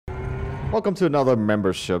Welcome to another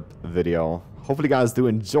membership video. Hopefully you guys do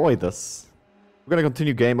enjoy this. We're gonna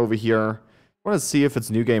continue game over here. I want to see if it's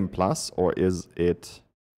New Game Plus or is it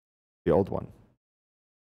the old one.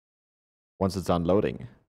 Once it's done loading.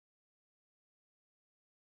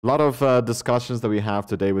 A lot of discussions that we have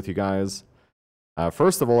today with you guys.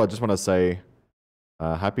 First of all, I just want to say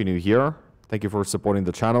Happy New Year. Thank you for supporting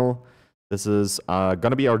the channel. This is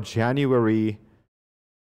gonna be our January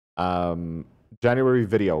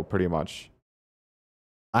video, pretty much.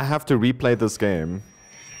 I have to replay this game.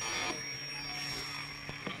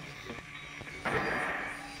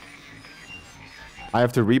 I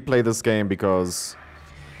have to replay this game because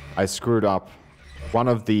I screwed up one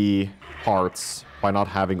of the parts by not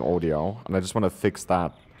having audio, and I just want to fix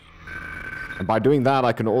that. And by doing that,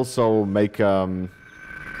 I can also make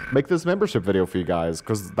this membership video for you guys,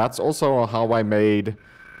 because that's also how I made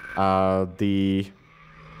the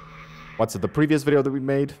previous video that we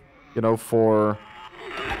made, you know, for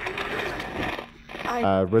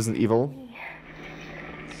Resident Evil.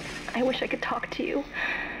 I wish I could talk to you.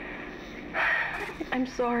 I'm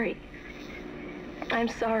sorry. I'm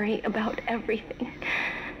sorry about everything.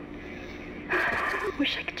 I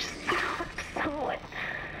wish I could just talk to someone.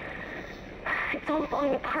 It's all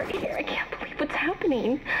falling apart here. I can't believe what's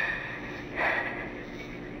happening.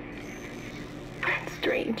 It's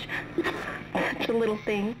strange. Such a little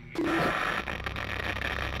thing.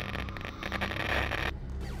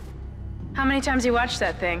 How many times you watched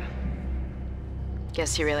that thing?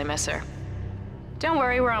 Guess you really miss her. Don't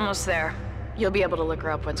worry, we're almost there. You'll be able to look her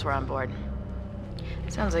up once we're on board.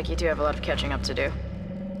 Sounds like you do have a lot of catching up to do.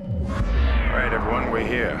 All right, everyone, we're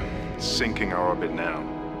here. Sinking our orbit now.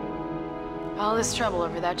 All this trouble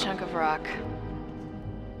over that chunk of rock.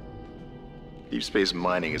 Deep space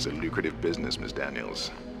mining is a lucrative business, Ms.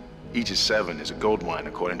 Daniels. Aegis 7 is a gold mine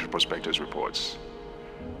according to prospectors' reports.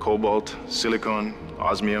 Cobalt, silicon,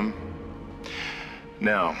 osmium.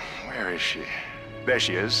 Now, where is she? There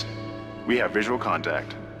she is. We have visual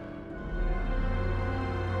contact.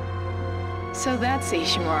 So that's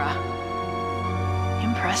Ishimura.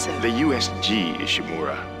 Impressive. The USG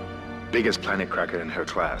Ishimura. Biggest planet cracker in her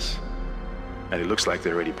class. And it looks like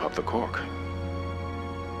they already popped the cork.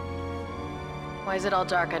 Why is it all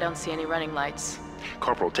dark? I don't see any running lights.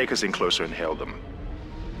 Corporal, take us in closer and hail them.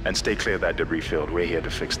 And stay clear of that debris field. We're here to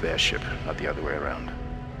fix their ship, not the other way around.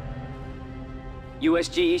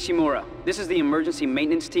 USG Ishimura, this is the emergency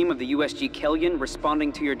maintenance team of the USG Kellion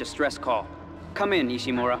responding to your distress call. Come in,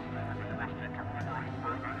 Ishimura.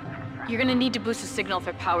 You're gonna need to boost the signal if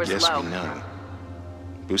it powers low. Yes, we know.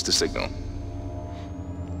 Boost the signal.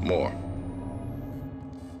 More.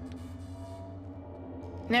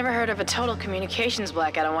 Never heard of a total communications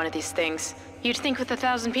blackout on one of these things. You'd think with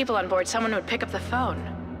 1,000 people on board, someone would pick up the phone.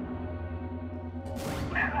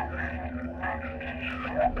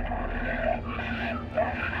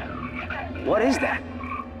 What is that?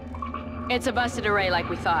 It's a busted array like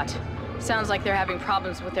we thought. Sounds like they're having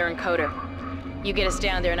problems with their encoder. You get us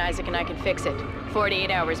down there and Isaac and I can fix it. 48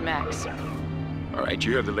 hours max. All right,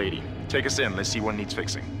 you heard the lady. Take us in. Let's see what needs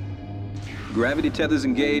fixing. Gravity tethers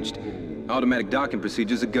engaged. Automatic docking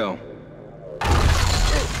procedures a go.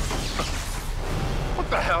 What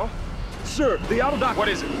the hell? Sir, the auto dock. What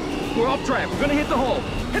is it? We're off track. We're gonna hit the hull.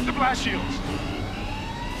 Hit the blast shields.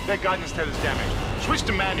 Their guidance tether's damaged. Switch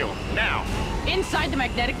to manual, now. Inside the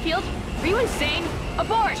magnetic field? Are you insane?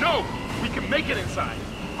 Abort! No! We can make it inside.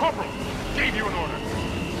 Corporal, gave you an order.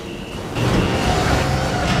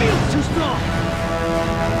 The field's too strong.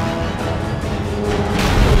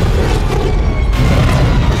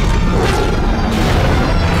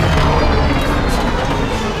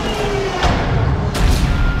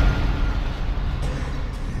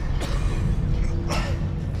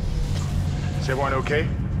 Is everyone okay?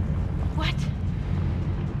 What?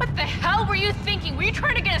 What the hell were you thinking? Were you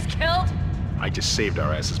trying to get us killed? I just saved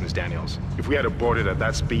our asses, Ms. Daniels. If we had aborted at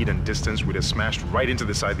that speed and distance, we'd have smashed right into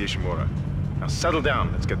the side of the Ishimura. Now settle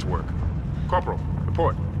down, let's get to work. Corporal,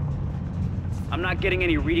 report. I'm not getting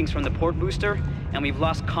any readings from the port booster, and we've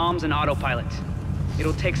lost comms and autopilot.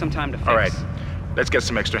 It'll take some time to fix. All right, let's get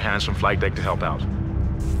some extra hands from flight deck to help out.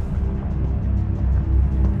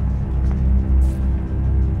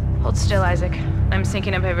 Hold still, Isaac. I'm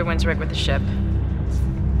syncing up everyone's rig with the ship.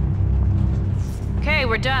 Okay,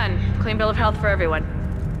 we're done. Clean bill of health for everyone.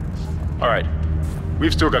 All right,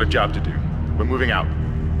 we've still got a job to do. We're moving out.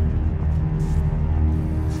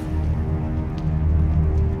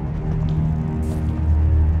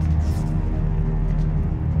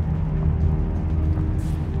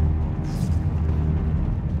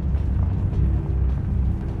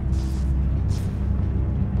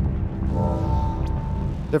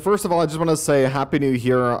 First of all, I just want to say Happy New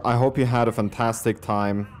Year. I hope you had a fantastic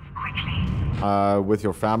time with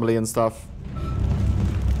your family and stuff.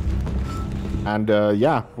 And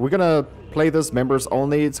yeah, we're gonna play this members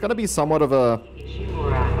only. It's gonna be somewhat of a...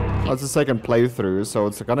 It's the second playthrough, so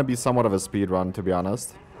it's gonna be somewhat of a speed run, to be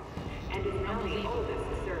honest.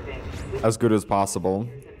 As good as possible.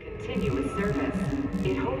 Continuous service.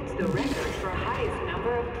 It holds the record for highest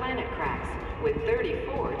number of planet cracks, with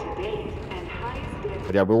 34 to date, and highest...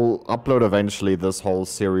 But yeah, we'll upload eventually this whole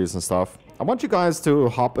series and stuff. I want you guys to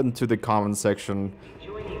hop into the comment section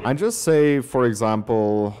and just say, for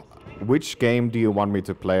example, which game do you want me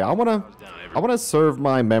to play? I wanna serve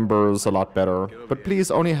my members a lot better, but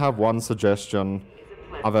please only have one suggestion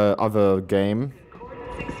of a game.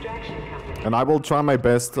 And I will try my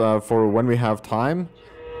best for when we have time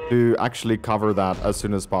to actually cover that as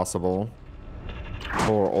soon as possible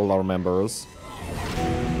for all our members.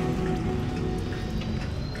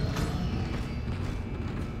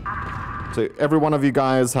 So every one of you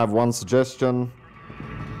guys have one suggestion.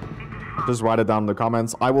 Just write it down in the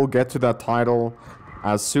comments. I will get to that title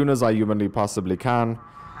as soon as I humanly possibly can.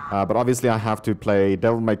 But obviously I have to play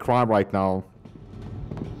Devil May Cry right now.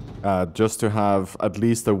 Just to have at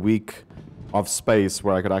least a week of space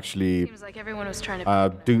where I could actually Seems like everyone was trying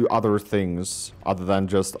to do other things other than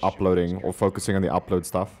just uploading or focusing on the upload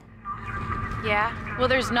stuff. Yeah? Well,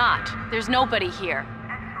 there's not. There's nobody here.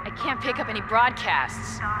 I can't pick up any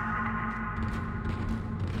broadcasts.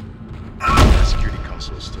 The security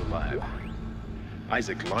console is still live.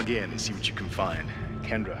 Isaac, log in and see what you can find.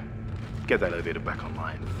 Kendra, get that elevator back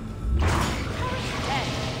online.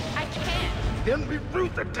 I can't. Then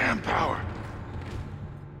reroute the damn power.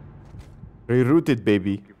 Reroute it,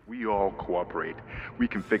 baby. If we all cooperate, we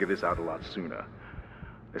can figure this out a lot sooner.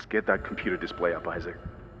 Let's get that computer display up, Isaac.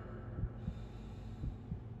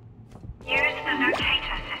 Use the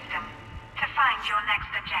locator system to find your next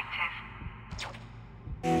objective.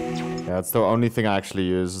 Yeah, it's the only thing I actually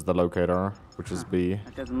use is the locator, which is B.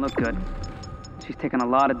 That doesn't look good. She's taken a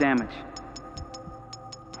lot of damage.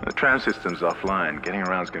 The tram system's offline. Getting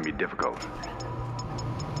around is going to be difficult.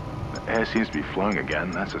 The air seems to be flowing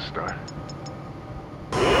again. That's a start.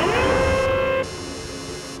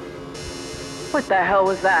 What the hell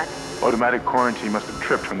was that? Automatic quarantine must have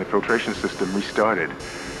tripped when the filtration system restarted.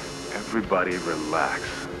 Everybody relax.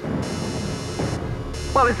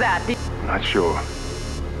 What was that? Not sure.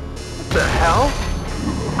 What the hell?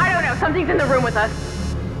 I don't know. Something's in the room with us.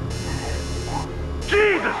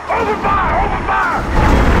 Jesus! Open fire! Open fire!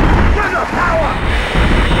 Kendra, power!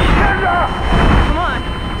 Kendra! Come on.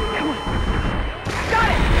 Come on. Got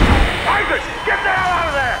it! Isaac, get the hell out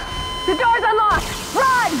of there! The door's unlocked!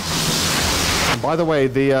 Run! And by the way,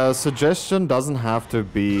 the suggestion doesn't have to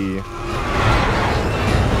be...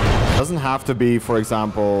 for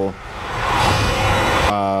example,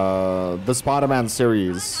 the Spider-Man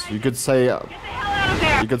series. You could say...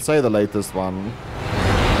 you could say the latest one.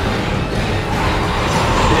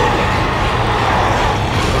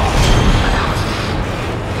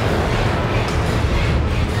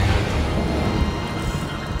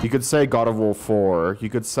 You could say God of War 4. You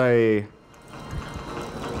could say...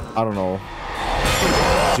 I don't know.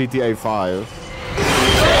 GTA 5.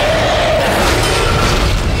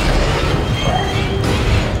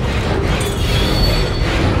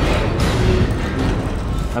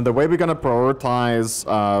 And the way we're gonna prioritize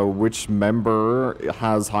which member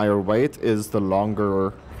has higher weight is the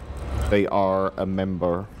longer they are a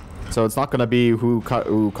member. So it's not gonna be who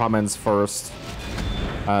comments first,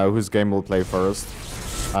 whose game will play first.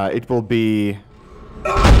 It will be...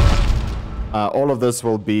 all of this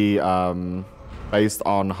will be based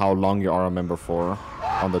on how long you are a member for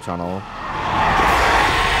on the channel.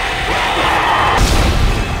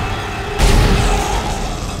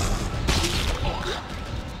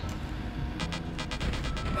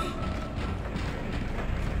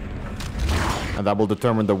 And that will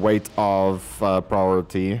determine the weight of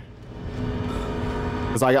priority.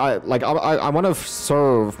 Because I want to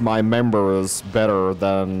serve my members better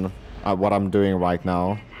than what I'm doing right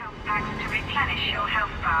now. Health packs to replenish your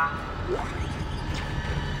health bar.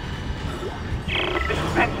 This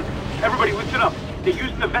is Benson. Everybody listen up. They're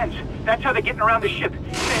using the vents. That's how they're getting around the ship.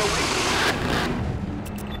 Stay away.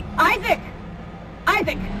 Isaac!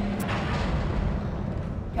 Isaac!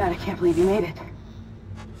 God, I can't believe you made it.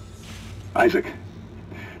 Isaac,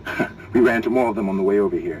 we ran into more of them on the way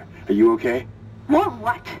over here. Are you okay? More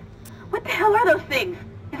what? What the hell are those things?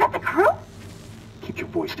 Is that the crew? Keep your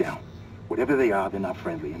voice down. Whatever they are, they're not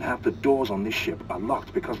friendly, and half the doors on this ship are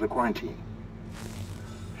locked because of the quarantine.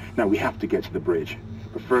 Now, we have to get to the bridge.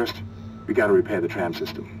 But first, we gotta repair the tram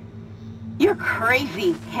system. You're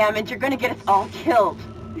crazy, Hammond. You're gonna get us all killed.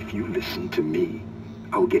 If you listen to me,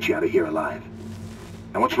 I will get you out of here alive.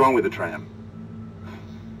 Now what's wrong with the tram?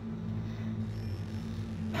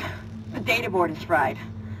 The data board is fried,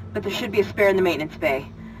 but there should be a spare in the maintenance bay.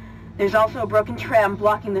 There's also a broken tram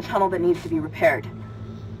blocking the tunnel that needs to be repaired.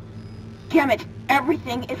 Damn it!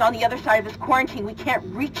 Everything is on the other side of this quarantine. We can't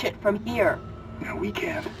reach it from here. No, we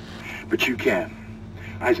can't. But you can.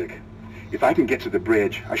 Isaac, if I can get to the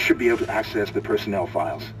bridge, I should be able to access the personnel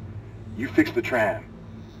files. You fix the tram,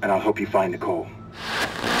 and I'll help you find Nicole.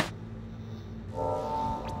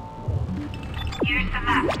 Use the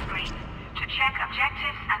map screen to check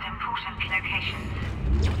objectives and important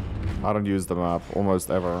locations. I don't use the map almost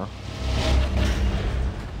ever.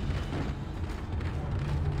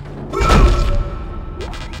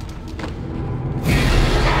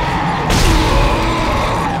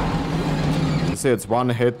 You see, it's one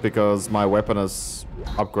hit because my weapon is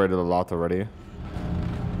upgraded a lot already.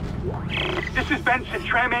 This is Benson,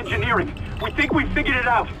 Tram Engineering. We think we figured it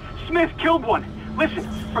out. Smith killed one. Listen,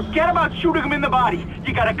 forget about shooting him in the body.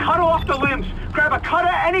 You gotta cut off the limbs. Grab a cutter,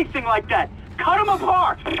 anything like that. Cut him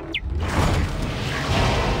apart!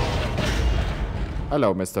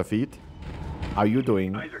 Hello, Mr. Feet. How you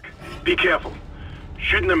doing? Isaac, be careful.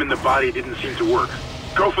 Shooting them in the body didn't seem to work.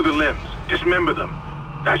 Go for the limbs. Dismember them.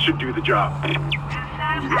 That should do the job. Conserve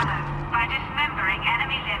ammo by dismembering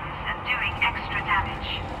enemy limbs and doing extra damage.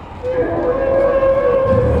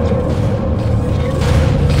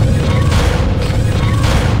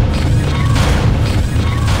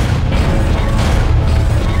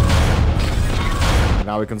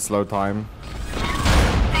 Now we can slow time.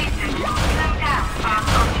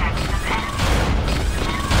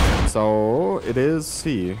 So it is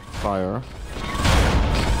C, fire.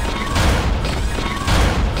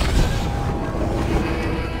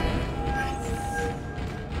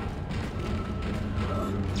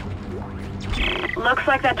 Looks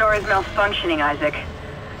like that door is malfunctioning, Isaac.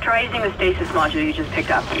 Try using the stasis module you just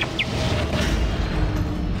picked up.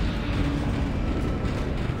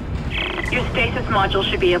 Your stasis module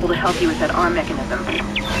should be able to help you with that arm mechanism.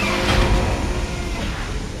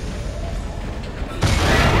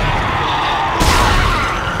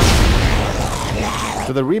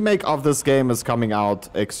 So the remake of this game is coming out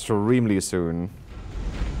extremely soon.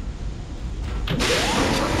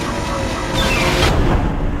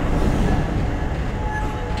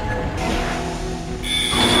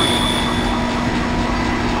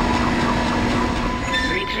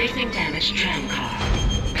 Replacing damaged tram car.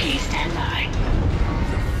 Please stand by.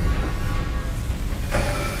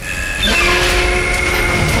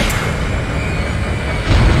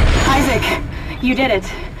 Isaac, you did it.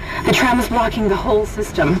 The tram is blocking the whole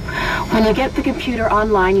system. When you get the computer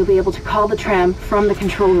online, you'll be able to call the tram from the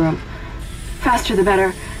control room. Faster the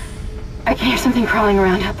better. I can hear something crawling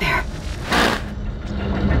around out there.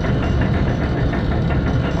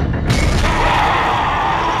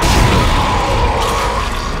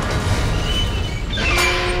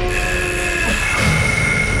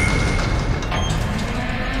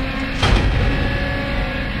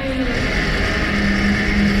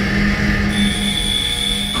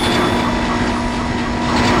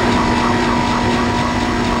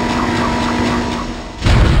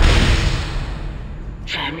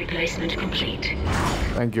 Complete.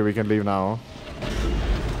 Thank you, we can leave now.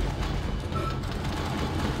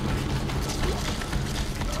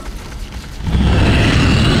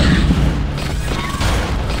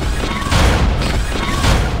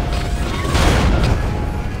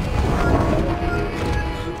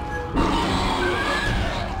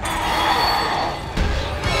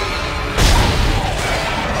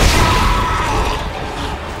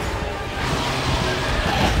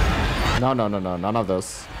 No, none of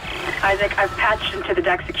this. Isaac, I've patched into the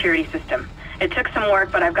deck security system. It took some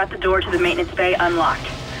work, but I've got the door to the maintenance bay unlocked.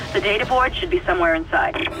 The data board should be somewhere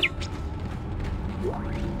inside.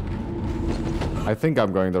 I think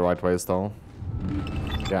I'm going the right way still.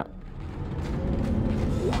 Yeah.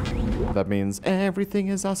 That means everything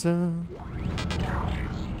is awesome.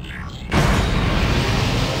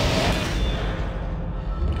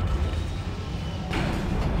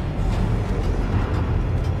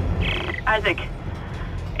 Isaac,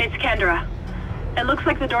 it's Kendra. It looks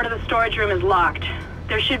like the door to the storage room is locked.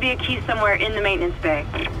 There should be a key somewhere in the maintenance bay.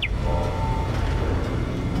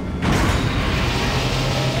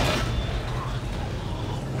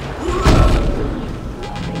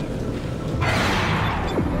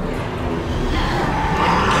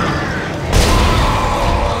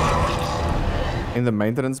 In the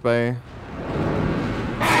maintenance bay.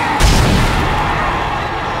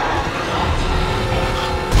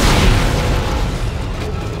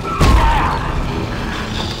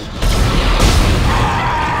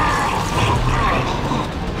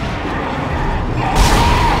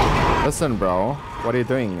 Listen, bro. What are you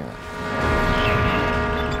doing?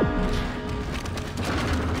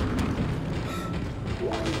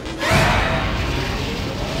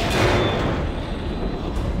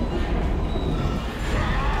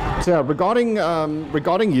 So yeah, regarding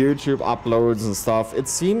YouTube uploads and stuff, it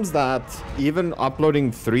seems that even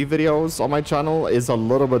uploading 3 videos on my channel is a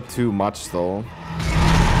little bit too much though.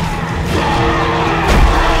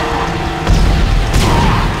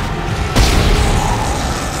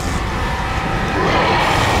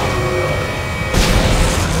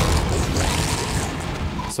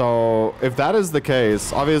 So if that is the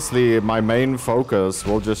case, obviously my main focus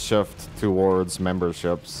will just shift towards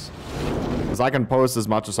memberships. Because I can post as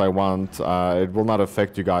much as I want, it will not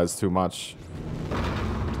affect you guys too much.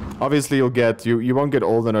 Obviously you won't get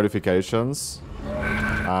all the notifications.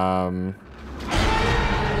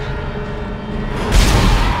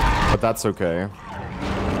 But that's okay.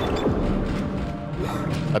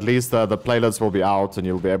 At least the playlist will be out and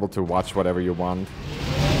you'll be able to watch whatever you want.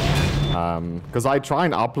 Because I try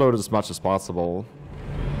and upload as much as possible.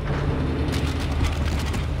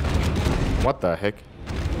 What the heck?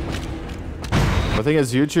 The thing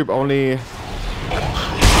is, YouTube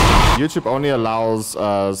only allows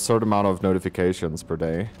a certain amount of notifications per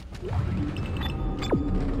day.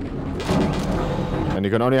 And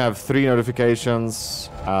you can only have 3 notifications,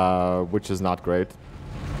 which is not great.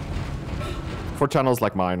 For channels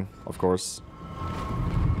like mine, of course.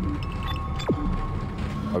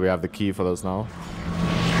 Oh, we have the key for those now.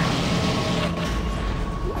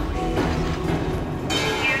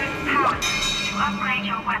 Use power to upgrade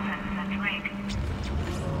your weapons and rig.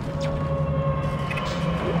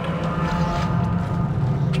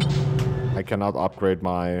 I cannot upgrade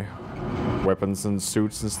my weapons and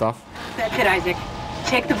suits and stuff. That's it, Isaac.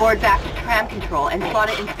 Take the board back to tram control and slot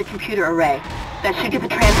it into the computer array. That should get the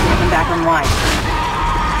tram system back online.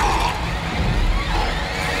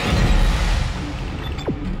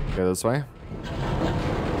 Okay, this way.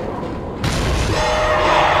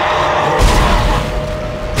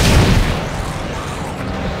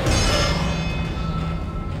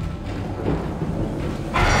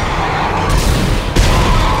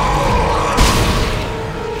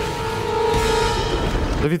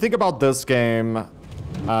 If you think about this game,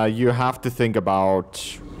 you have to think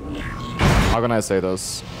about... How can I say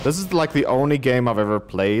this? This is like the only game I've ever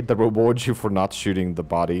played that rewards you for not shooting the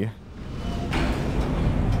body.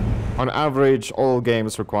 On average, all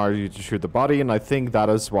games require you to shoot the body, and I think that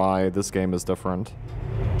is why this game is different.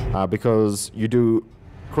 Because you do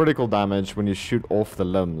critical damage when you shoot off the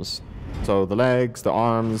limbs. So the legs, the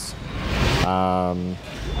arms.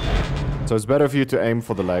 So it's better for you to aim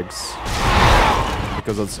for the legs.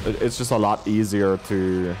 Because it's just a lot easier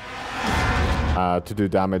to do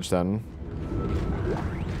damage then.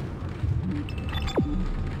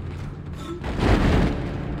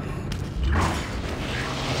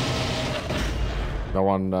 No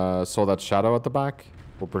one saw that shadow at the back?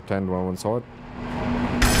 We'll pretend no one saw it.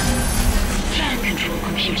 Tram control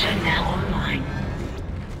computer now online.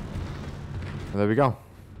 And there we go.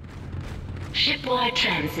 Shipwide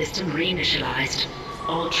tram system reinitialized.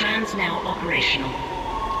 All trams now operational.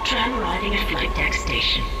 Tram arriving at flight deck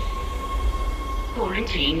station.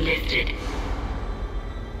 Quarantine lifted.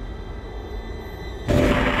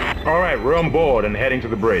 All right, we're on board and heading to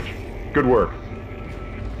the bridge. Good work.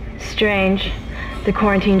 Strange. The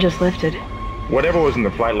quarantine just lifted. Whatever was in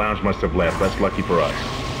the flight lounge must have left. That's lucky for us.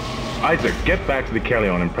 Isaac, get back to the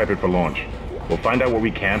Kellion and prep it for launch. We'll find out what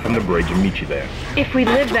we can from the bridge and meet you there. If we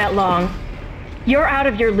live that long, you're out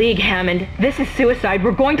of your league, Hammond. This is suicide.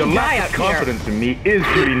 We're going to die out here. Your lack of confidence in me is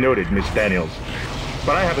duly noted, Miss Daniels.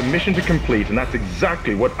 But I have a mission to complete, and that's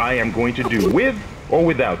exactly what I am going to do, with or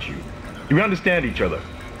without you. Do we understand each other?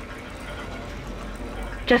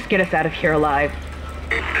 Just get us out of here alive.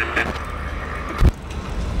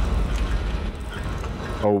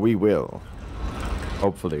 Oh, we will.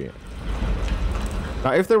 Hopefully.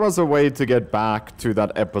 Now, if there was a way to get back to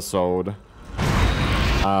that episode,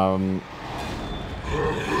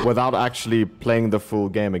 without actually playing the full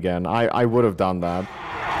game again, I would have done that.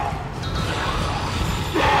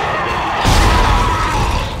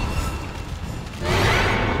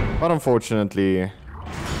 But unfortunately,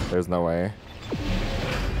 there's no way.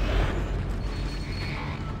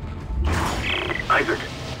 Isaac,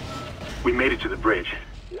 we made it to the bridge.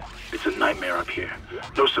 It's a nightmare up here.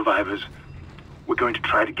 No survivors. We're going to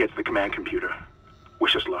try to get to the command computer.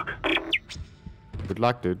 Wish us luck. Good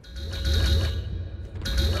luck, dude.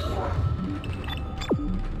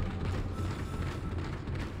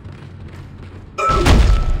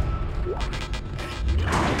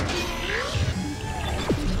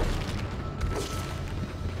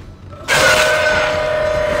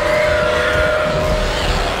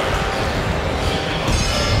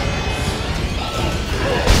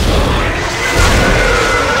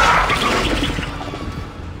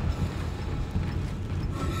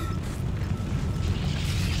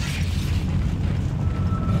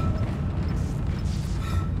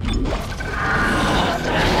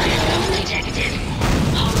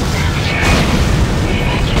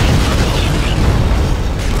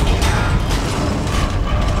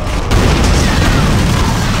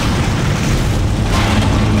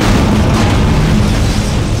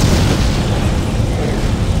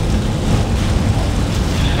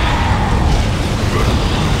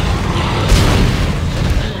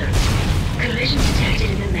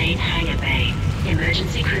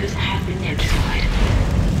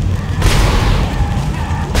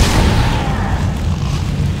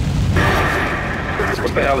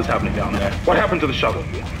 What the hell is happening down there? What happened to the shuttle?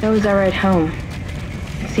 That was our ride home.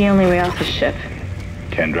 It's the only way off the ship.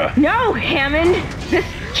 Kendra. No, Hammond! This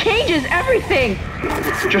changes everything!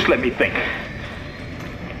 Just let me think.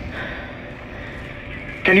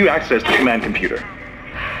 Can you access the command computer?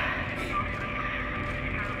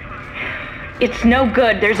 It's no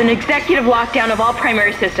good. There's an executive lockdown of all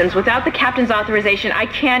primary systems. Without the captain's authorization, I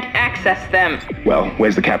can't access them. Well,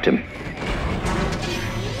 where's the captain?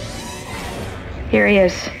 Here he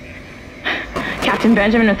is. Captain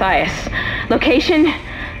Benjamin Mathias. Location?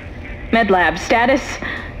 Med lab. Status?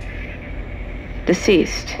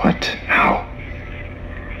 Deceased. What? How?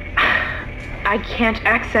 I can't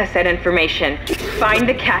access that information. Find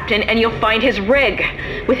the captain and you'll find his rig.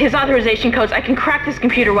 With his authorization codes, I can crack this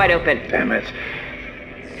computer wide open. Damn it.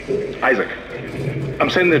 Isaac, I'm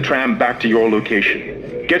sending the tram back to your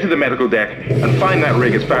location. Get to the medical deck and find that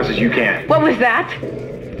rig as fast as you can. What was that?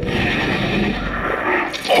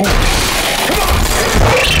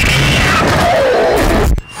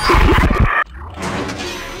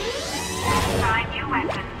 Buy new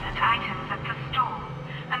weapons and items at the store,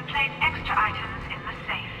 and place extra items in the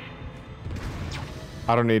safe.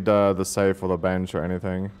 I don't need the safe or the bench or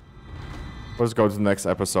anything. Let's go to the next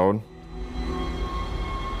episode.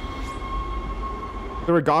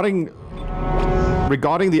 So regarding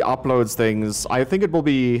the uploads things, I think it will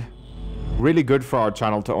be really good for our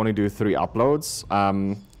channel to only do 3 uploads.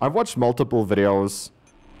 I've watched multiple videos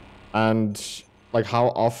and like how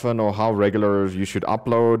often or how regular you should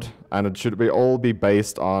upload, and it should all be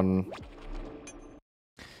based on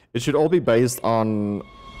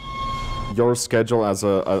your schedule as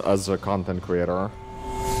a content creator.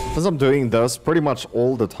 Since I'm doing this pretty much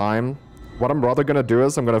all the time, what I'm rather gonna do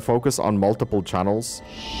is I'm gonna focus on multiple channels.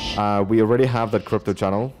 We already have that crypto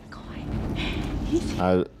channel.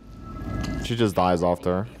 She just dies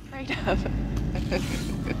after. Afraid of. I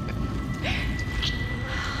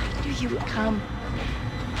knew you would come.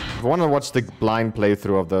 If you want to watch the blind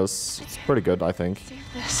playthrough of this, it's pretty good, I think.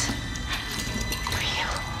 Save this for you.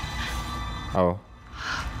 Oh.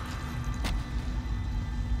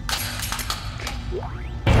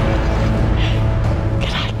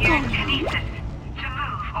 Use kinesis to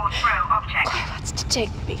move or throw objects. That's to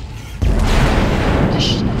take me.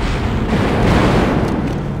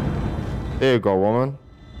 There you go, woman.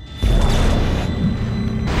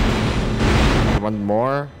 One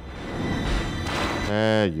more.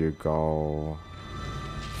 There you go.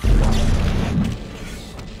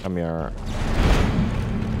 Come here.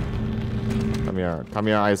 Come here. Come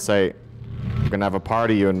here, I say. We're gonna have a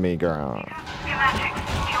party, you and me, girl. Schematics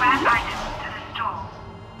to add items to the store.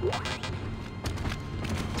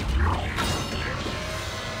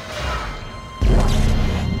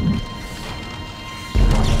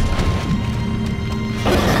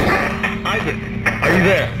 Isaac, are you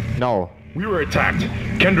there? No. We were attacked.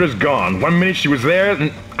 Kendra's gone. 1 minute she was there,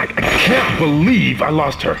 and I can't believe I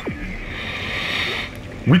lost her.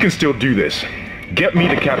 We can still do this. Get me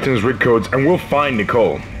the captain's rig codes, and we'll find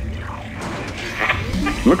Nicole.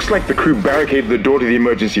 Looks like the crew barricaded the door to the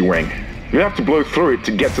emergency wing. We'll have to blow through it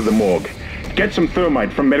to get to the morgue. Get some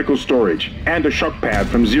thermite from medical storage, and a shock pad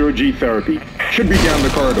from Zero-G Therapy. Should be down the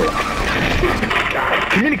corridor.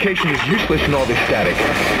 Communication is useless in all this static.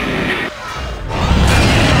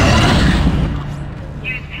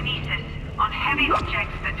 Use kinesis on heavy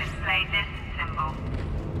objects that display this symbol.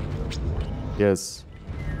 Yes.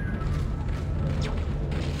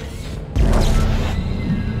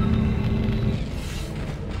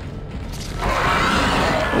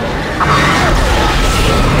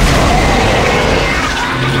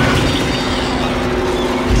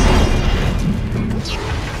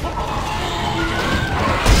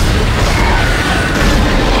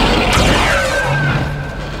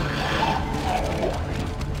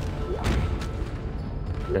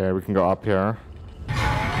 Okay, we can go up here.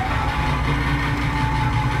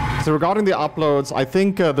 So regarding the uploads, I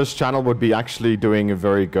think this channel would be actually doing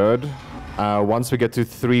very good once we get to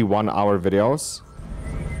 3 one-hour videos.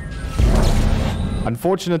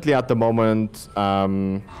 Unfortunately, at the moment,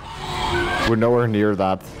 we're nowhere near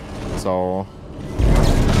that, so...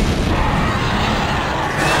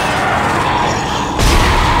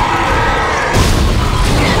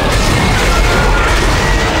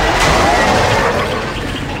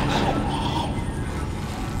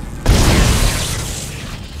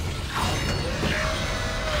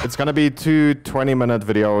 It's gonna be 2 20-minute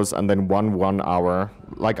videos and then one hour.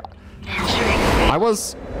 Like, I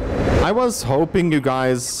was hoping you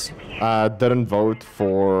guys didn't vote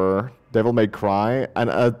for Devil May Cry, and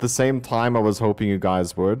at the same time I was hoping you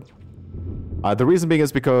guys would. The reason being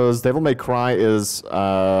is because Devil May Cry is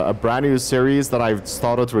a brand new series that I've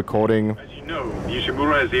started recording. As you know,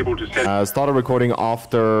 Nishimura is able to set started recording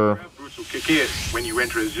after boots will kick in when you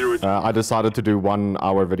enter a zero. I decided to do 1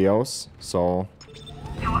 hour videos, so.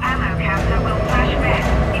 Your ammo counter will flash red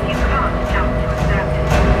if you can't jump to a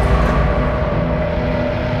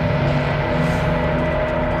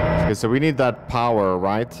surface. Okay, so we need that power,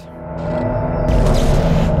 right?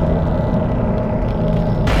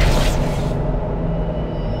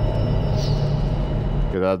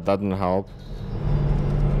 Okay, that didn't help.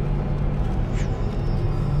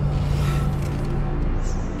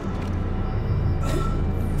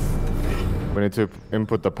 We need to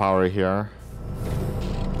input the power here.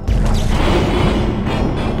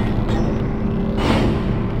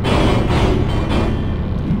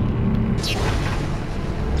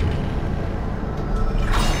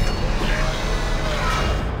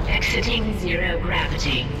 Exiting zero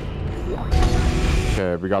gravity.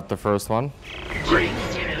 Okay, we got the first one. Great.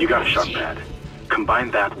 You got a shock pad. Combine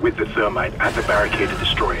that with the thermite at the barricade to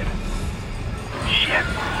destroy it. Shit.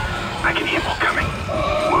 I can hear more coming.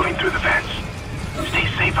 Moving through the vents. Stay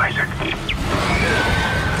safe, Isaac.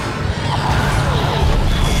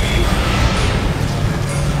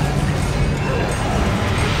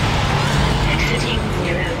 Exiting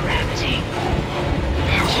zero gravity.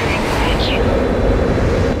 Entering vacuum.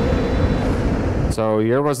 So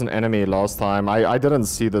here was an enemy last time. I didn't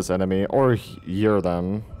see this enemy or hear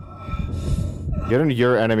them. You don't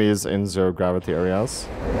hear enemies in zero gravity areas.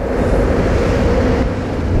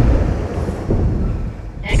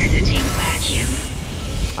 Exiting vacuum.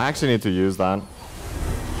 I actually need to use that.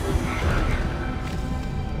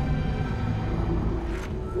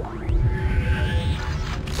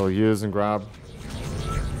 So use and grab.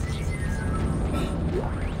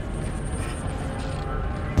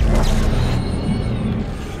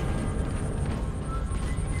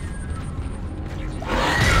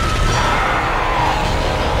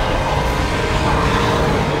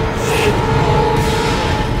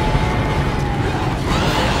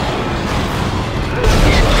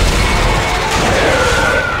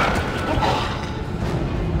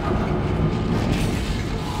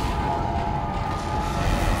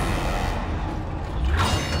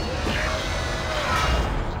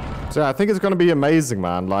 So yeah, I think it's gonna be amazing,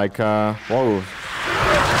 man. Like, whoa.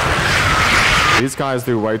 These guys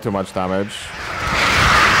do way too much damage.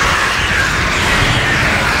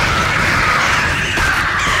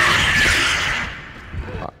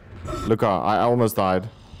 Look, I almost died.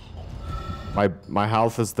 My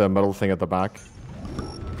health is the middle thing at the back.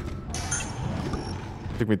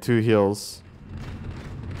 Took me 2 heals.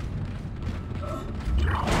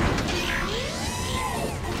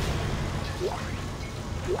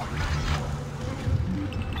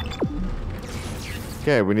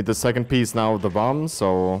 Okay, we need the second piece now of the bomb,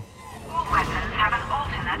 so... All weapons have an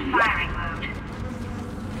alternate firing mode.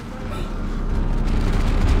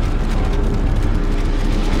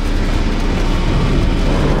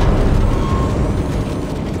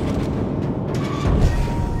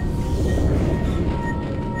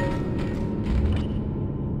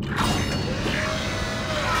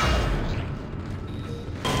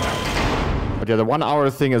 But yeah, the 1 hour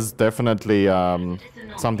thing is definitely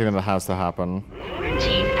something that has to happen.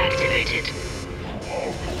 Routine activated.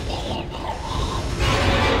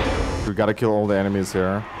 We gotta kill all the enemies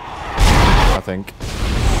here, I think.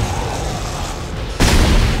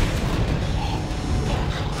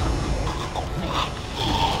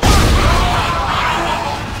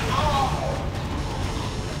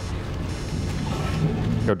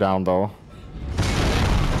 Go down though.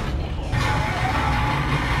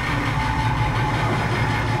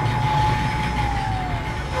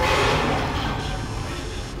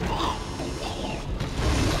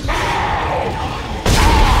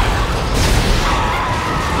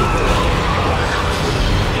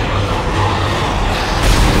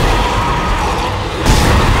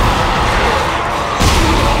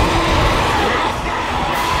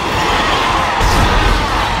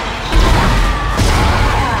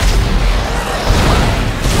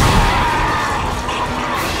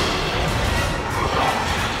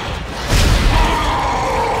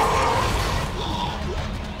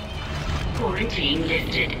 Quarantine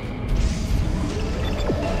lifted.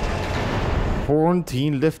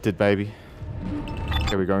 Quarantine lifted, baby.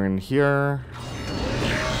 Okay, we're going in here.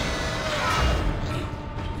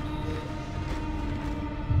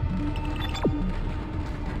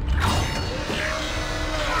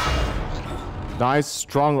 Nice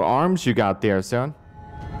strong arms you got there, son.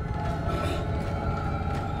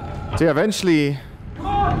 So yeah, eventually... Come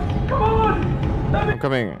on! Come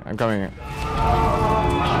on! I'm coming.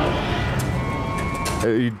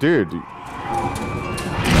 Hey, dude.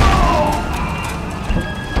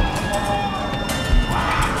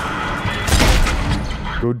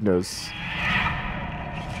 Goodness.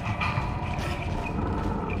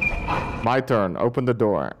 My turn. Open the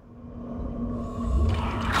door.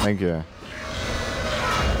 Thank you.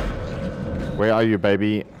 Where are you,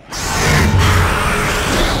 baby?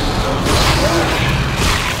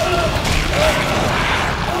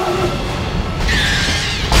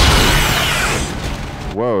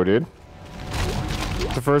 Whoa, dude.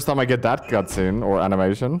 It's the first time I get that cutscene or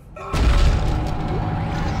animation.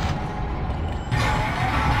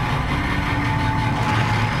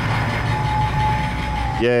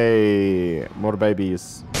 Yay! More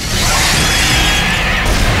babies.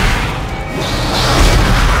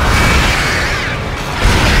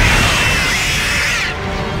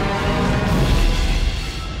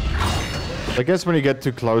 I guess when you get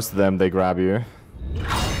too close to them, they grab you.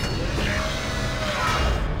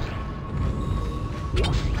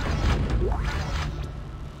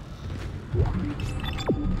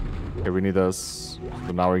 Okay, we need this.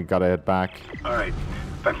 So now we gotta head back. Alright.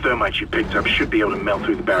 That thermite you picked up should be able to melt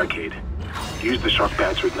through the barricade. Use the shock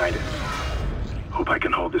pad to ignite it. Hope I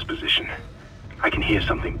can hold this position. I can hear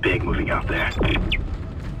something big moving out there.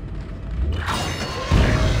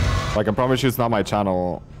 I can promise you it's not my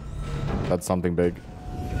channel. That's something big.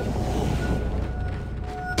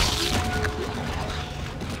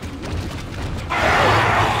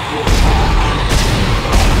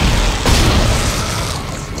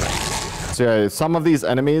 So yeah, some of these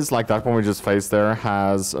enemies, like that one we just faced there,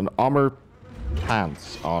 has an armor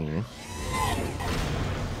pants on.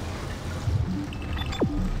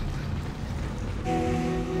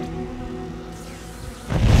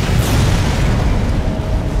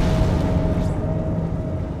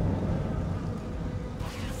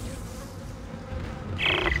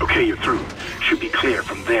 Okay, you're through. Should be clear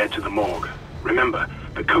from there to the morgue. Remember,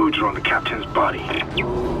 the codes are on the captain's body.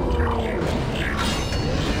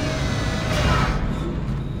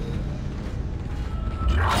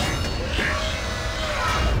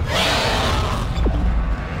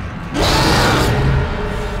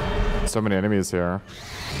 So many enemies here.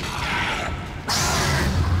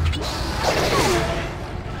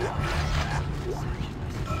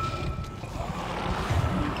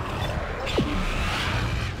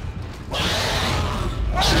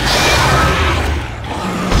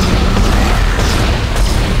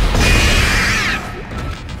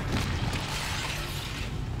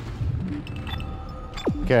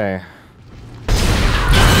 Okay.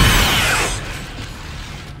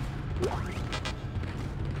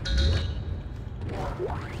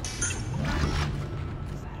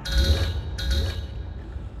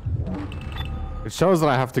 It shows that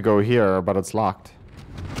I have to go here, but it's locked.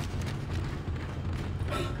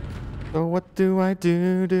 So what do I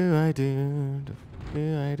do? Do I do?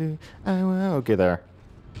 Do I do? I will. Okay, there.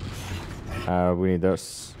 We need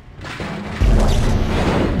this.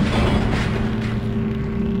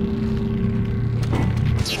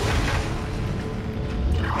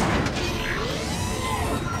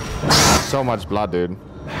 So much blood, dude.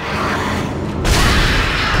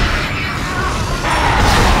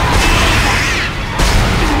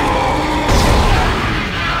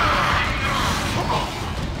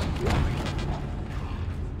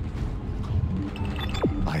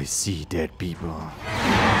 I see dead people.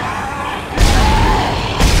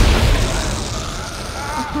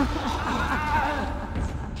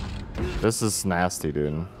 This is nasty,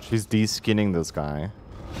 dude. She's de-skinning this guy.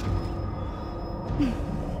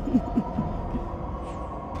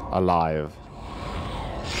 Alive.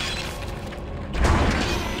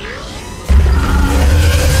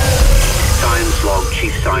 Science Log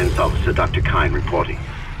Chief Science Officer Dr. Kine reporting.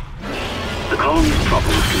 The colony's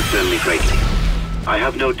problems concern me greatly. I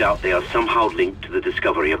have no doubt they are somehow linked to the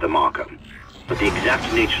discovery of the marker, but the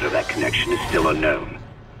exact nature of that connection is still unknown.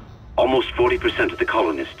 Almost 40% of the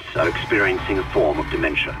colonists are experiencing a form of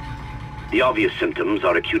dementia. The obvious symptoms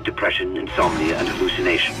are acute depression, insomnia, and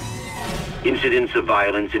hallucination. Incidents of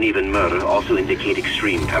violence and even murder also indicate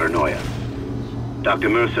extreme paranoia. Dr.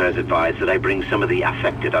 Mercer has advised that I bring some of the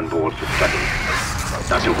affected on board for study.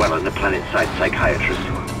 Dr. Wellen, the planet-side psychiatrist,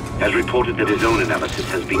 has reported that his own analysis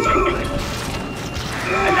has been fruitless.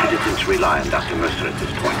 I'm hesitant to rely on Dr. Mercer at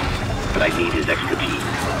this point, but I need his expertise.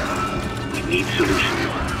 We need solutions,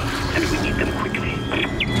 and we need them quickly.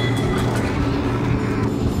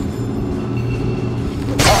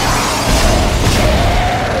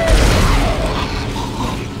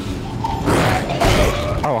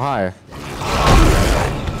 Oh, hi.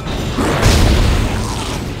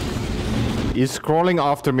 He's crawling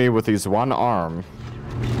after me with his one arm.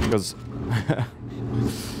 Because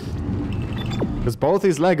Because both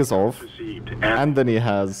his leg is off, and then he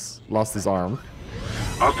has lost his arm.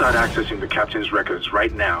 I'll start accessing the captain's records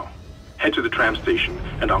right now. Head to the tram station,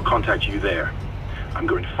 and I'll contact you there. I'm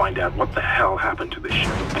going to find out what the hell happened to this ship.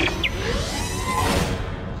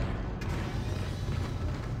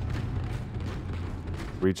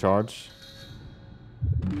 Recharge.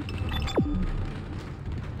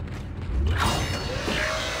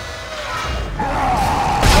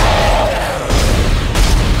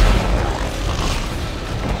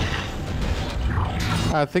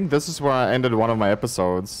 I think this is where I ended one of my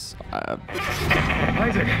episodes.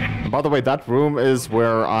 Isaac. By the way, that room is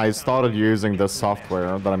where I started using the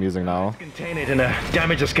software that I'm using now. Contain it in a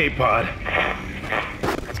damage escape pod.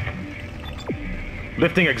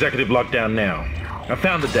 Lifting executive lockdown now. I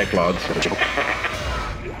found the deck logs.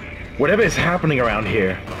 Whatever is happening around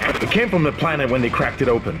here, it came from the planet when they cracked it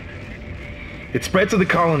open. It spread to the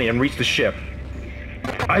colony and reached the ship.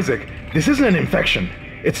 Isaac, this isn't an infection.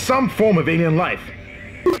 It's some form of alien life.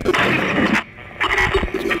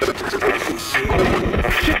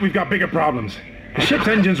 Shit, we've got bigger problems. The ship's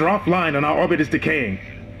engines are offline and our orbit is decaying.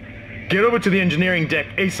 Get over to the engineering deck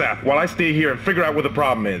ASAP while I stay here and figure out what the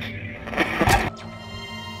problem is.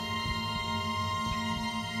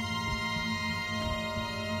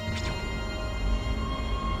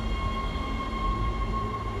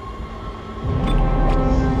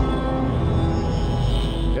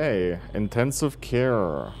 Okay, intensive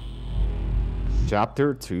care.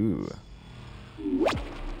 Chapter 2.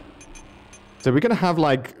 So we're gonna have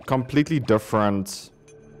like completely different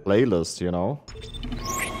playlists, you know?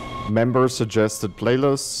 Member suggested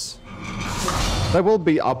playlists. They will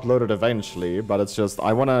be uploaded eventually, but it's just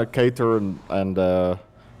I wanna cater and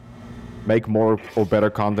make more or better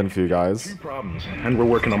content for you guys. Two problems, and we're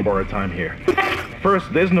working on borrowed time here.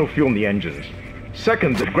 First, there's no fuel in the engines.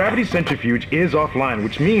 Second, the gravity centrifuge is offline,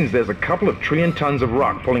 which means there's a couple of trillion tons of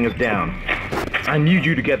rock pulling us down. I need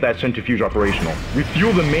you to get that centrifuge operational.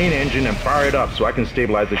 Refuel the main engine and fire it up so I can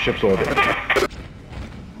stabilize the ship's orbit.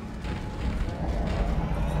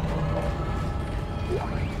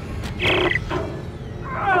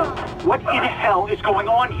 What in hell is going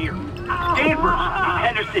on here? Danvers,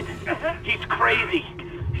 Henderson, he's crazy.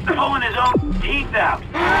 He's pulling his own teeth out.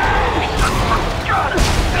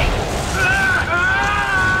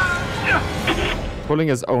 Pulling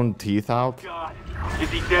his own teeth out? God. Is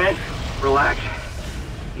he dead? Relax.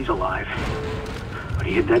 He's alive. But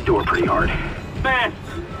he hit that door pretty hard. Man,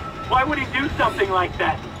 why would he do something like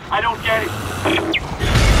that? I don't get it.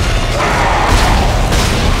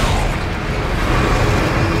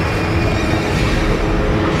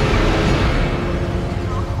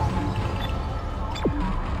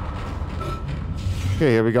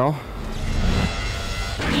 Okay, here we go.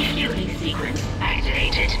 Refueling sequence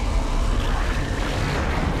activated.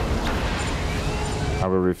 Now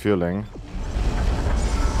we're refueling.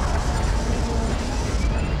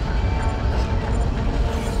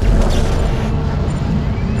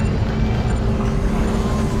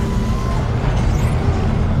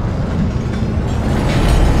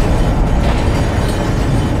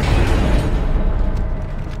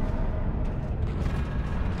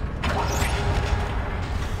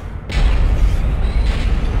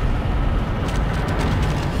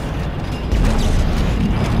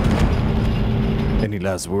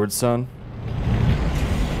 Last word, son?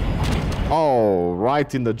 Oh,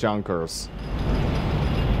 right in the junkers.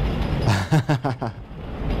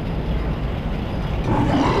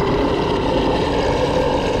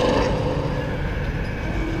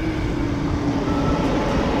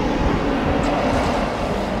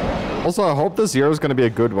 Also, I hope this year is gonna be a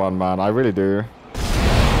good one, man. I really do.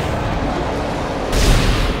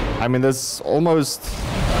 I mean, there's almost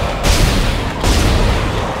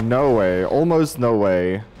no way, almost no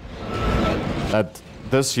way that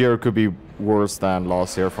this year could be worse than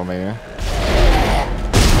last year for me.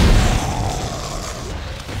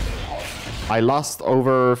 I lost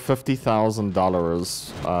over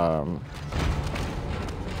 $50,000,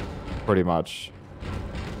 pretty much,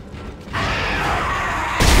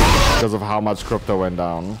 because of how much crypto went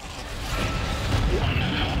down.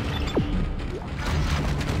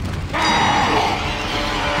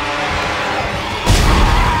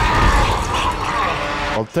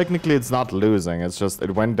 Well, technically it's not losing, it's just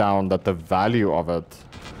it went down that the value of it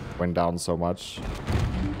went down so much.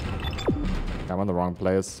 I'm in the wrong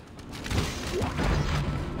place.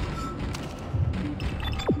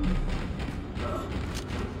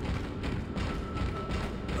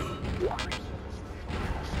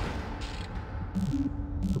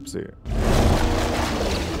 Oopsie.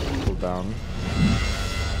 Pull down.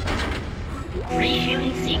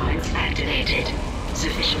 Refueling sequence activated.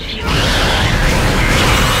 Sufficient fuel.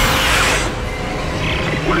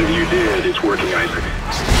 Whatever you did, it's working, Isaac.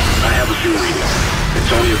 I have a fuel reading.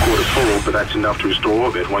 It's only a quarter full, but that's enough to restore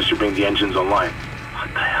orbit once you bring the engines online.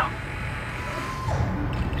 What the hell?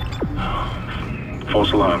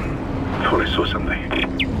 False alarm. Thought I saw something.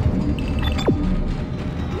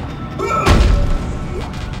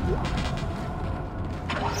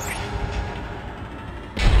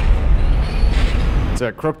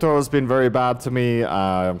 So crypto has been very bad to me.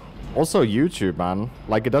 Also YouTube, man.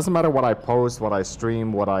 Like, it doesn't matter what I post, what I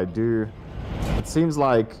stream, what I do. It seems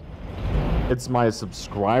like it's my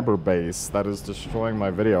subscriber base that is destroying my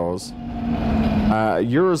videos.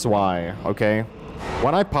 Here's why, okay?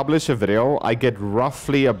 When I publish a video, I get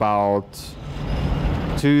roughly about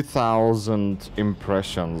 2,000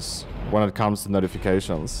 impressions when it comes to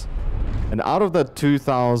notifications. And out of that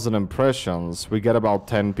 2,000 impressions, we get about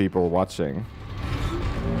 10 people watching.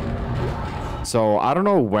 So I don't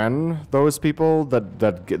know when those people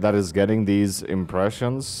that is getting these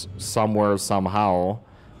impressions somewhere, somehow,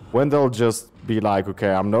 when they'll just be like,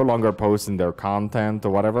 okay, I'm no longer posting their content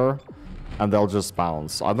or whatever, and they'll just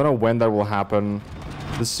bounce. I don't know when that will happen.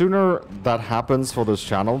 The sooner that happens for this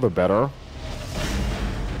channel, the better.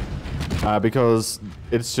 Because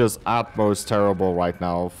it's just at most terrible right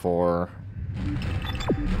now for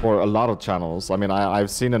a lot of channels. I mean,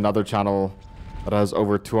 I've seen another channel that has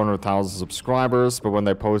over 200,000 subscribers, but when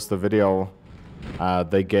they post a video,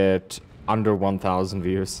 they get under 1,000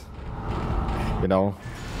 views. You know,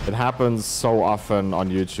 it happens so often on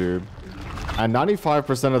YouTube, and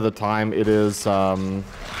 95% of the time it is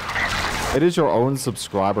your own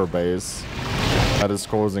subscriber base that is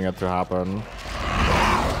causing it to happen.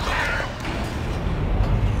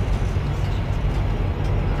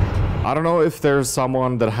 I don't know if there's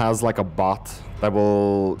someone that has like a bot that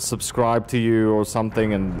will subscribe to you or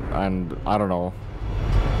something and I don't know,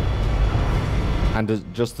 and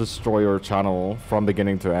just destroy your channel from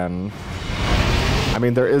beginning to end. I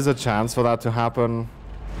mean, there is a chance for that to happen.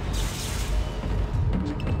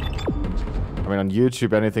 I mean, on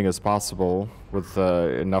YouTube anything is possible with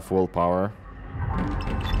enough willpower.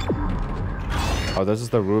 Oh, this is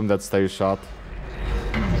the room that stays shut.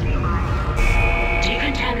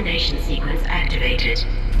 Decontamination sequence activated.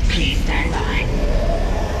 Please stand by.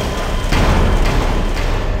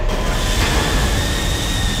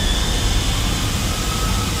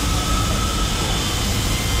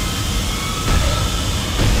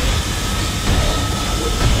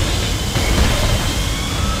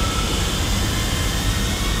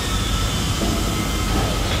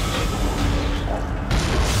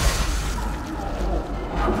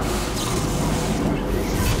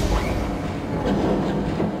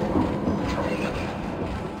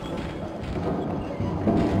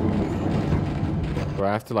 Do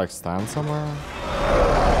I have to like stand somewhere?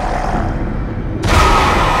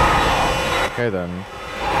 Okay then.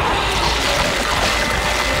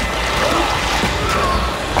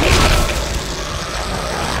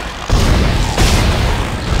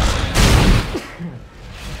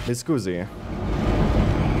 Mi scusi.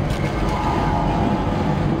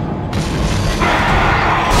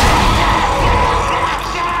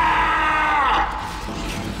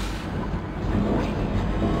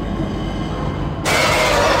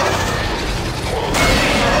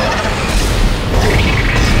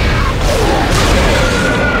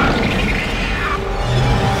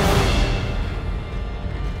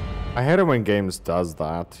 I hate it when games does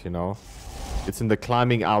that, you know? It's in the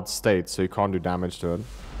climbing out state, so you can't do damage to it.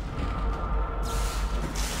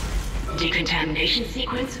 Decontamination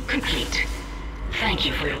sequence complete. Thank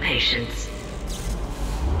you for your patience.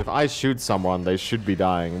 If I shoot someone, they should be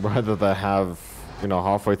dying, whether they have, you know,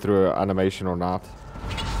 halfway through an animation or not.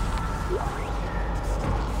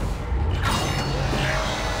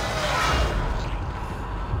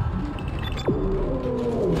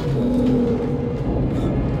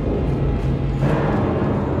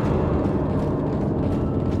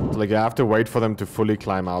 Like, you have to wait for them to fully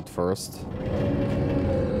climb out first.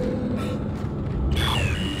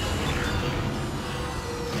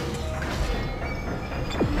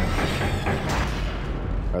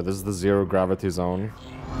 Alright, this is the zero gravity zone.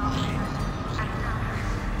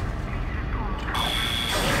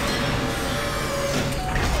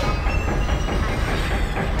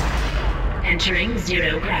 Entering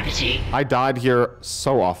zero gravity. I died here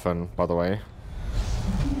so often, by the way.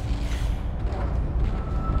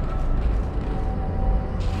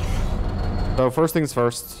 So first things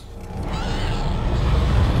first.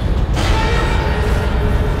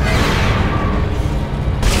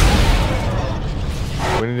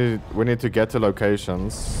 We need to get to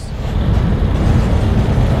locations.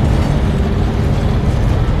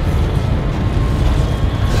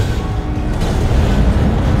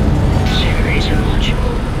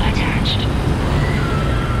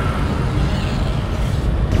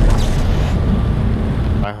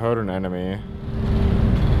 enemy.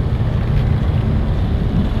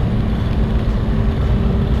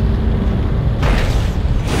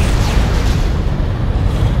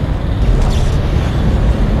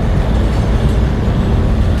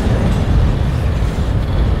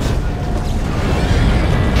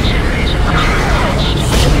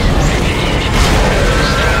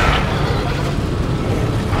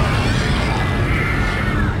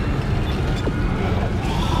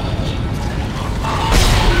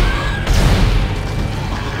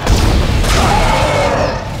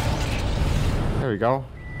 There we go.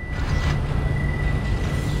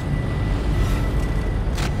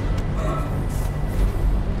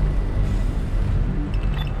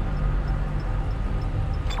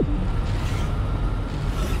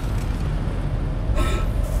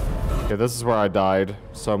 Okay, this is where I died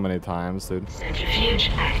so many times, dude. Centrifuge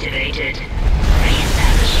activated.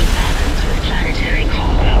 Re-establishing balance with planetary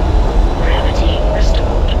cargo. Gravity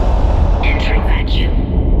restored. Entering vacuum.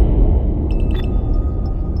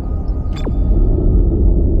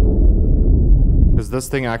 Because this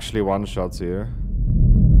thing actually one-shots you.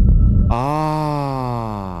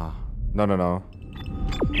 Ah. No.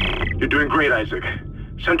 You're doing great, Isaac.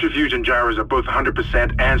 Centrifuge and gyros are both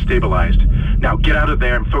 100% and stabilized. Now get out of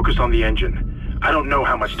there and focus on the engine. I don't know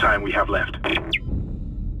how much time we have left.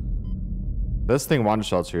 This thing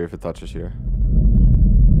one-shots you if it touches you.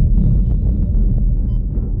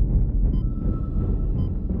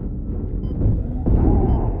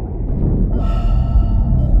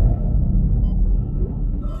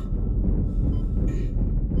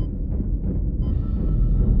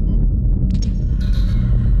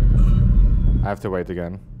 I have to wait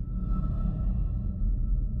again.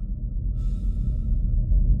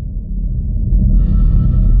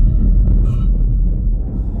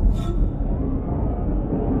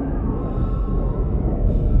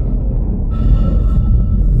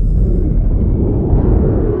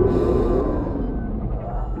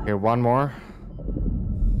 Okay, one more.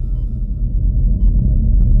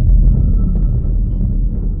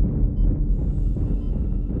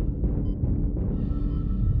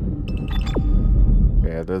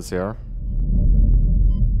 Okay, it is here.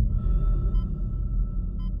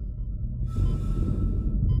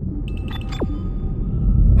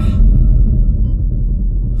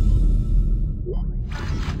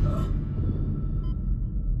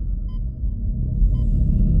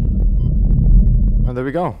 And there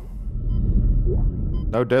we go.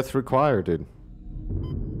 No death required, dude.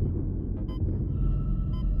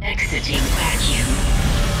 Exiting vacuum.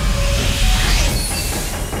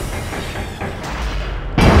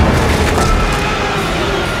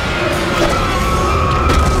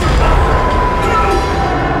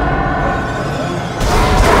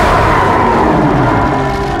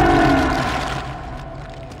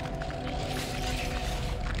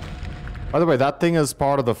 By the way, that thing is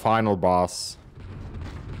part of the final boss.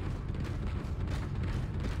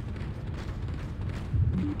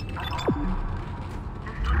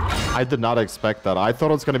 I did not expect that. I thought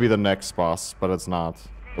it was going to be the next boss, but it's not.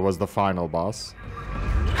 It was the final boss.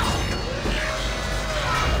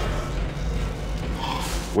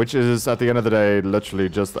 Which is, at the end of the day, literally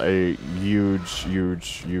just a huge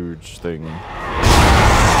thing.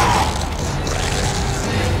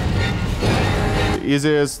 The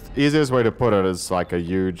easiest way to put it is like a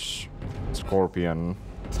huge scorpion.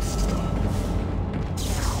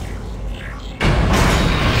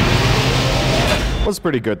 Was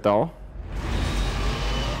pretty good though.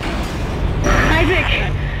 Isaac,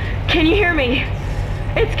 can you hear me?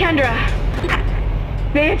 It's Kendra.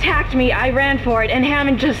 They attacked me, I ran for it, and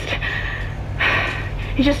Hammond just...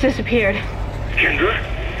 he just disappeared. Kendra?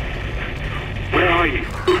 Where are you?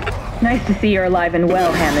 Nice to see you're alive and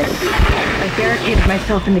well, Hammond. I barricaded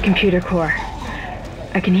myself in the computer core.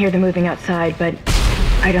 I can hear them moving outside, but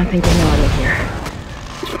I don't think they know I'm in here.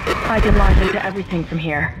 I can launch into everything from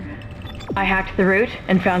here. I hacked the route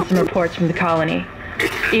and found some reports from the colony.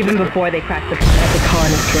 Even before they cracked the planet, the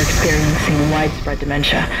colonists were experiencing widespread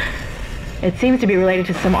dementia. It seems to be related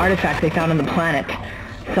to some artifact they found on the planet.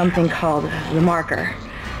 Something called the Marker.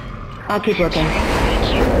 I'll keep looking.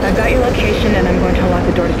 I've got your location and I'm going to unlock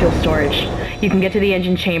the door to fuel storage. You can get to the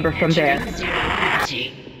engine chamber from there.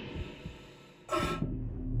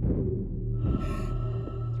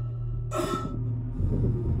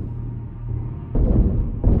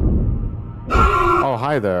 Oh,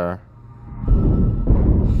 hi there.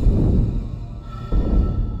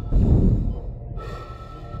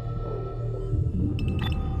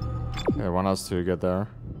 Okay, want us to get there.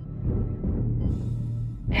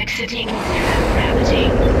 Exiting zero gravity.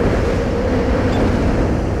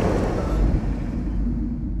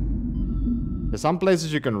 There's some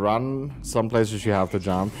places you can run, some places you have to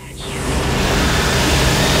jump.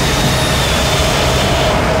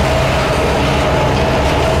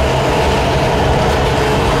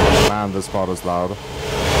 Man, this part is loud.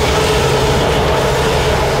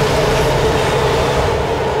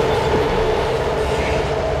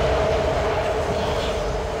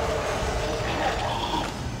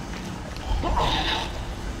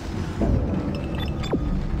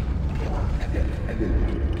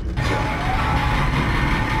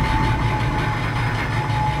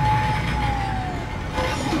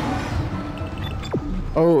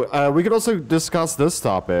 Oh, we could also discuss this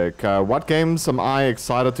topic. What games am I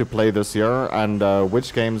excited to play this year, and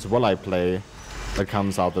which games will I play that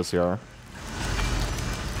comes out this year?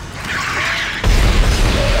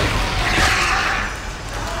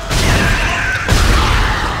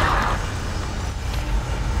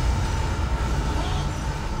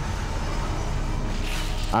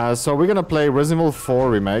 So we're gonna play Resident Evil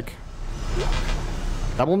 4 Remake.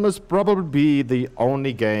 That will most probably be the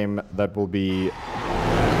only game that will be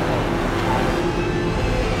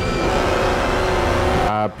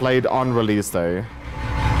played on release day.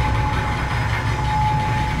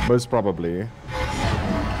 Most probably.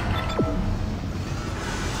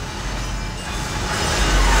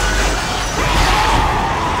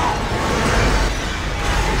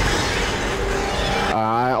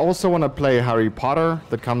 I also want to play Harry Potter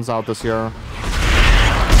that comes out this year.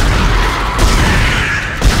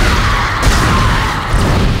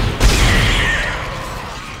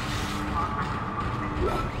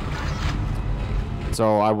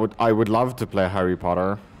 So I would love to play Harry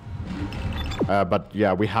Potter, but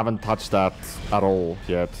yeah, we haven't touched that at all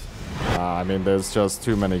yet. I mean, there's just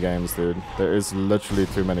too many games, dude. There is literally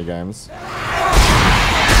too many games.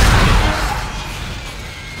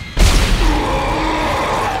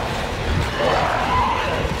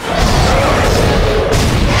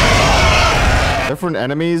 Different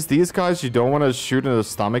enemies. These guys you don't want to shoot in the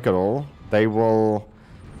stomach at all. They will...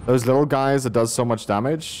 Those little guys that does so much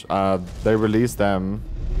damage, they release them.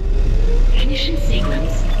 Ignition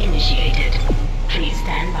sequence initiated. Please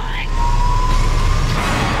stand by.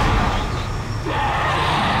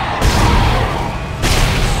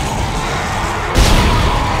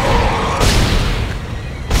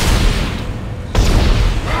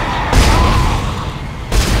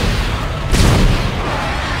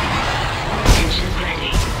 Engines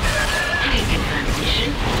ready. Please confirm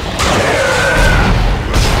ignition.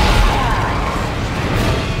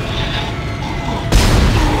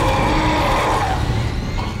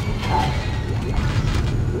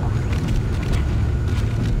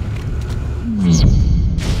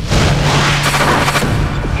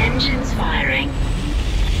 Engines firing.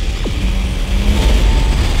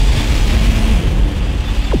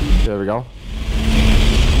 There we go.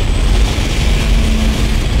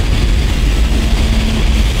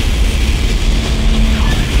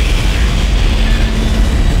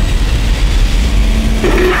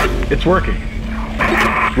 It's working.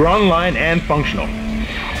 We're online and functional.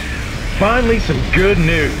 Finally, some good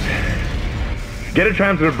news. Get a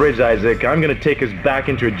tram to the bridge, Isaac. I'm gonna take us back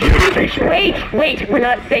into a geostation. Wait, we're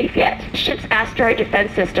not safe yet. Ship's asteroid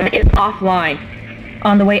defense system is offline.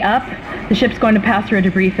 On the way up, the ship's going to pass through a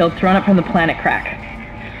debris field thrown up from the planet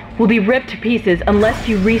crack. We'll be ripped to pieces unless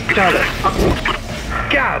you restart it.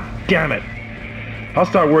 God damn it. I'll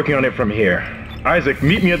start working on it from here. Isaac,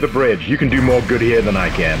 meet me at the bridge. You can do more good here than I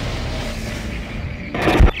can.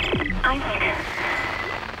 Isaac,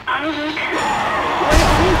 where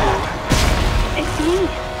are you? It's me,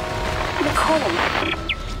 Nicole.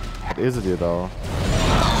 What is it, though?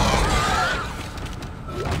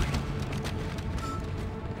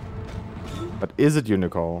 But is it you,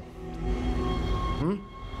 Nicole? Hmm?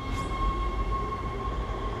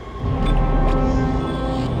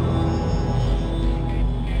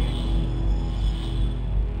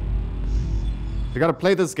 You gotta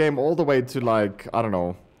play this game all the way to, like, I don't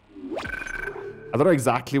know. I don't know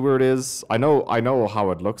exactly where it is. I know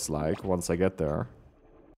how it looks like once I get there.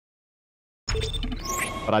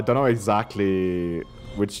 But I don't know exactly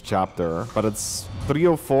which chapter. But it's 3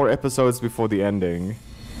 or 4 episodes before the ending.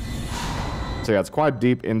 So yeah, it's quite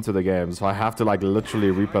deep into the game. So I have to, like, literally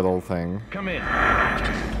replay the whole thing. Come in.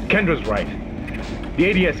 Kendra's right.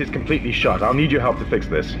 The ADS is completely shut. I'll need your help to fix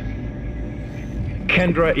this.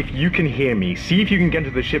 Kendra, if you can hear me, see if you can get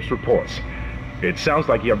to the ship's reports. It sounds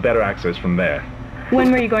like you have better access from there.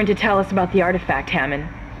 When were you going to tell us about the artifact, Hammond?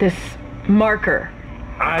 This marker?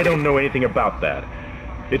 I don't know anything about that.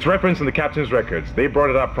 It's referenced in the captain's records. They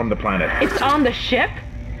brought it up from the planet. It's on the ship?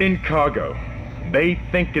 In cargo. They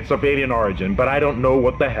think it's of alien origin, but I don't know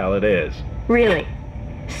what the hell it is. Really?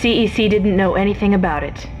 CEC didn't know anything about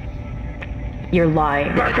it. You're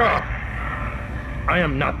lying. Back up! I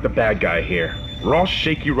am not the bad guy here. We're all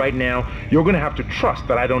shaky right now. You're gonna have to trust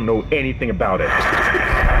that I don't know anything about it.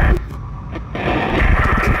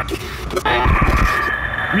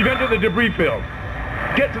 We've entered the debris field.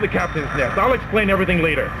 Get to the captain's nest. I'll explain everything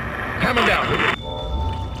later. Hammer down.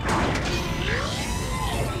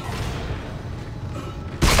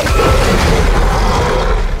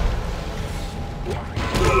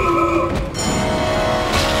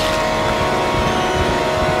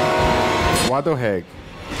 What the heck?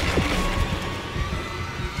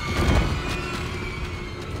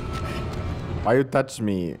 Why you touch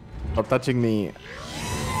me? Stop touching me.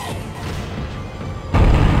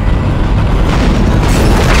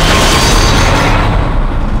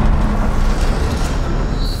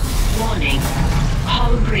 Warning.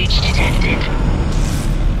 Hull breach detected.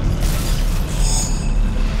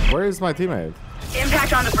 Where is my teammate?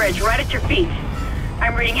 Impact on the bridge, right at your feet.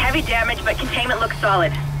 I'm reading heavy damage, but containment looks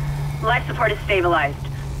solid. Life support is stabilized.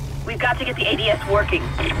 We've got to get the ADS working.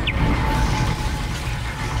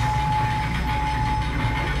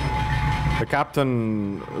 The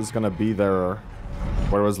captain is gonna be there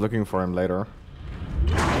where I was looking for him later.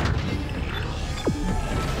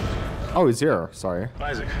 Oh, he's here. Sorry.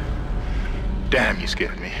 Isaac. Damn, you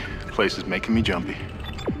scared me. The place is making me jumpy.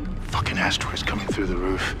 Fucking asteroids coming through the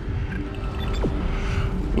roof.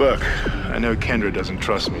 Look, I know Kendra doesn't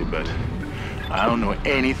trust me, but I don't know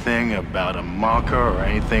anything about a marker or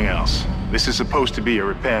anything else. This is supposed to be a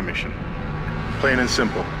repair mission. Plain and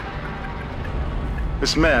simple.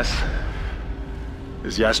 This mess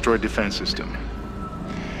is the asteroid defense system.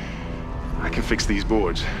 I can fix these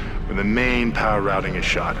boards when the main power routing is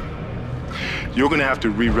shot. You're gonna have to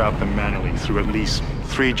reroute them manually through at least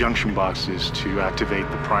 3 junction boxes to activate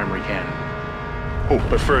the primary cannon. Oh,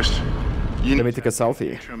 but first, you let me take a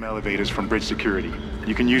selfie. Trim elevators from bridge security.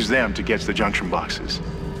 You can use them to get to the junction boxes.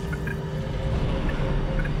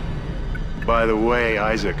 By the way,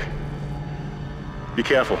 Isaac, be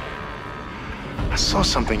careful. I saw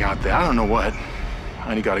something out there. I don't know what. I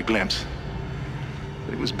only got a glimpse.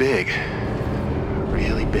 But it was big.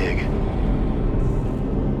 Really big.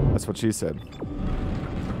 That's what she said.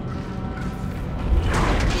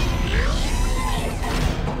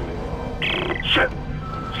 Shit!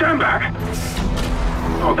 Stand back!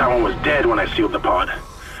 Oh, that one was dead when I sealed the pod.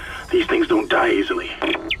 These things don't die easily.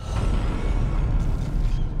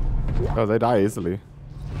 Oh, they die easily.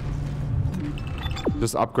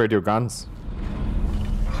 Just upgrade your guns.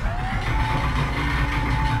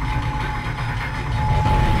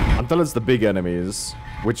 Until it's the big enemies,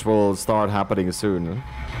 which will start happening soon.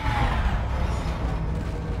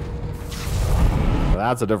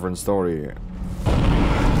 That's a different story.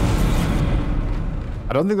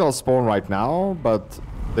 I don't think they'll spawn right now, but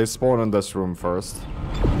they spawn in this room first.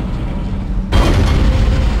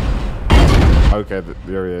 Okay,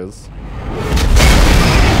 there he is.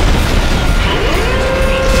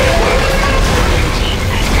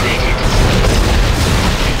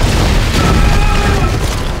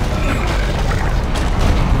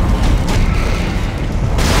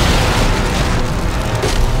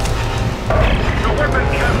 Your weapon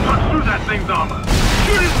can't punch through that thing's armor.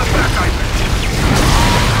 Shoot it in the back, Isaac.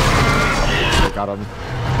 Got him.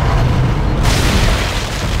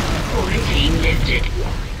 Quarantine lifted.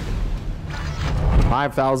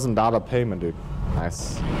 $5,000 payment, dude.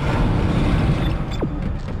 Nice.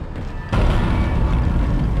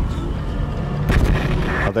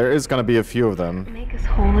 Oh, there is gonna be a few of them. Make us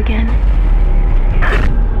whole again.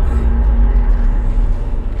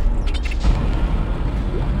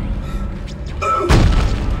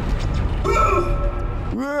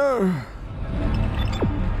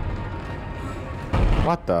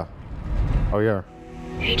 What the? Oh, yeah.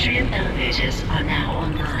 Atrium elevators are now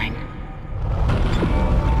online.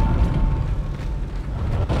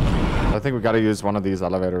 I think we gotta use one of these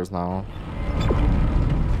elevators now.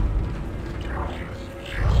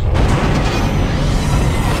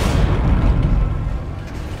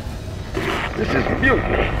 This is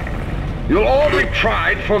mutiny. You'll all be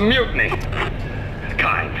tried for mutiny.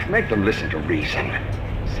 Kind, make them listen to reason.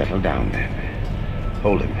 Settle down then.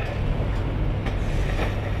 Hold him.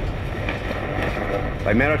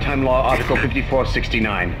 By Maritime Law, Article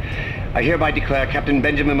 5469, I hereby declare Captain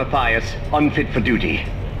Benjamin Mathius unfit for duty.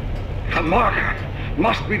 The marker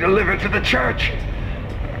must be delivered to the church.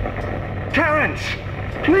 Terrence,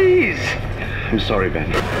 please. I'm sorry,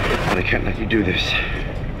 Ben, but I can't let you do this.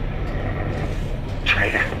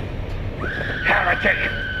 Traitor. Heretic.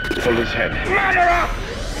 Hold his head. Murderer!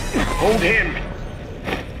 Hold him.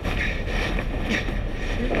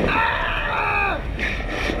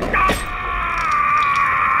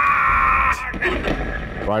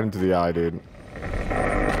 Right into the eye, dude.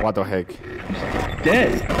 What the heck?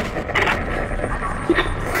 Dead.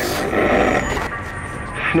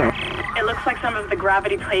 No. It looks like some of the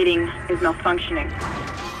gravity plating is malfunctioning.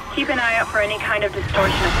 Keep an eye out for any kind of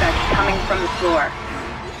distortion effect coming from the floor.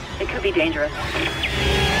 It could be dangerous.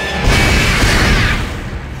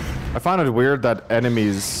 I find it weird that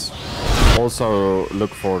enemies also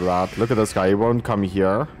look for that. Look at this guy. He won't come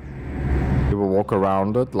here. He will walk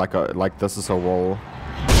around it like this is a wall.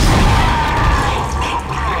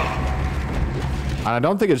 And I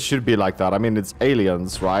don't think it should be like that. I mean, it's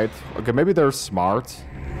aliens, right? Okay, maybe they're smart.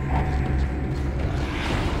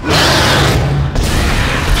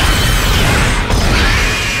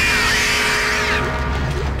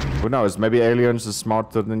 Who knows? Maybe aliens are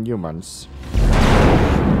smarter than humans.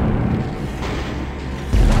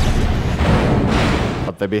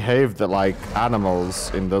 But they behaved like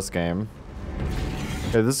animals in this game.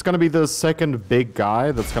 Okay, this is gonna be the second big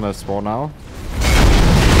guy that's gonna spawn now.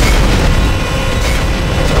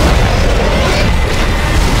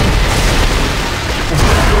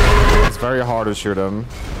 It's very hard to shoot him.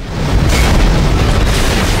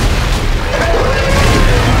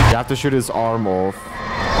 You have to shoot his arm off.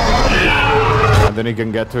 And then he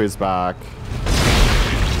can get to his back.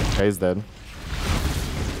 Okay, he's dead.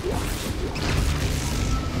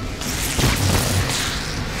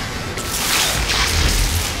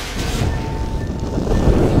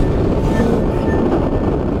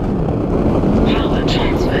 Power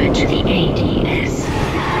transferred to the ADS.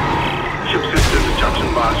 Ship systems, junction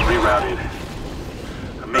box rerouted.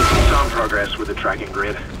 I'm making some progress with the tracking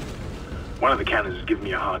grid. One of the cannons is giving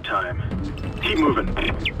me a hard time. Keep moving.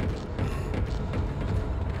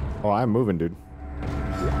 Oh, I'm moving, dude.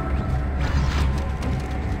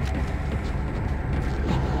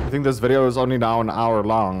 I think this video is only now an hour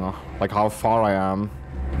long. Like how far I am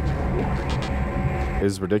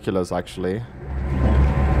is ridiculous, actually.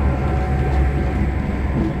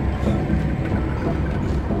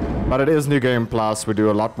 But it is New Game Plus. We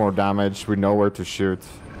do a lot more damage. We know where to shoot.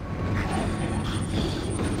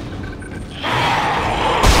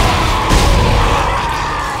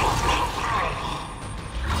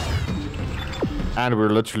 And we're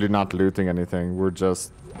literally not looting anything. We're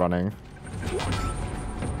just running.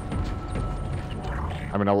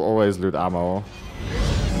 I mean, I'll always loot ammo.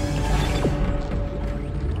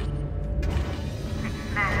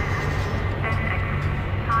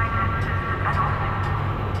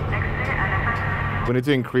 We need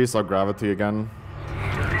to increase our gravity again.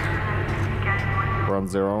 We're on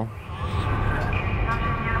 0.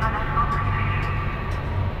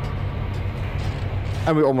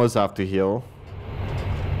 And we almost have to heal.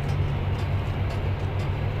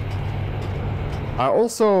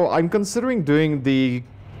 I'm considering doing the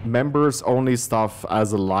members only stuff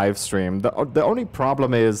as a live stream. The only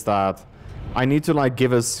problem is that I need to like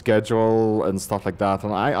give a schedule and stuff like that,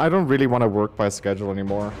 and I don't really want to work by schedule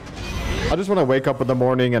anymore. I just want to wake up in the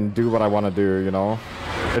morning and do what I want to do, you know?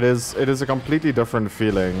 It is a completely different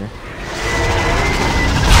feeling.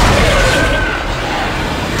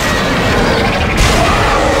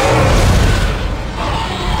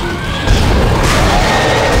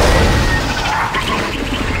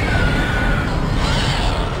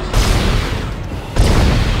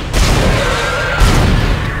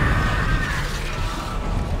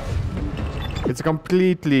 It's a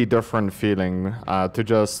completely different feeling to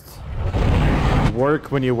just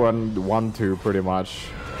work when you want to, pretty much.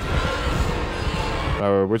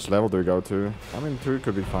 Which level do we go to? I mean, 2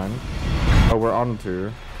 could be fine. Oh, we're on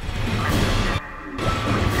 2.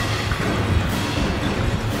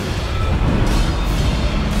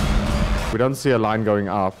 We don't see a line going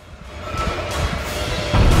up.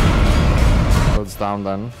 So it's down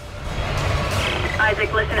then.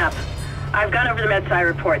 Isaac, listen up. I've gone over the MedSci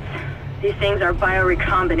reports. These things are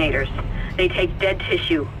biorecombinators. They take dead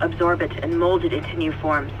tissue, absorb it, and mold it into new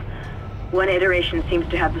forms. One iteration seems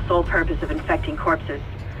to have the sole purpose of infecting corpses.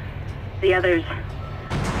 The others,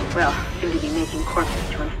 well, seem to be making corpses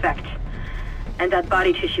to infect. And that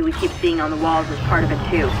body tissue we keep seeing on the walls is part of it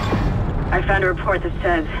too. I found a report that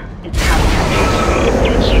says it's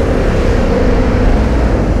habitat.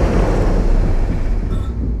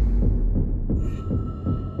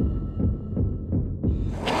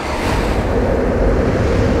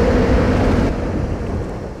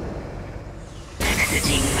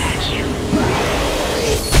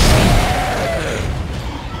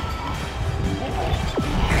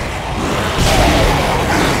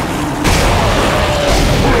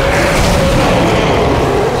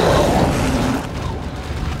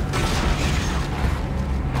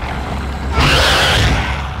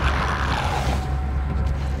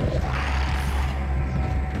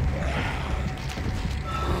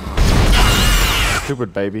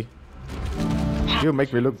 stupid, baby. You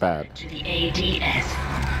make me look bad. To the ADS.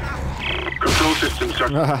 Control system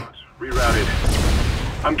structure rerouted.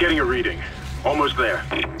 I'm getting a reading. Almost there.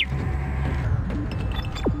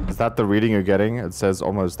 Is that the reading you're getting? It says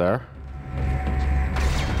almost there.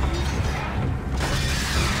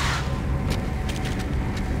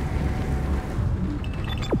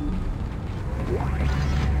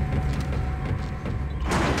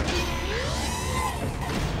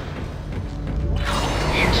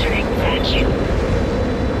 Entering vacuum.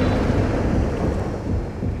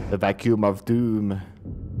 The vacuum of doom.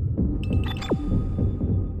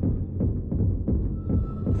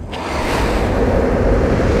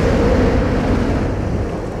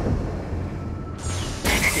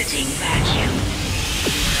 Exiting vacuum.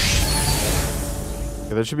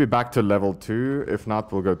 Okay, that should be back to level 2. If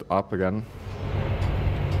not, we'll go up again.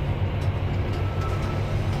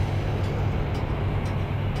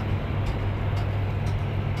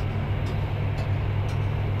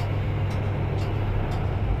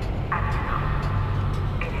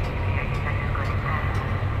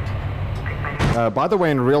 By the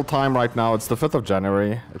way, in real time right now, it's the 5th of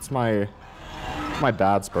January. It's my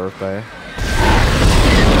dad's birthday.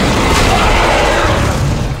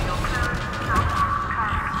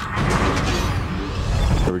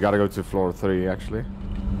 So we gotta go to floor 3, actually.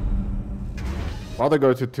 Rather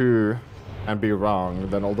go to 2 and be wrong,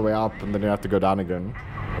 than all the way up and then you have to go down again.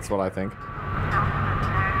 That's what I think.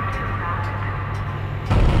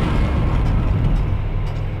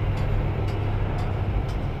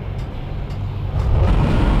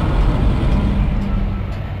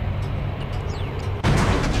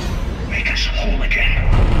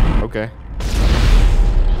 Okay.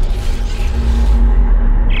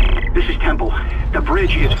 This is Temple. The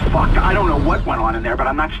bridge is fucked. I don't know what went on in there, but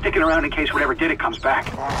I'm not sticking around in case whatever did it comes back.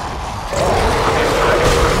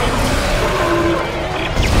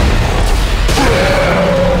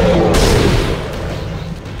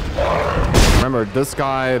 Remember, this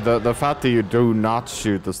guy, the fact that you do not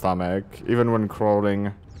shoot the stomach, even when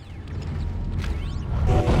crawling.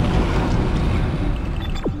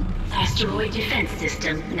 Asteroid defense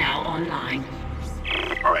system now online.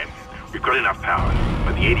 Alright, we've got enough power,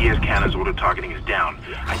 but the ADS cannon's auto-targeting is down.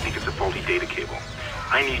 I think it's a faulty data cable.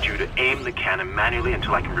 I need you to aim the cannon manually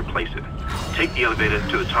until I can replace it. Take the elevator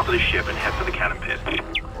to the top of the ship and head for the cannon pit.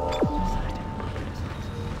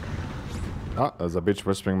 Oh, there's a bitch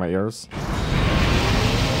whispering in my ears.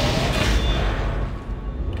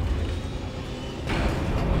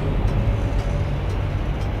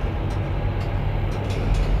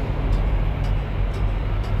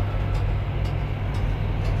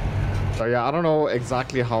 So yeah, I don't know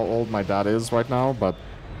exactly how old my dad is right now, but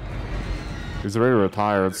he's already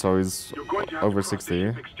retired, so he's over 60.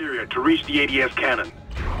 Exterior to reach the ADS cannon.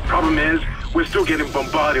 Problem is, we're still getting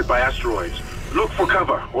bombarded by asteroids. Look for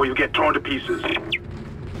cover, or you'll get torn to pieces.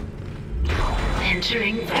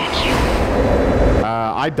 Entering vacuum.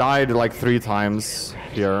 I died like 3 times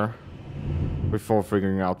here before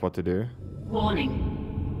figuring out what to do.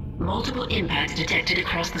 Warning. Multiple impacts detected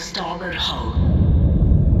across the starboard hull.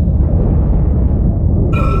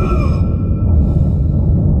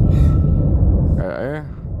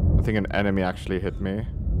 I think an enemy actually hit me.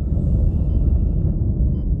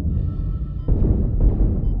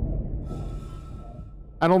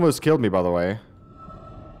 And almost killed me, by the way.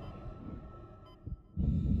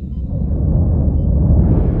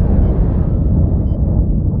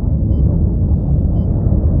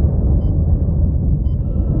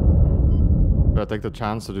 Should I take the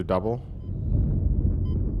chance to do double?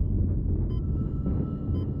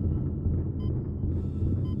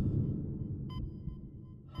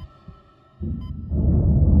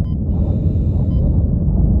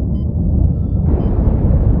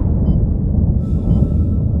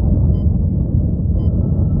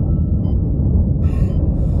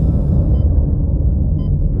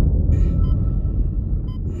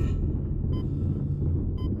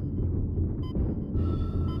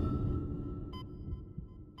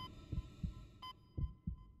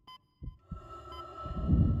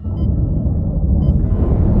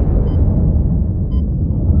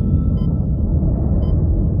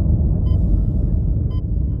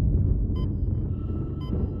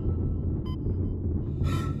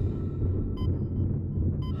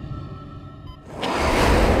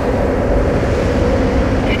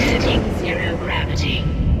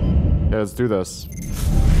 Let's do this.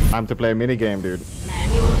 Time to play a minigame, dude.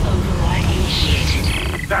 Manual override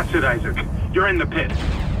initiated. That's it, Isaac. You're in the pit.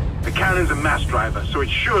 The cannon's a mass driver, so it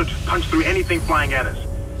should punch through anything flying at us.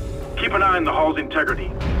 Keep an eye on the hull's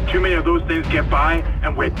integrity. Too many of those things get by,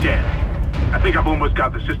 and we're dead. I think I've almost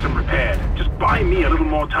got the system repaired. Just buy me a little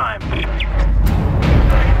more time.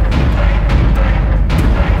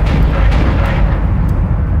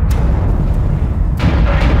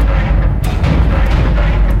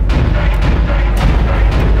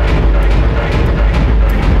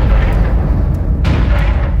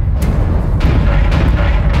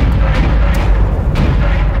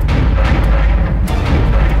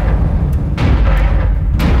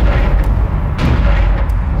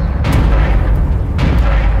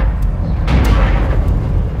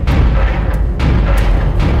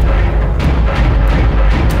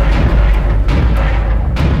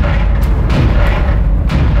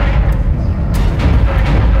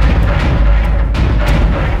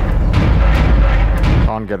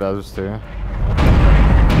 Get those two.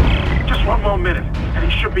 Just 1 more minute, and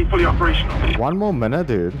he should be fully operational. 1 more minute,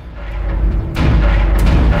 dude.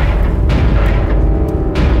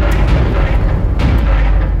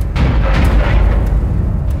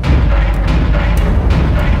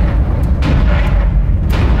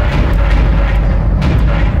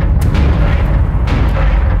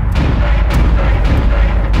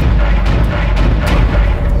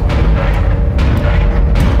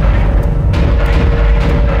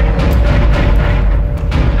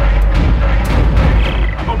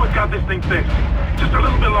 Just a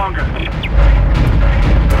little bit longer.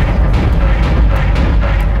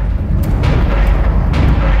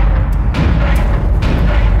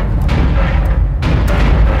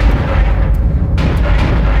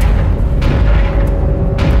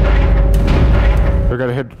 We're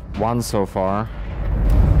gonna hit 1 so far.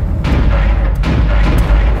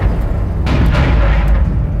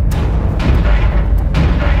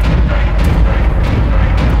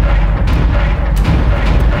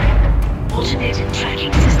 Automated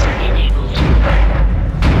tracking system enabled.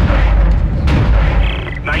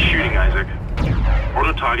 Nice shooting, Isaac.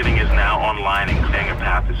 Auto-targeting is now online and clearing a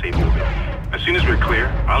path to safe orbit. As soon as we're clear,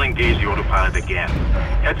 I'll engage the autopilot again.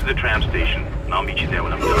 Head to the tram station, and I'll meet you there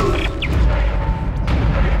when I'm done.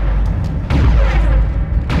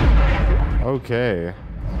 Okay.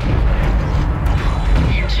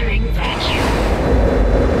 Entering vacuum.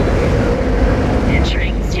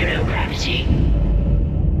 Entering zero gravity.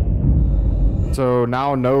 So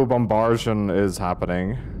now no bombardment is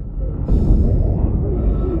happening.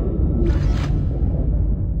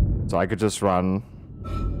 So I could just run.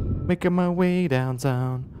 Making my way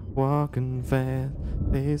downtown, walking fast.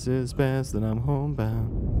 Pace is best and I'm homebound.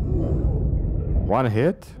 1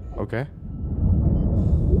 hit? Okay.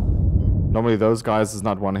 Normally those guys is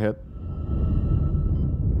not 1 hit.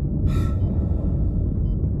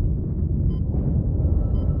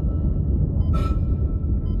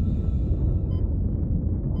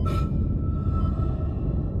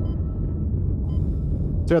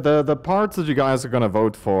 So yeah, the parts that you guys are gonna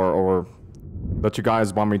vote for, or that you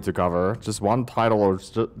guys want me to cover, just one title, or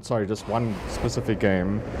just one specific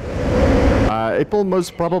game. It will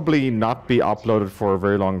most probably not be uploaded for a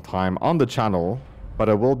very long time on the channel, but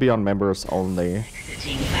it will be on members only.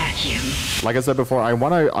 Like I said before, I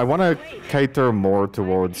wanna cater more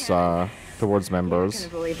towards members. I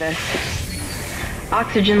can't believe this.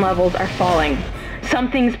 Oxygen levels are falling.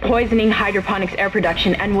 Something's poisoning hydroponics air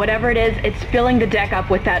production, and whatever it is, it's filling the deck up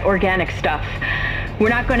with that organic stuff. We're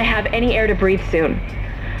not going to have any air to breathe soon.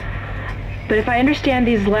 But if I understand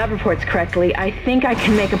these lab reports correctly, I think I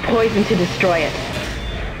can make a poison to destroy it.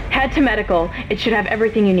 Head to medical. It should have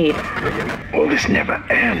everything you need. Will this never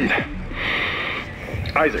end?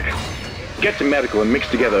 Isaac, get to medical and mix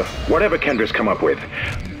together whatever Kendra's come up with.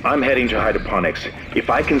 I'm heading to hydroponics. If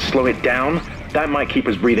I can slow it down, that might keep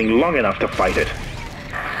us breathing long enough to fight it.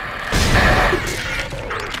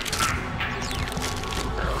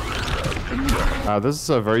 This is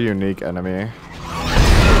a very unique enemy.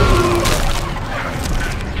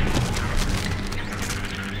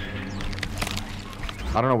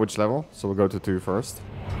 I don't know which level, so we'll go to 2 first.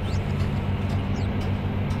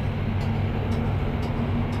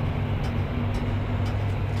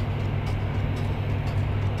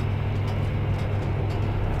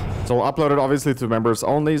 So I'll upload it obviously to members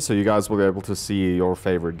only, so you guys will be able to see your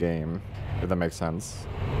favorite game, if that makes sense.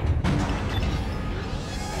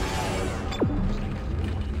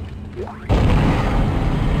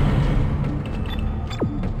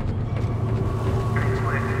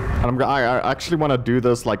 And I actually want to do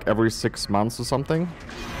this like every 6 months or something.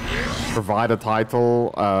 Provide a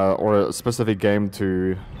title or a specific game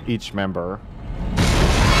to each member.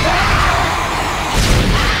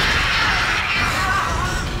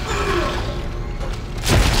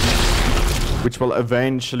 Which will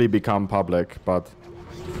eventually become public, but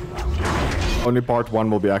only part 1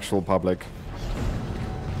 will be actual public.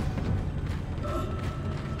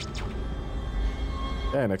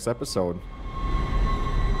 Yeah, next episode.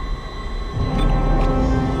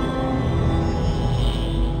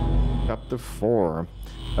 Chapter 4.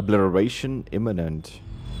 Obliteration imminent.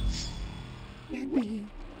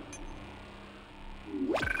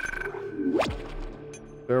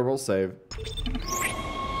 There, we'll save.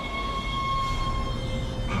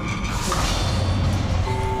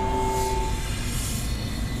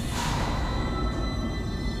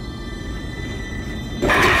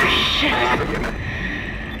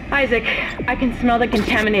 Isaac, I can smell the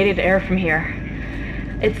contaminated air from here.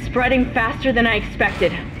 It's spreading faster than I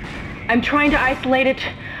expected. I'm trying to isolate it,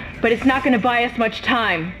 but it's not going to buy us much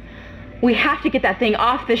time. We have to get that thing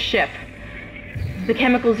off this ship. The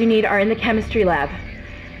chemicals you need are in the chemistry lab.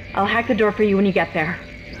 I'll hack the door for you when you get there.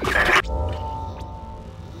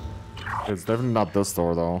 It's definitely not this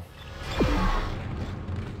door, though.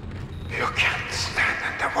 You can't stand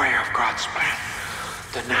in the way of God's plan,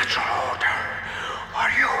 the natural order.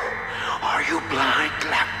 Are you blind,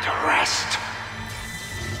 left to rest?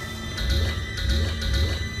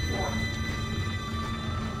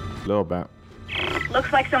 A little bit.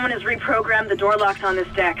 Looks like someone has reprogrammed the door locks on this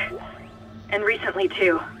deck. And recently,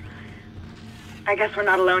 too. I guess we're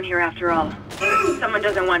not alone here after all. Someone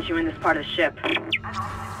doesn't want you in this part of the ship.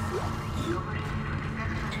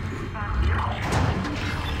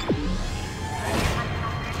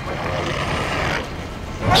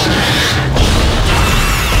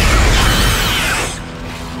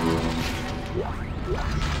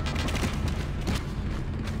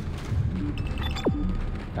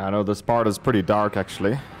 I know this part is pretty dark,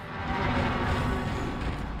 actually.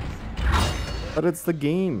 But it's the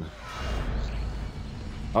game.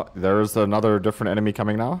 Oh, there's another different enemy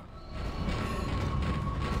coming now.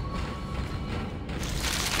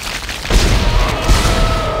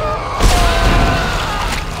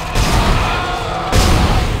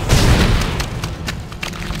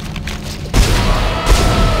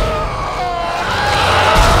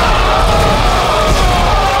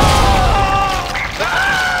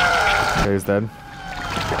 Okay, he's dead.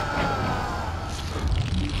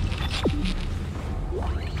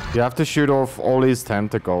 You have to shoot off all these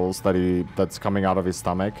tentacles that's coming out of his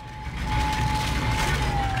stomach.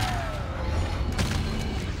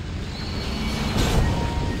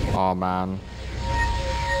 Oh man.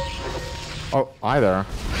 Oh, hi there.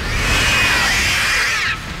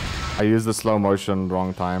 I used the slow motion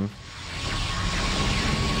wrong time.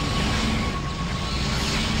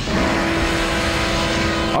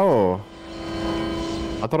 Oh.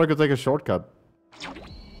 I thought I could take a shortcut.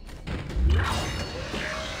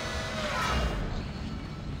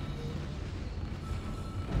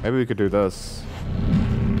 Maybe we could do this.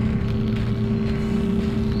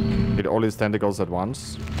 Hit all these tentacles at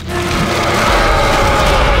once.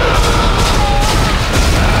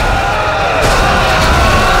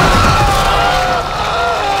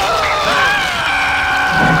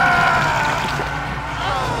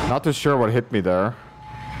 Not too sure what hit me there.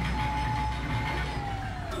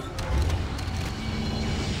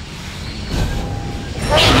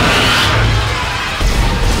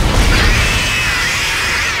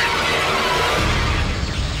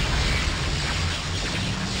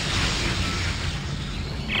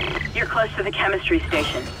 Close to the chemistry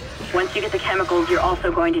station. Once you get the chemicals, you're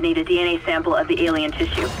also going to need a DNA sample of the alien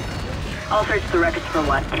tissue. I'll search the records for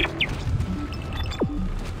one.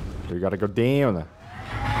 We gotta go down.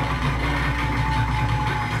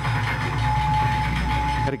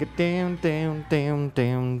 Gotta get down, down, down,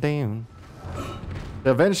 down, down.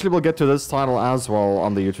 Eventually we'll get to this title as well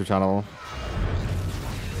on the YouTube channel.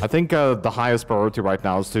 I think the highest priority right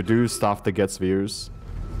now is to do stuff that gets views.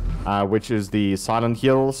 Which is the Silent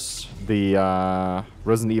Hills, the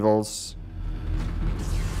Resident Evils.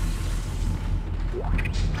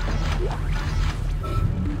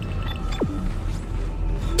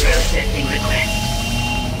 Processing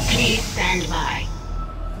request. Please stand by.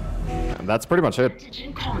 And that's pretty much it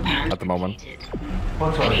at the moment.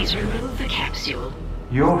 Please remove the capsule.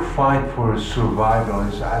 Your fight for survival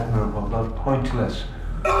is admirable but pointless.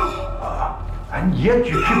 And yet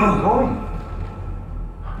you keep on going.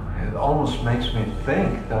 It almost makes me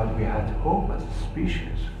think that we had hope as a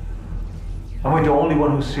species. Am I the only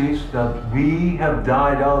one who sees that we have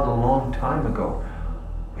died out a long time ago?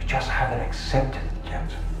 We just haven't accepted it yet.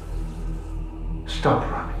 Stop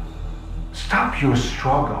running. Stop your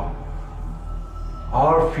struggle.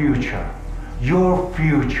 Our future, your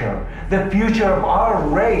future, the future of our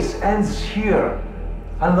race ends here.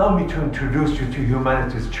 Allow me to introduce you to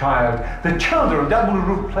humanity's child, the children that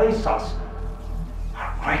will replace us.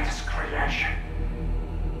 Greatest creation.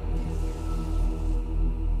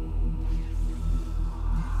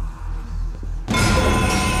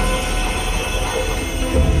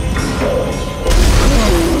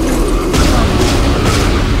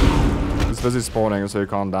 busy spawning, so you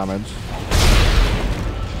can't damage.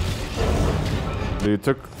 You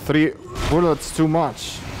took 3 bullets too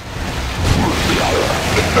much.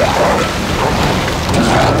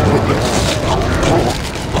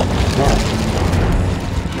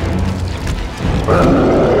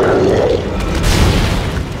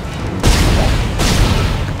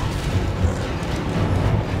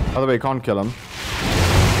 By the way, you can't kill him.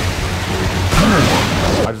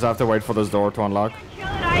 I just have to wait for this door to unlock. Kill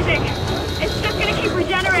it, Isaac! It's just gonna keep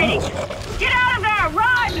regenerating! Get out of there!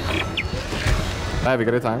 Run! Have you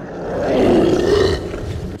got your time?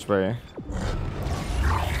 Which way?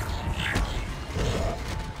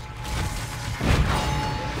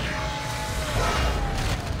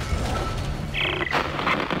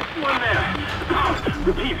 One there.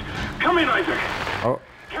 Repeat. Come in, Isaac. Oh.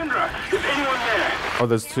 Kendra, is anyone there? Oh,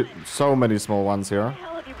 there's so many small ones here. Where the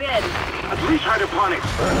hell have you been? At least hydroponics.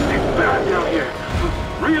 It's bad down here.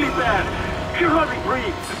 Really bad. Can hardly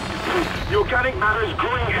breathe. The organic matter is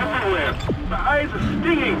growing everywhere. My eyes are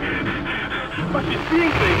stinging. Must be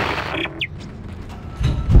seeing things.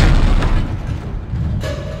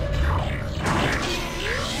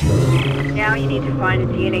 Now you need to find a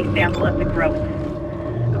DNA sample of the growth.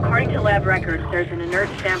 According to lab records, there's an inert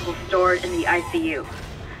sample stored in the ICU.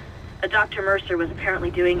 A Dr. Mercer was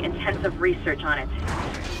apparently doing intensive research on it.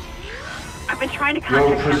 I've been trying to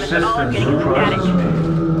contact him, but all I'm getting is static.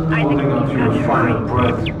 Holding on to your final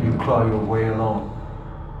breath, you claw your way along.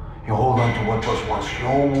 You hold on to what was once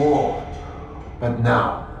your world, but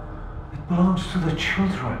now it belongs to the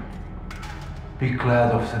children. Be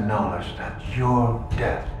glad of the knowledge that your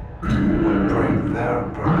death will bring their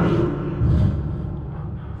birth.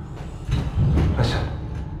 Listen,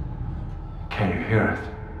 can you hear it?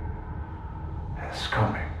 It's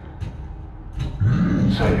coming.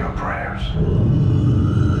 Say your prayers.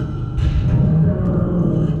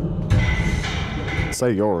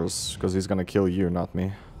 Say yours, because he's gonna kill you, not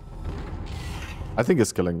me. I think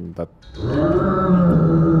he's killing that.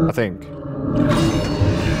 I think.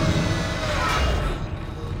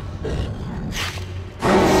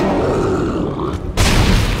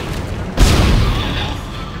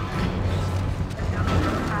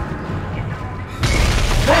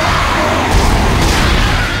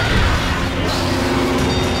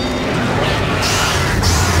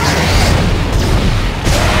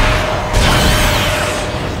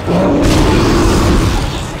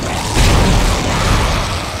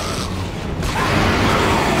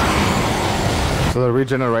 So the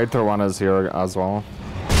regenerator one is here as well.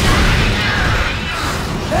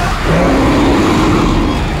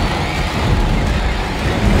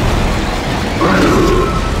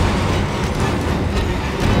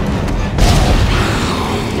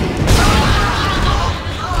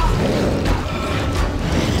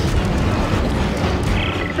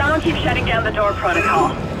 Someone keeps shutting down the door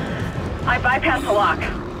protocol. I bypassed the lock.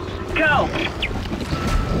 Go!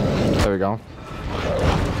 There we go.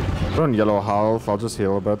 We're on yellow health, I'll just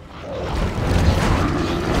heal a bit.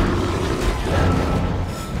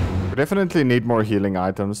 We definitely need more healing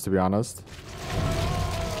items, to be honest.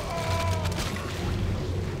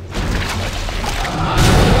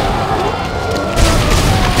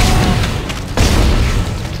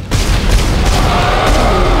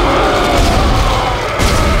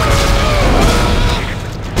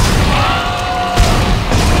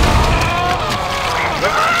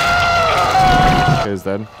 Okay, he's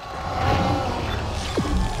dead.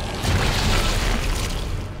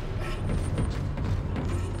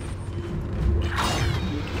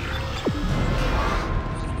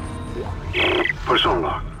 Person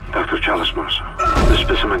log, Dr. Chalice Mercer. The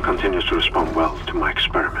specimen continues to respond well to my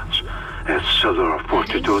experiments. Its cellular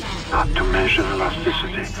fortitude, not to mention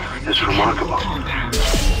elasticity, is remarkable.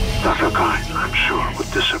 Dr. Kine, I'm sure,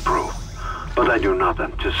 would disapprove. But I do not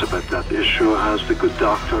anticipate that issue as the good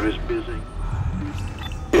doctor is busy.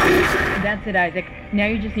 That's it, Isaac. Now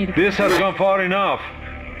you just need to... This has gone far enough.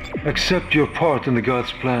 Accept your part in the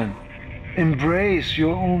God's plan. Embrace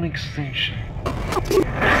your own extinction.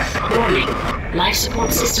 Warning. Life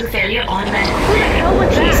support system failure automatic. What the hell was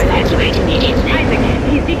Please that? evacuate immediately. Isaac,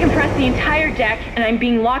 he's decompressed the entire deck, and I'm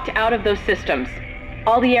being locked out of those systems.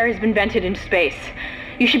 All the air has been vented into space.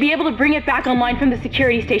 You should be able to bring it back online from the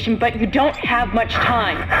security station, but you don't have much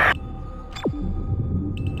time.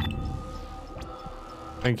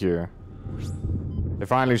 Thank you. They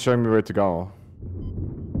finally showed me where to go.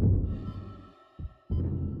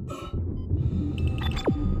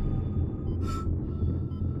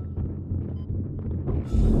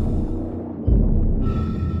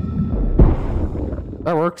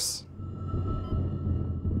 That works.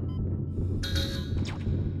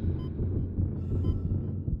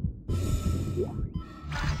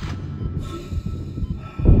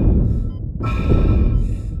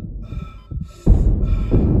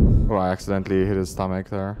 Oh, I accidentally hit his stomach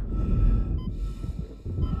there.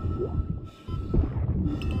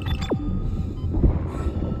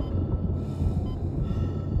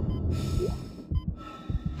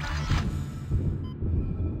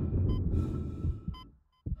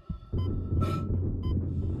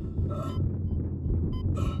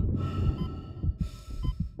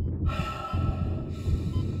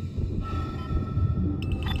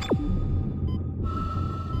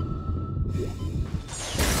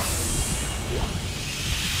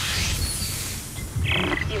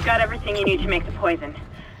 You've got everything you need to make the poison.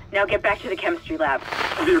 Now get back to the chemistry lab.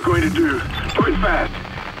 What are you going to do? Do it fast.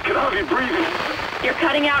 Can hardly breathe. You're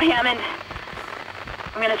cutting out, Hammond.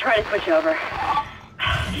 I'm gonna try to switch over.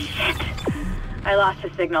 Shit. I lost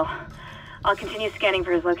his signal. I'll continue scanning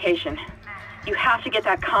for his location. You have to get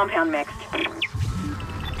that compound mixed.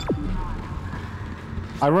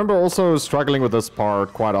 I remember also struggling with this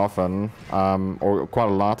part quite often, or quite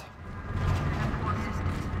a lot.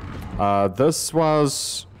 This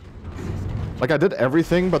was... like, I did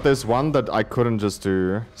everything, but there's one that I couldn't just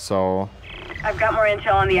do, so... I've got more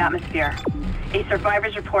intel on the atmosphere. A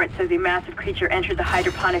survivor's report says a massive creature entered the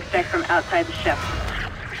hydroponics deck from outside the ship.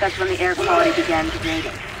 That's when the air quality began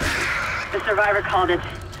degrading. The survivor called it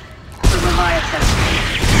the Leviathan.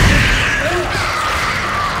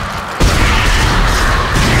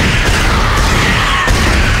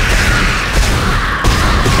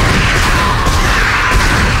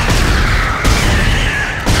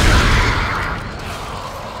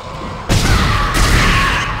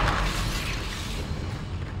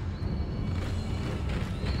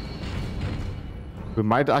 We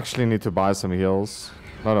might actually need to buy some heals.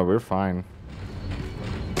 No, we're fine.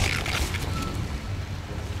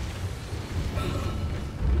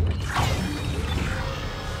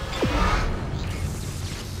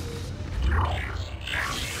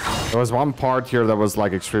 There was one part here that was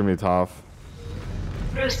like extremely tough.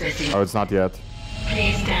 Processing. Oh, it's not yet.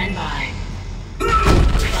 Please stand by.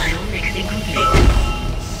 Final mixing complete.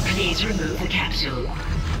 Please remove the capsule.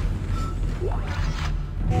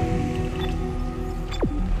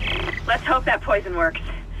 Let's hope that poison works.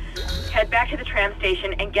 Head back to the tram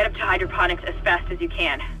station and get up to hydroponics as fast as you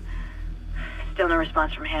can. Still no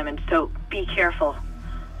response from Hammond, so be careful.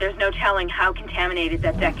 There's no telling how contaminated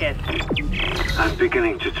that deck is. I'm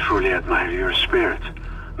beginning to truly admire your spirit,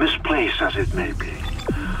 misplaced as it may be.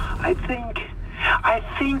 I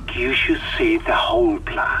think you should see the whole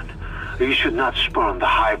plan. You should not spurn the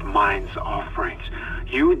hive mind's offerings.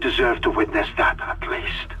 You deserve to witness that at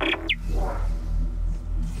least.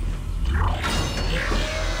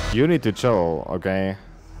 You need to chill, okay?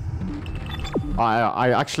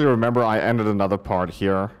 I actually remember I ended another part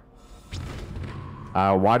here.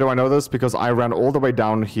 Why do I know this? Because I ran all the way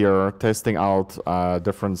down here testing out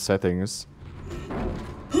different settings.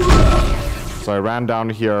 So I ran down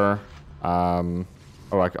here. Oh,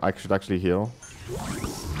 I should actually heal.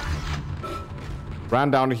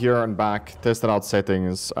 Ran down here and back, tested out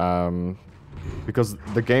settings. Because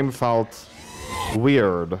the game felt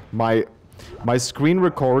weird. My screen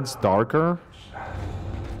records darker.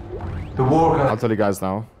 The war I'll tell you guys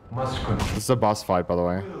now. must continue. This is a boss fight, by the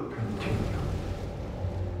way.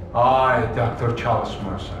 I, Dr. Charles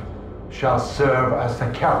Mercer, shall serve as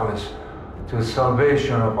the catalyst to the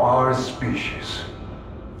salvation of our species.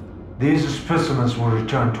 These specimens will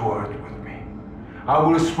return to Earth with me. I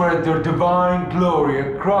will spread their divine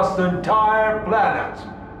glory across the entire planet.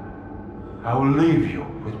 I will leave you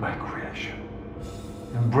with my creation.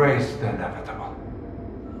 Embrace the inevitable.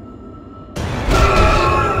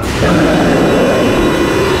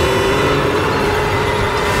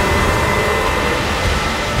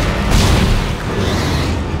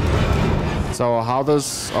 So how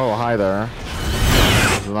does... oh, hi there.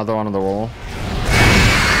 There's another one on the wall.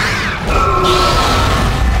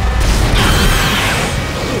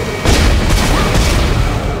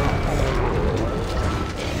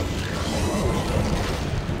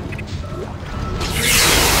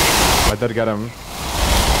 I did get him.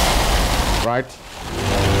 Right.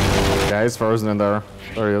 Yeah, he's frozen in there.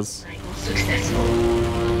 There he is. Successful.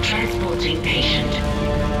 Transporting patient.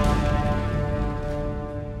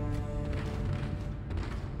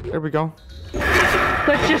 There we go.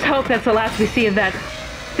 Let's just hope that's the last we see of that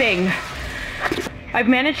thing. I've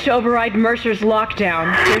managed to override Mercer's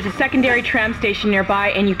lockdown. There's a secondary tram station nearby,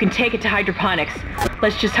 and you can take it to hydroponics.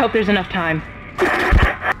 Let's just hope there's enough time.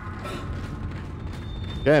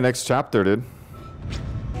 Yeah, next chapter, dude.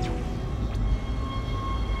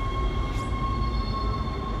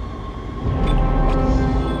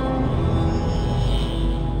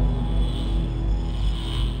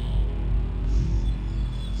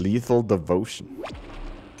 Lethal Devotion.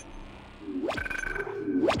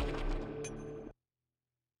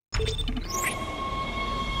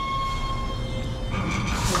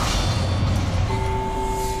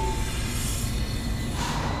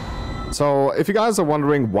 So, if you guys are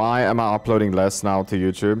wondering why am I uploading less now to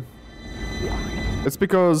YouTube, it's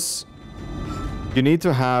because you need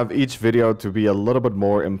to have each video to be a little bit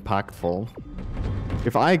more impactful.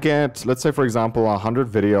 If I get, let's say for example,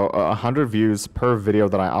 100 views per video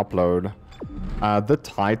that I upload, the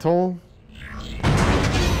title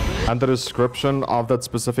and the description of that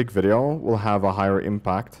specific video will have a higher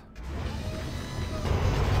impact.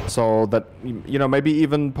 So that, you know, maybe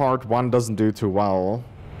even part 1 doesn't do too well,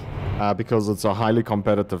 because it's a highly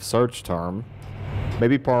competitive search term.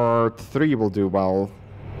 Maybe part 3 will do well,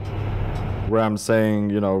 where I'm saying,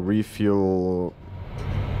 you know, refuel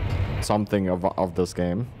something of this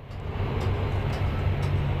game.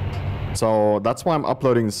 So that's why I'm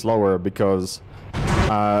uploading slower, because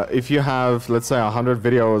if you have, let's say, 100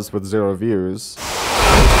 videos with 0 views,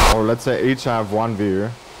 or let's say each have 1 view.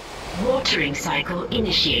 Watering cycle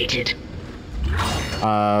initiated.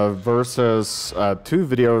 Versus 2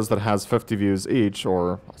 videos that has 50 views each,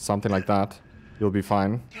 or something like that, you'll be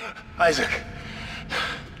fine. Isaac.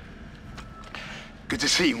 Good to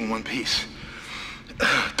see you in one piece.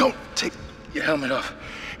 Don't take your helmet off.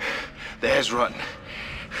 The hair's rotten.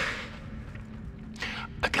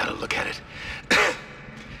 I gotta look at it.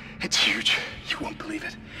 It's huge. You won't believe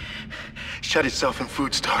it. Shut itself in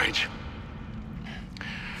food storage.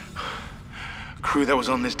 Crew that was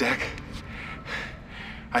on this deck,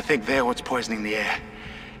 I think they're what's poisoning the air.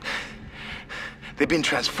 They've been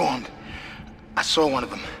transformed. I saw one of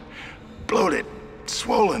them. Bloated,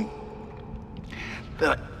 swollen. They're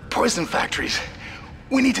like poison factories.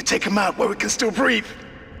 We need to take them out where we can still breathe.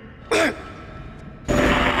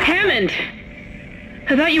 Hammond!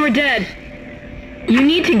 I thought you were dead. You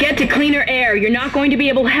need to get to cleaner air. You're not going to be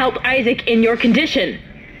able to help Isaac in your condition.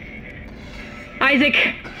 Isaac,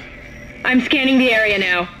 I'm scanning the area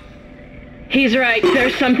now. He's right,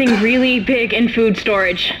 there's something really big in food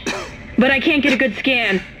storage. But I can't get a good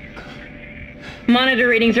scan. Monitor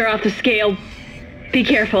readings are off the scale. Be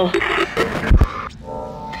careful.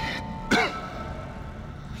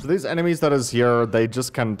 So these enemies that is here, they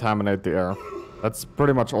just contaminate the air. That's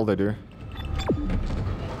pretty much all they do.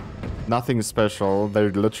 Nothing special, they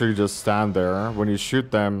literally just stand there. When you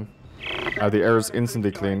shoot them, the air is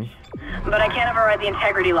instantly clean. But I can't override the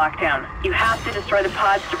integrity lockdown. You have to destroy the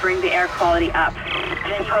pods to bring the air quality up.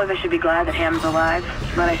 I suppose I should be glad that Ham's alive,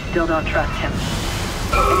 but I still don't trust him.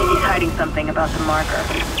 I think he's hiding something about the marker.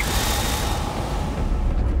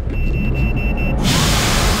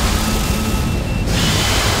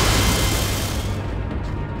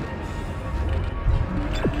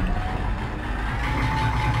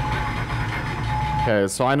 Okay,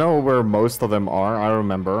 so I know where most of them are, I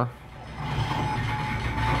remember.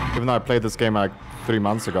 Even though I played this game like 3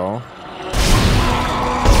 months ago.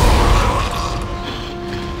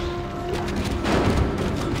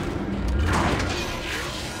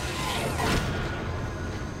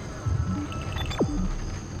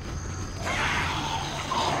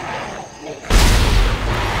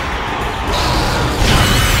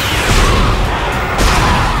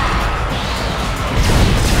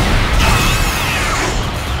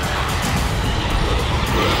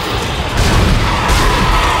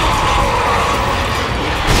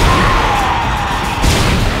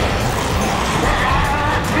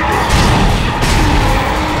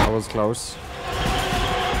 Close.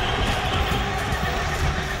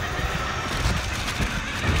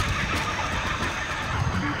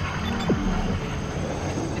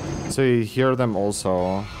 So you hear them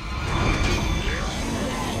also.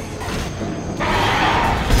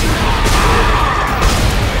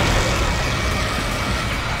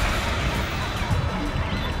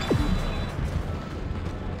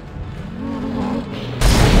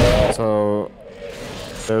 So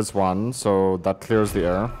there's one, so that clears the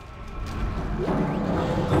air.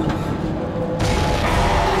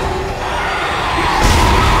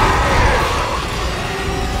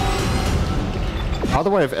 By the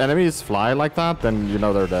way, if enemies fly like that, then you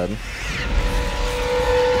know they're dead.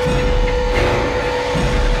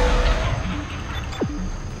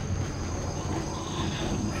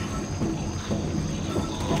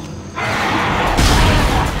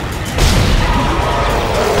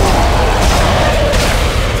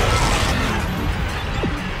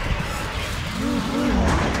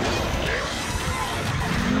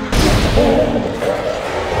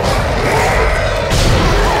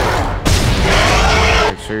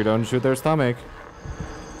 You don't shoot their stomach.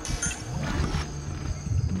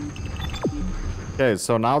 Okay,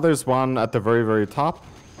 so now there's one at the very, very top.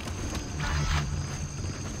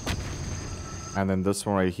 And then this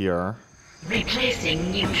one right here.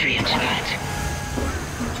 Replacing nutrient vat.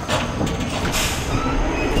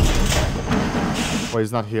 Oh,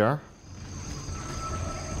 he's not here?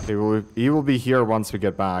 He will be here once we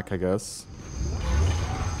get back, I guess.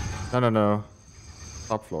 No.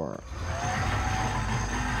 Top floor.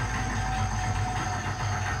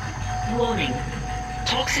 Warning.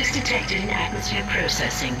 Toxics detected in atmosphere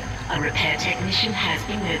processing. A repair technician has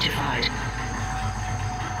been notified.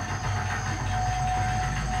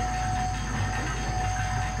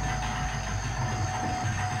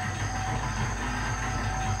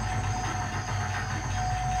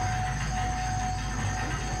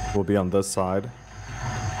 We'll be on this side.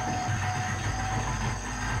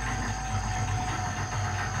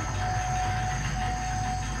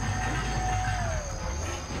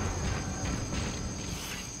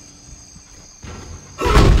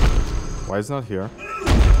 Why is it not here?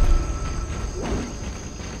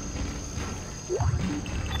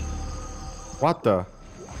 What the?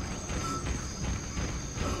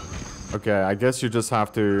 Okay, I guess you just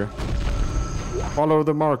have to follow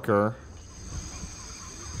the marker.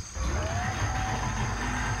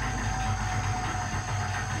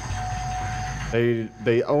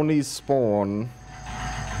 They only spawn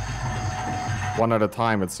one at a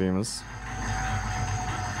time, it seems.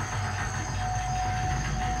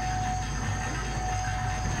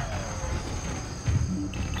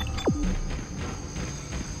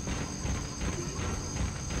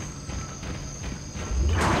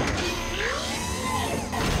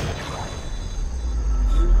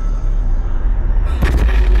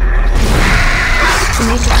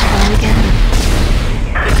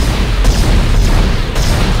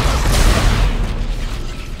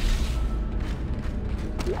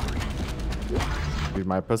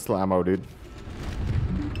 My pistol ammo, dude.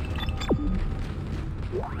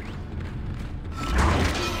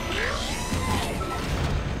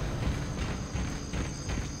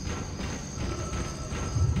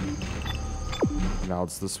 Now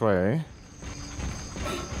it's this way.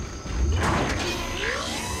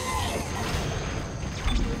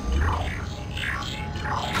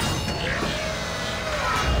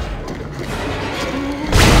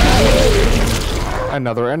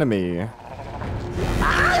 Another enemy.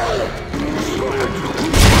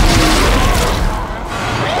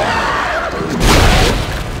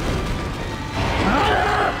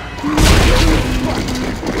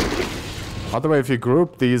 By the way, if you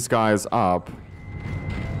group these guys up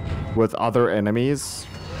with other enemies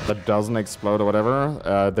that doesn't explode or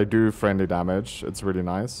whatever, they do friendly damage. It's really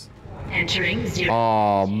nice. Entering zero.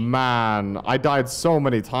 Oh man, I died so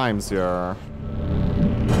many times here.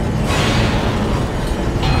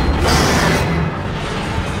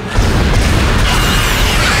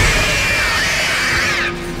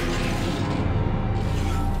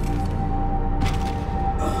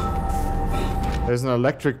 There's an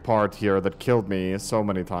electric part here that killed me so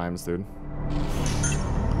many times, dude.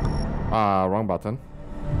 Wrong button.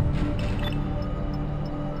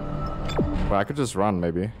 Well, I could just run,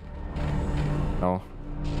 maybe. No.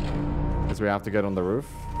 Guess we have to get on the roof.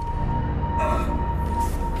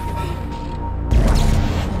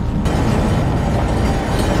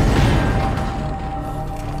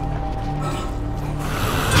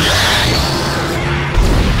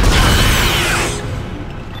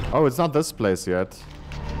 Oh, it's not this place yet.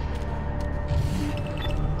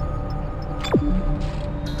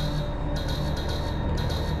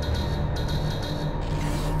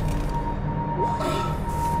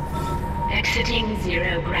 Exiting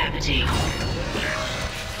zero gravity.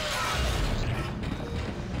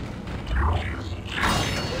 Warning.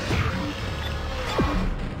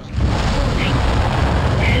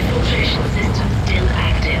 Air filtration system still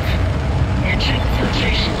active. Entering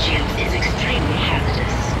filtration tubes is extremely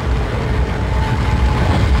hazardous.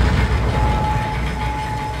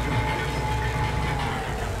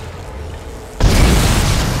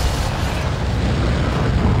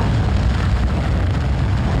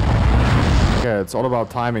 Okay, it's all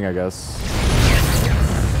about timing, I guess.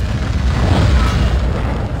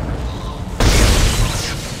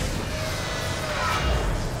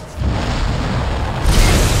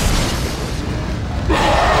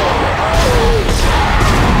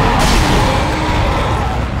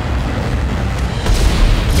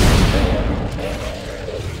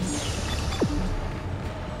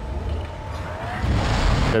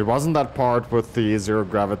 It wasn't that part with the zero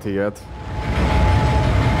gravity yet.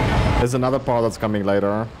 There's another part that's coming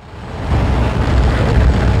later.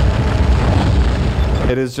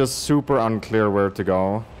 It is just super unclear where to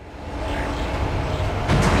go.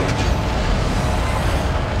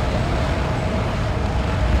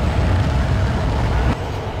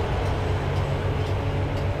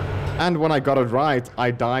 And when I got it right, I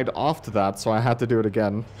died after that, so I had to do it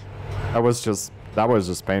again. That was just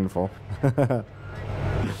painful.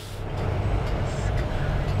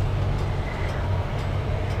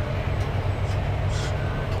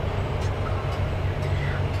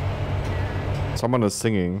 Someone is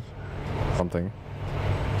singing something.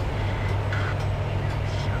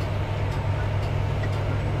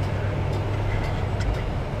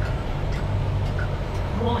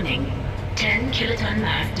 Warning. 10 kiloton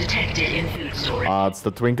mass detected in food storage. It's the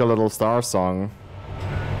Twinkle Little Star song.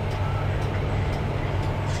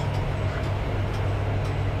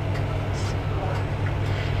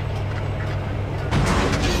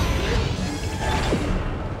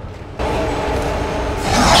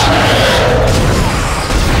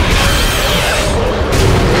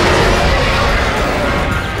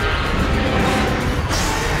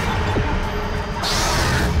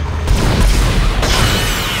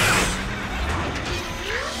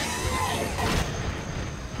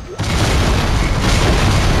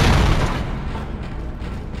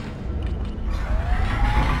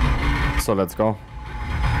 So let's go.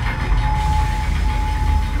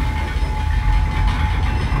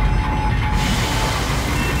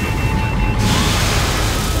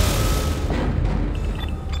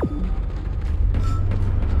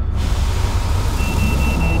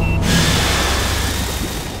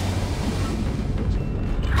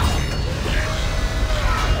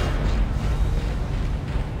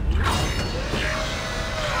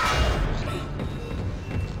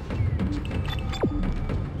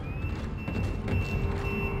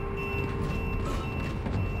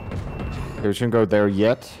 We shouldn't go there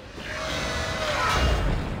yet.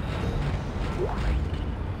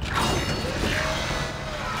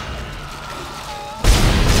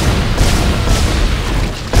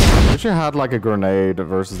 Wish you had like a grenade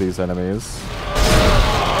versus these enemies.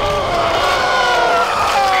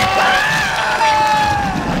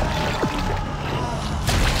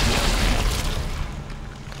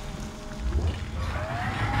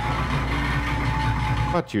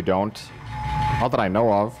 But you don't. Not that I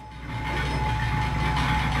know of.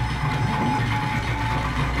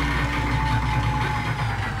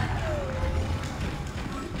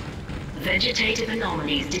 Vegetative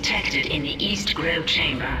anomalies detected in the East Grove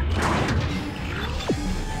chamber.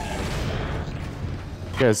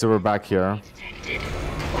 Okay, so we're back here. Detected.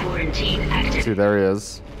 Quarantine active. See, there he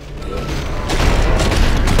is.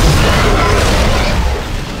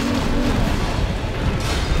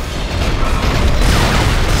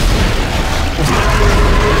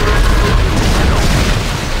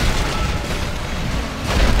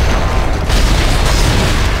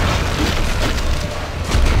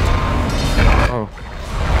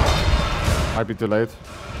 Might be too late.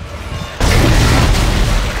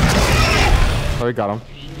 Oh, we got him.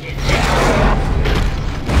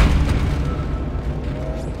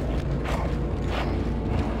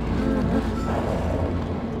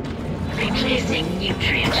 Replacing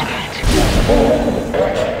nutrient factor.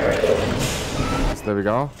 So there we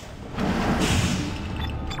go.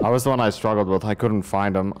 That was the one I struggled with. I couldn't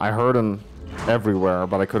find him. I heard him everywhere,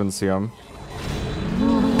 but I couldn't see him.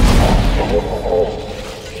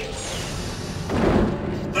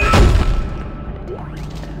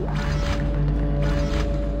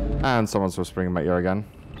 And someone's whispering in my ear again.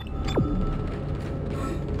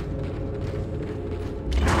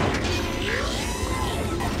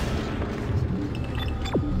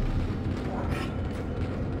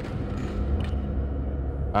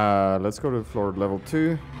 Let's go to floor level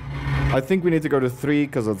 2. I think we need to go to 3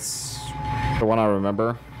 because it's the one I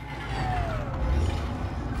remember.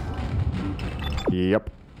 Yep.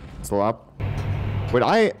 Still up. Wait,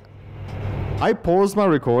 I paused my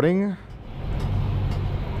recording.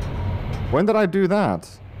 When did I do that?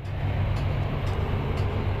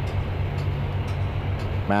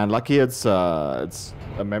 Man, lucky it's a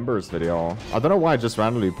members video. I don't know why I just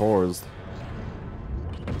randomly paused.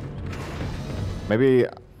 Maybe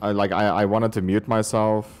I wanted to mute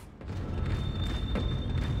myself.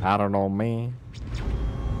 I don't know, me.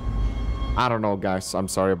 I don't know, guys. I'm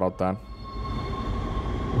sorry about that.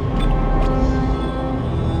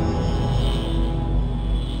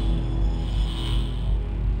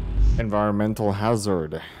 Environmental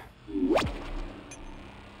hazard.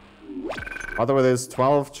 By the way, there's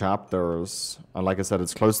 12 chapters, and like I said,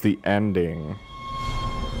 it's close to the ending,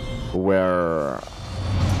 where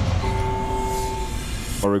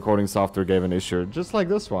a recording software gave an issue, just like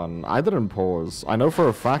this one. I didn't pause. I know for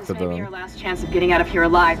a fact that This may be your last chance of getting out of here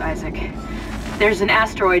alive, Isaac. There's an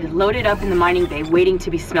asteroid loaded up in the mining bay, waiting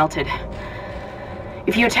to be smelted.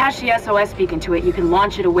 If you attach the SOS beacon to it, you can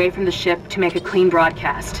launch it away from the ship to make a clean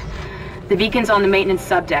broadcast. The beacon's on the maintenance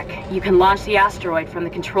subdeck. You can launch the asteroid from the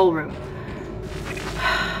control room.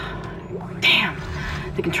 Damn,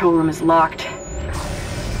 the control room is locked.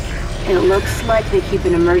 It looks like they keep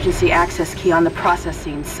an emergency access key on the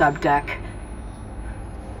processing subdeck.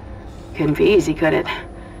 Couldn't be easy, could it?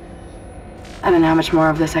 I don't know how much more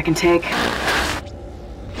of this I can take.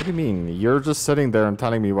 What do you mean? You're just sitting there and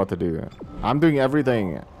telling me what to do. I'm doing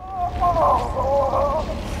everything.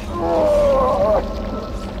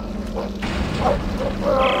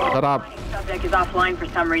 Shut up. Subdeck is offline for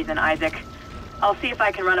some reason, Isaac. I'll see if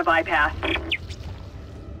I can run a bypass.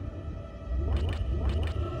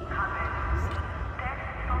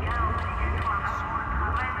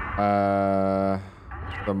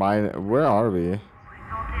 The mine. Where are we?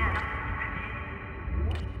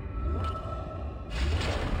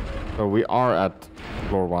 So we are at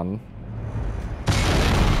floor 1.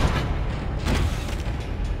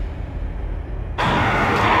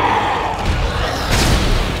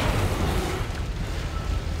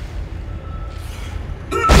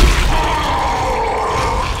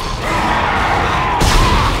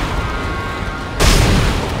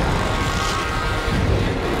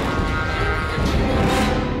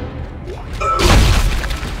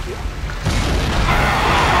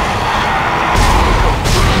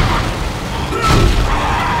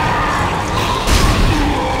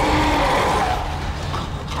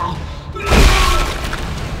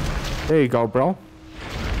 There you go, bro.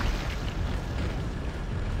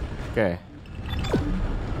 Okay.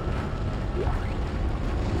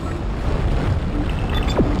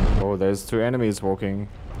 Oh, there's 2 enemies walking.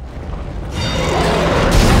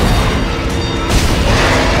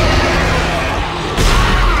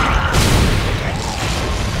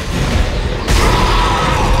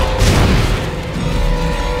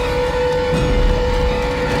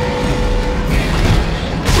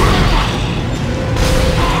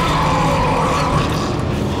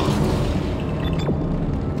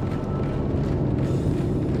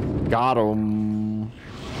 Got him.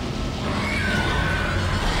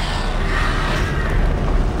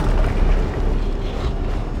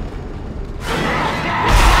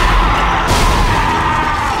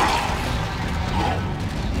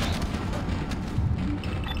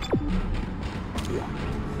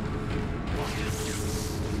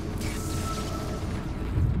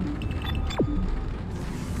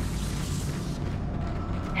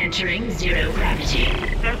 Entering zero gravity.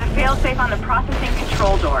 There's a failsafe on the processing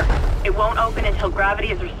control door. It won't open until gravity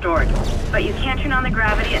is restored. But you can't turn on the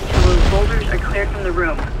gravity until those boulders are cleared from the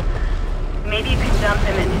room. Maybe you can dump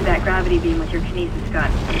them into that gravity beam with your kinesis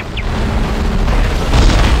gun.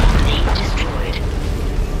 Anomaly destroyed.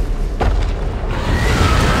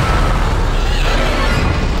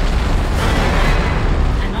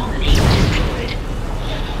 Anomaly destroyed.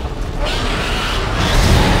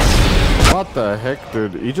 What the heck,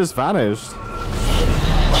 dude? He just vanished.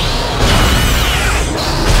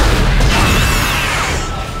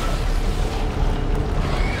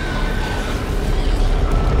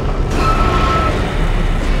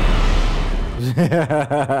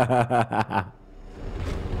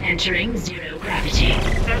 Entering zero gravity.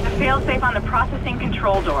 There's a failsafe on the processing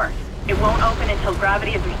control door. It won't open until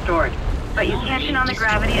gravity is restored. But you can't turn on the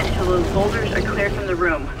gravity until those boulders are cleared from the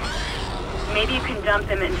room. Maybe you can dump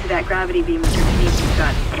them into that gravity beam with your kinesis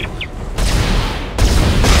gun.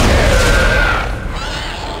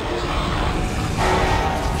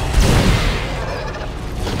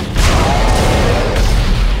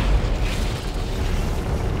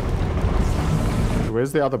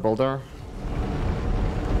 Where's the other boulder?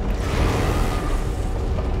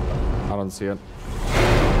 I don't see it.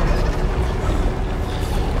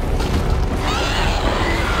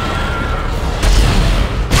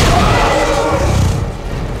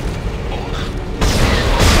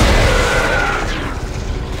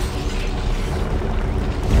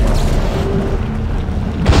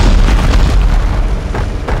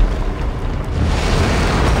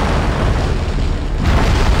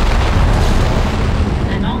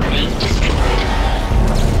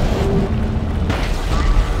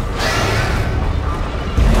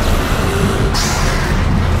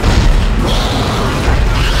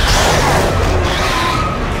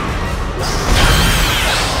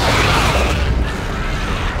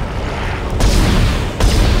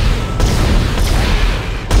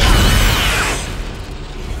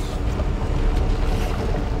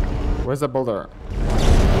 Where's the boulder?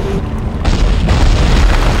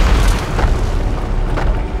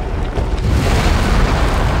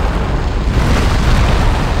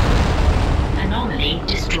 Anomaly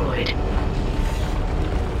destroyed.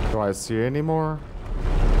 Do I see any more?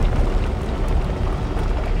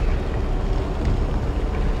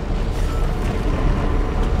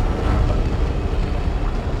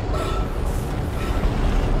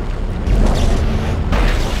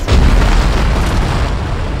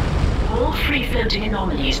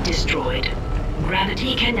 destroyed.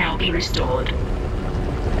 Gravity can now be restored.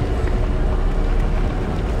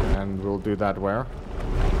 And we'll do that where?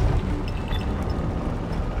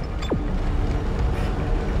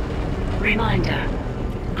 Reminder.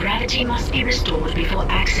 Gravity must be restored before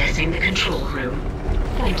accessing the control room.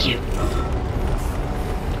 Thank you.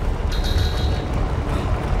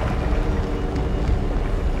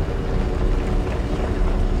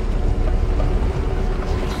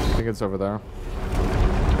 I think it's over there.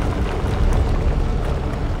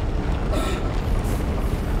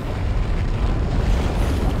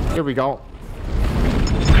 Here we go.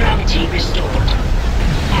 Gravity restored.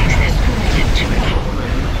 Access permitted to control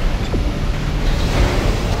room.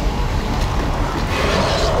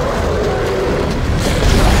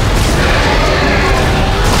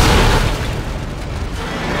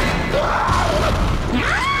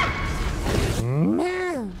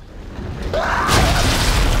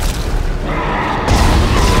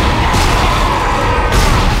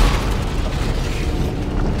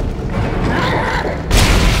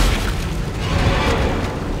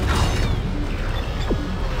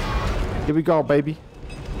 Here we go, baby.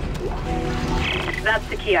 That's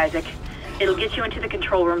the key, Isaac. It'll get you into the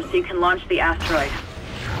control room so you can launch the asteroid.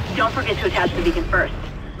 Don't forget to attach the beacon first.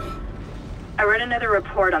 I read another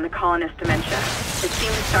report on the colonist dementia. It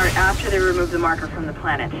seemed to start after they removed the marker from the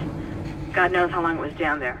planet. God knows how long it was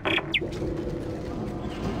down there.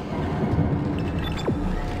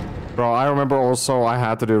 Bro, I remember also I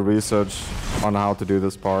had to do research on how to do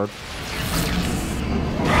this part.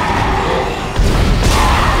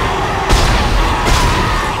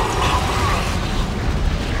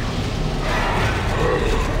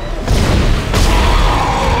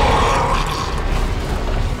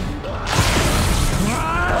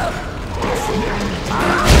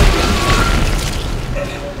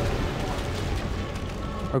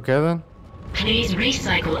 Okay then. Please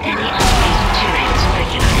recycle any unused materials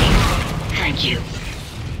regularly. Thank you.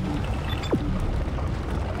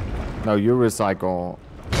 No, you recycle.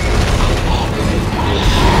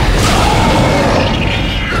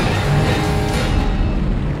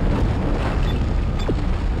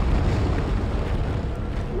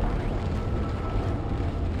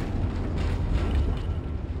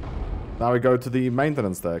 Now we go to the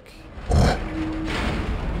maintenance deck.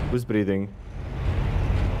 Who's breathing?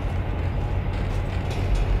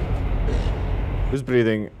 Who's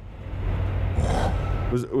breathing?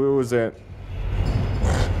 Who was it?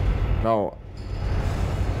 No.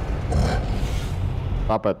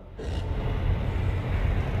 Stop it.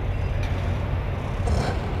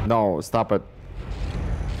 No, stop it.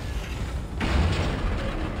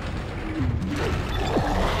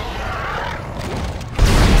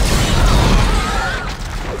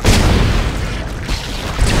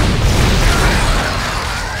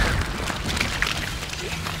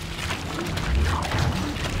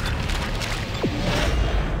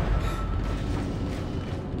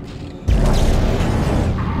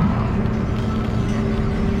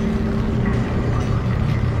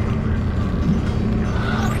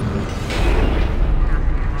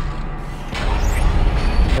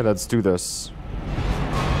 Let's do this.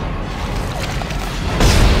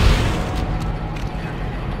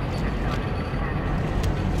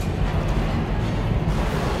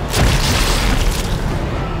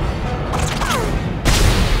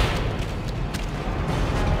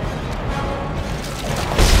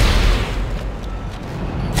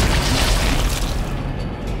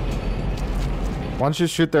 Once you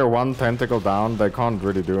shoot their one tentacle down, they can't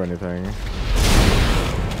really do anything.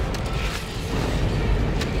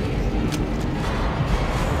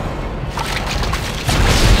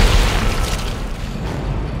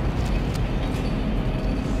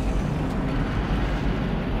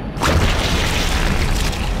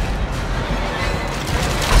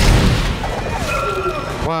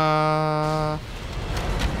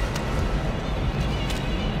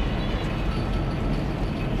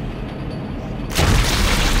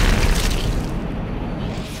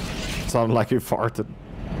 Sounded like he farted.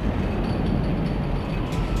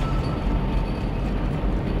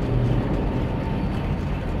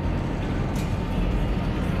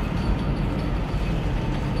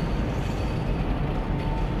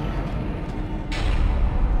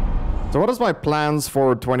 So what is my plans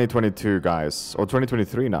for 2022, guys? Or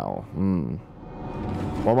 2023 now?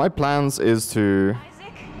 Well, my plans is to...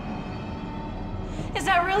 Isaac? Is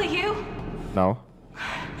that really you? No.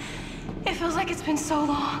 It feels like it's been so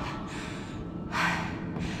long.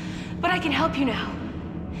 But I can help you now.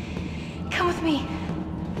 Come with me.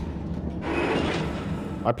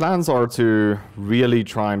 My plans are to really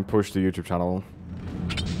try and push the YouTube channel.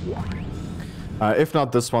 If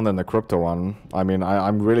not this one, then the crypto one. I mean,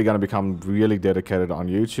 I'm really gonna become really dedicated on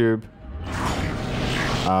YouTube.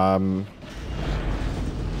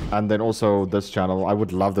 And then also this channel. I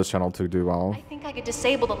would love this channel to do well. I think I could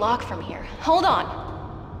disable the lock from here. Hold on.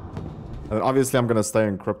 And obviously I'm gonna stay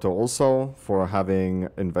in crypto also for having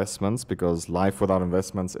investments, because life without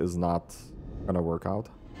investments is not gonna work out.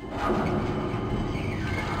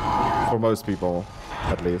 For most people,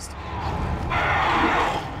 at least.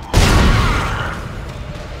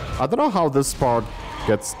 I don't know how this part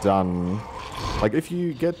gets done. Like, if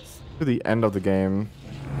you get to the end of the game,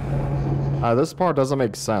 this part doesn't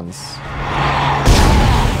make sense.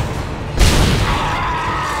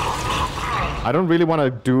 I don't really want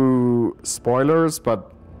to do spoilers,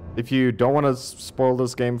 but if you don't want to spoil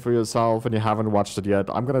this game for yourself and you haven't watched it yet,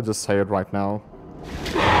 I'm gonna just say it right now.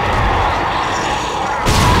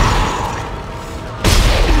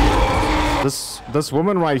 This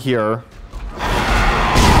woman right here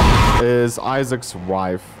is Isaac's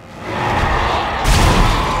wife.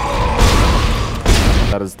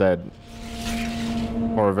 That is dead.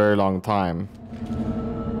 For a very long time.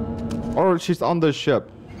 Or she's on the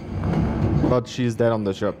ship. But she's dead on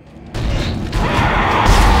the ship.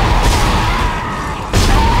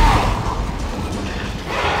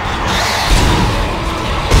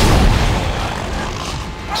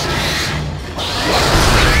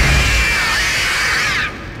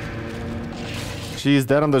 She's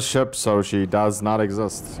dead on the ship, so she does not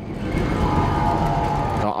exist.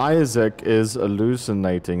 Now Isaac is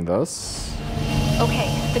hallucinating this.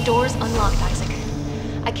 Okay, the door's unlocked, Isaac.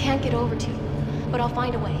 I can't get over to you, but I'll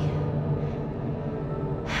find a way.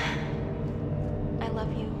 I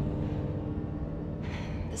love you.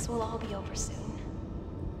 This will all be over soon.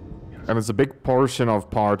 And it's a big portion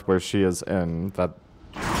of part where she is in that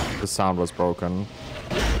the sound was broken.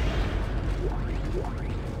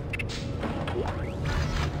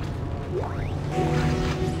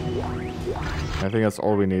 I think that's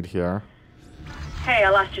all we need here. Hey, I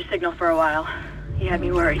lost your signal for a while. You had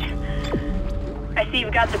me worried. I see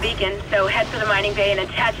you've got the beacon, so head for the mining bay and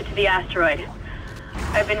attach it to the asteroid.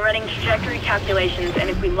 I've been running trajectory calculations, and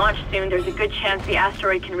if we launch soon, there's a good chance the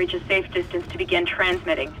asteroid can reach a safe distance to begin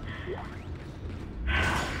transmitting.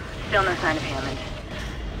 Still no sign of Hammond.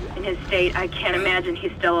 In his state, I can't imagine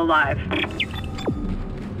he's still alive.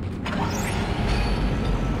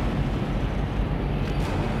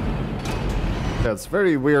 Yeah, it's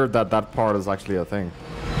very weird that that part is actually a thing.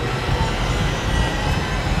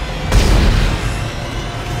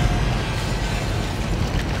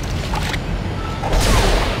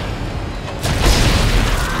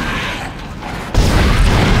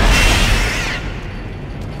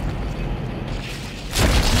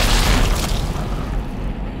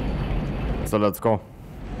 So let's go.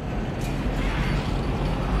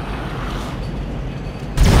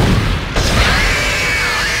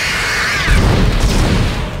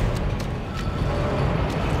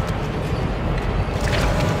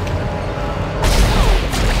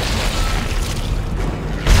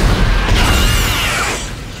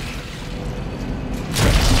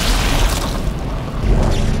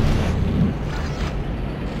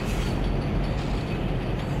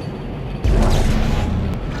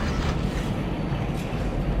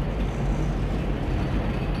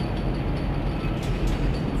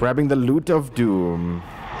 Grabbing the loot of doom.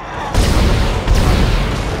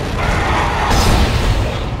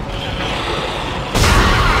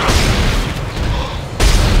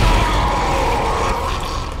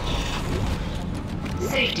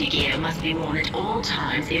 Safety gear must be worn at all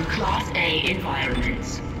times in Class A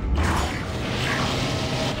environments.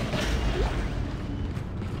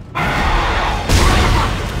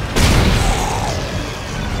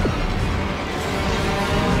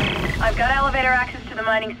 I've got elevator access to the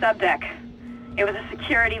mining subdeck. It was a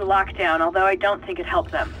security lockdown, although I don't think it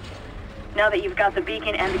helped them. Now that you've got the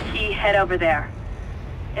beacon and the key, head over there.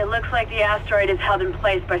 It looks like the asteroid is held in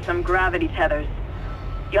place by some gravity tethers.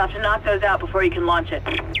 You'll have to knock those out before you can launch it.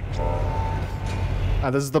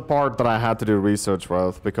 And this is the part that I had to do research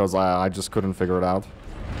with, because I just couldn't figure it out.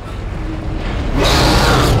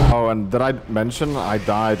 Oh, and did I mention I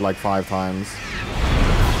died like 5 times?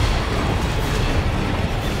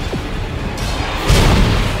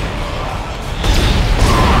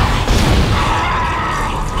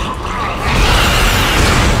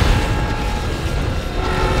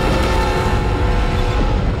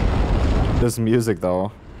 This music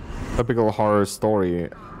though, typical horror story.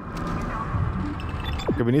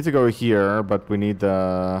 Okay, we need to go here, but we need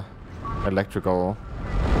the electrical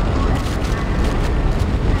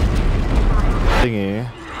thingy.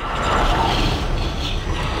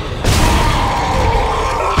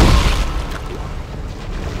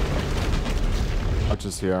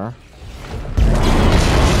 damages here.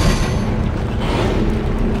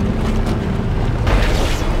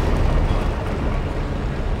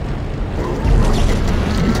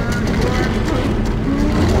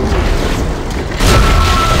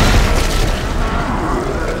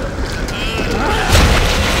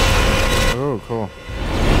 Oh, cool.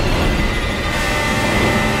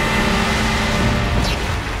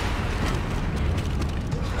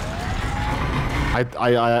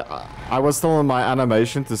 I was still in my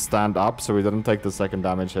animation to stand up, so we didn't take the second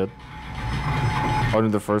damage hit. Only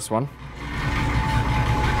the first one.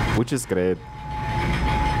 Which is great.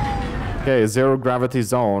 Okay, zero gravity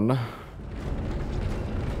zone.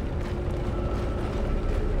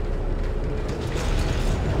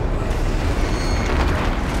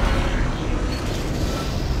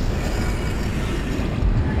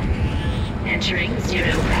 Entering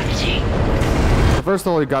zero gravity. First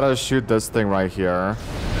of all, you gotta shoot this thing right here.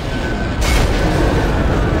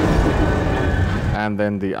 And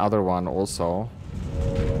then the other one also.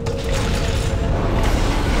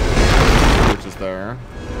 Which is there.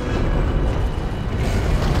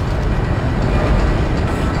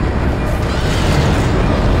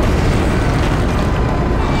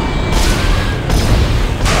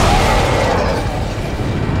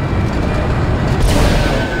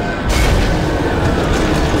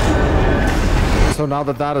 So now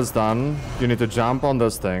that that is done, you need to jump on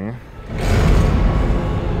this thing.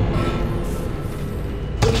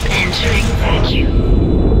 Entering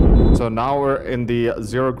vacuum. So now we're in the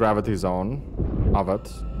zero gravity zone of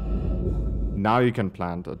it. Now you can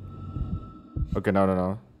plant it. Okay,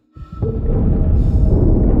 no.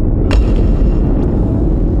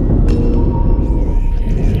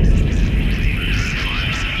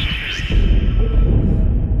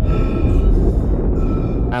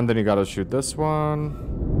 And then you gotta shoot this one.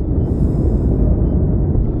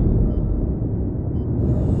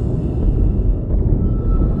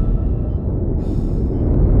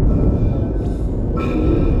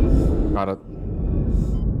 Got it.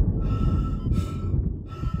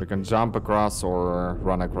 We can jump across or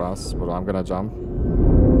run across, but I'm gonna jump.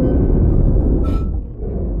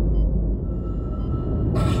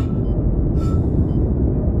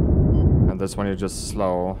 And this one you just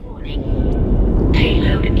slow.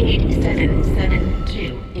 Payload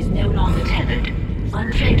 8772 is no longer tethered.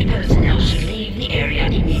 Untrained personnel should leave the area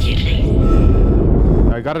immediately.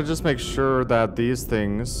 I gotta just make sure that these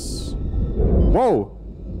things... Whoa!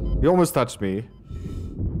 You almost touched me.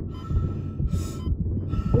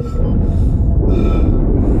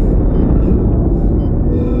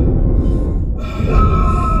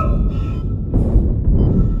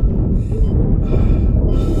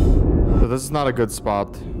 So this is not a good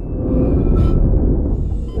spot.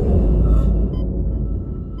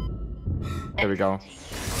 There we go.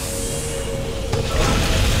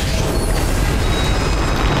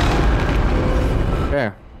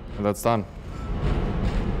 Okay, and that's done.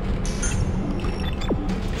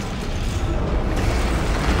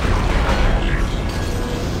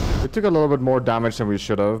 We took a little bit more damage than we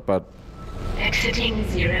should have, but... Exiting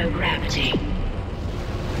zero gravity.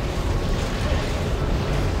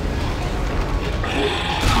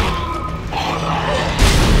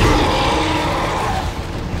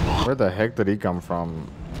 Where the heck did he come from?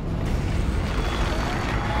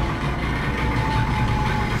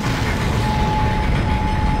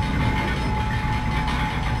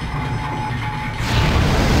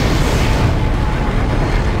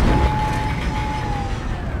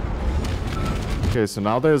 Okay, so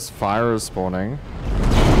now there's fire spawning.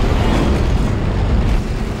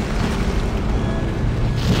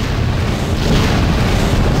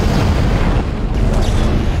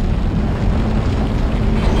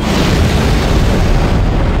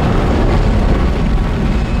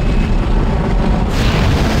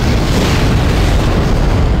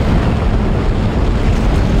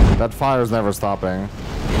 That fire is never stopping.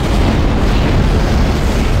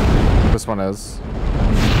 This one is.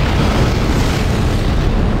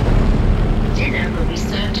 Dinner will be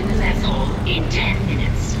served in the mess hall in 10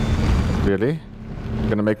 minutes. Really? You're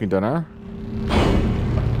gonna make me dinner?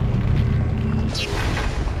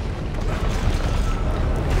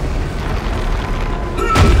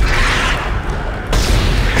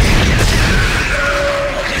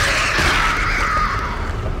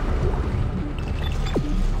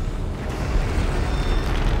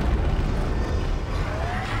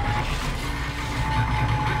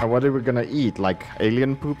 What are we gonna eat? Like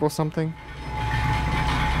alien poop or something?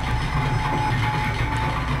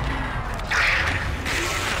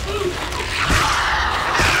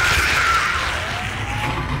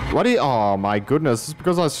 What do you... Oh my goodness, it's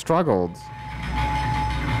because I struggled.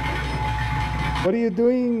 What are you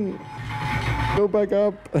doing? Go back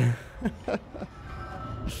up.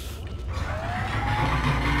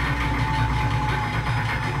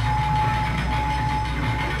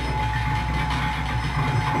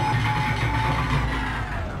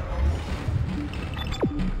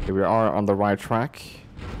 Here we are on the right track.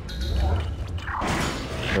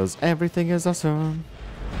 Because everything is awesome.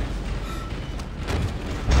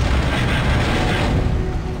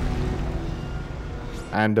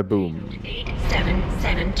 And a boom.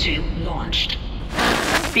 8772 launched.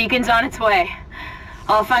 Beacon's on its way.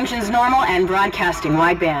 All functions normal and broadcasting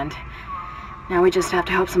wideband. Now we just have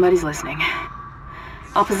to hope somebody's listening.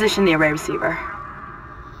 I'll position the array receiver.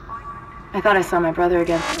 I thought I saw my brother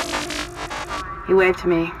again. He waved to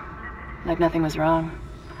me, like nothing was wrong.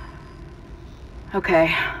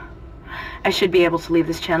 Okay. I should be able to leave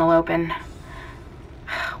this channel open.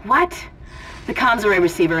 What? The comms array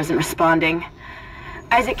receiver isn't responding.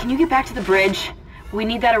 Isaac, can you get back to the bridge? We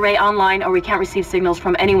need that array online or we can't receive signals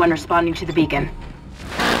from anyone responding to the beacon.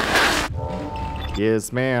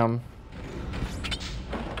 Yes, ma'am.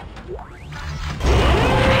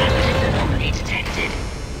 Anomaly detected.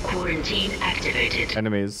 Quarantine activated.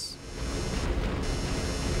 Enemies.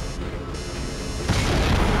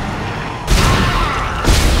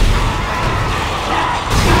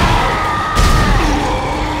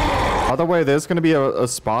 By the way, there's gonna be a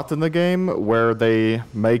spot in the game where they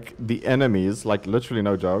make the enemies, like literally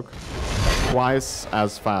no joke, twice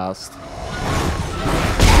as fast.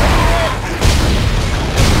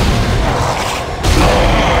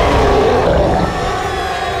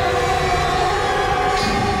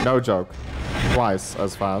 No joke. Twice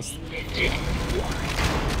as fast.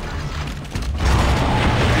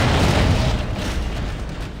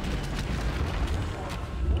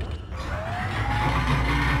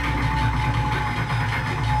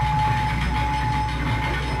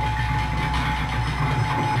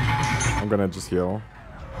 I'm gonna just heal.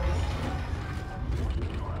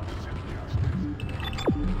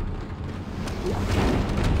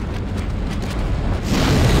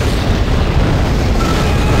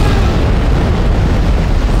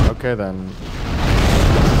 Okay then.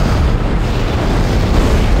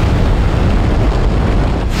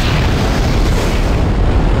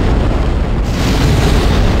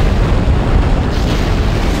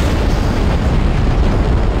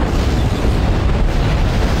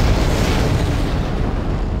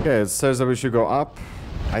 Okay, it says that we should go up.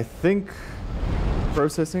 I think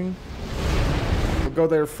processing. We'll go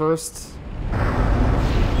there first.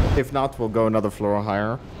 If not, we'll go another floor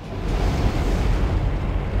higher.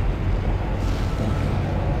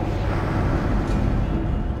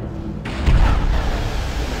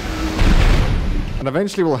 And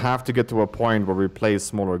eventually we'll have to get to a point where we play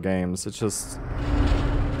smaller games. It's just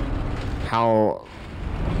how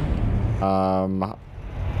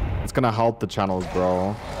it's gonna help the channels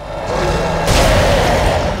grow.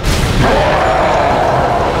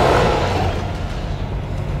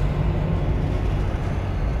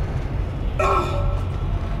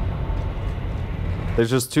 There's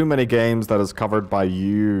just too many games that is covered by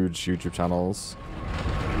huge YouTube channels.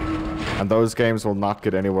 And those games will not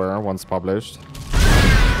get anywhere once published.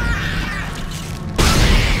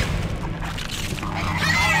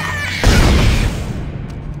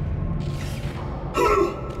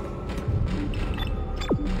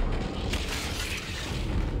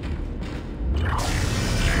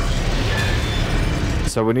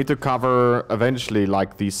 So we need to cover eventually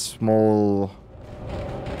like these small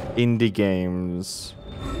indie games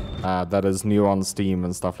that is new on Steam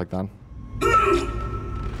and stuff like that.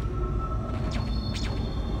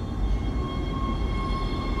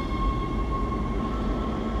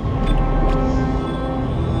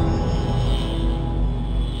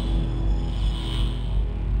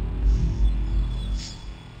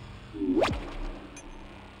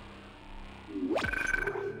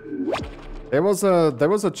 There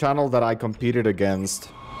was a channel that I competed against.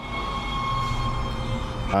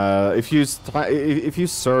 If you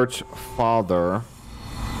search Father,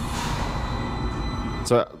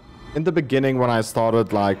 so in the beginning when I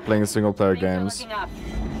started like playing single player games,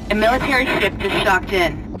 A military ship just docked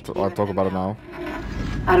in. I'll talk about it now.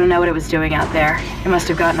 I don't know what it was doing out there. It must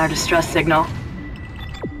have gotten our distress signal.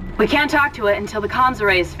 We can't talk to it until the comms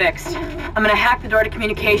array is fixed. I'm gonna hack the door to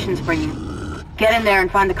communications for you. Get in there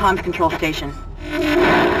and find the comms control station.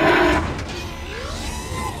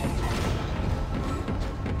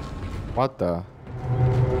 What the?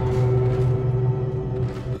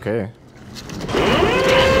 Okay.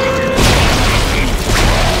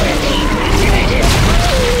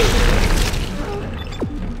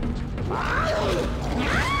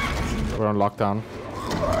 We're on lockdown.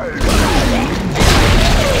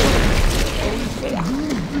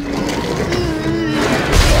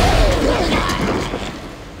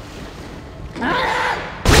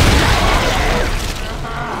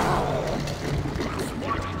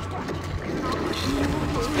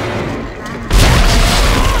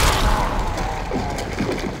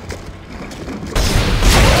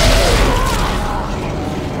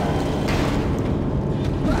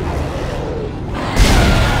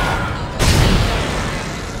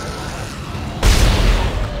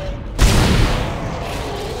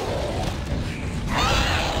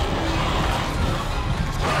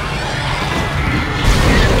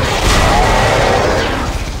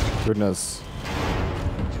 goodness.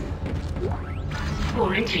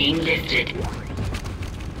 Quarantine lifted.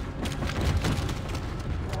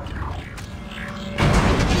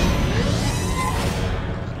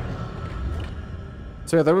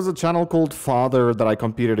 So yeah, there was a channel called Father that I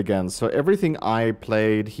competed against. So everything I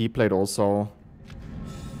played, he played also.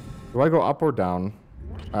 Do I go up or down?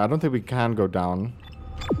 I don't think we can go down.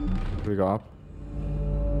 Do we go up?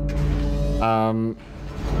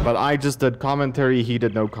 But I just did commentary, he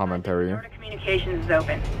did no commentary. Communications is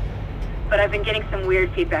open, but I've been getting some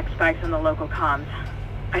weird feedback spikes on the local comms.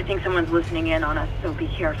 I think someone's listening in on us, so be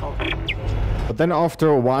careful. But then after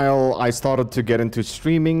a while, I started to get into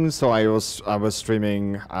streaming, so I was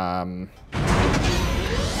streaming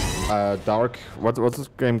Dark. What's this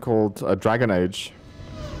game called? Dragon Age.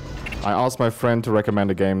 I asked my friend to recommend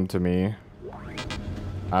a game to me.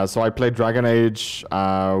 So I played Dragon Age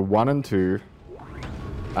 1 and 2.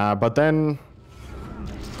 But then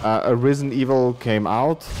a Resident Evil came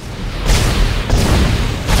out.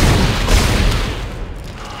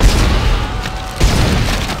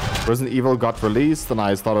 Resident Evil got released and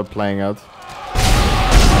I started playing it.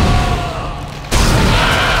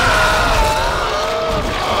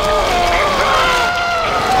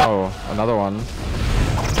 Oh, another one.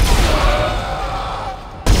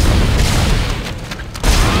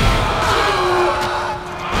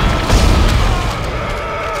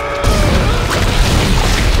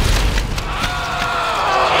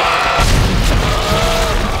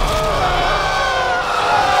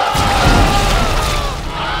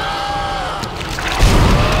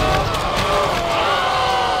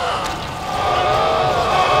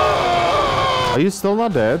 Are you still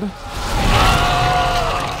not dead?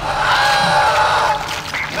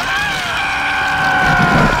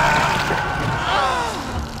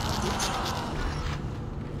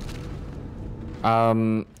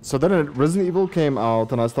 So then Resident Evil came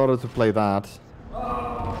out and I started to play that.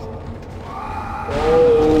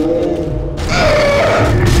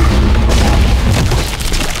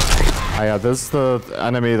 Yeah, this is the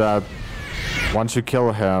enemy that once you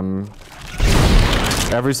kill him,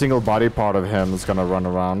 every single body part of him is gonna run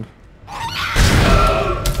around.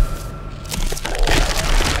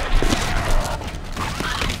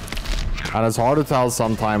 And it's hard to tell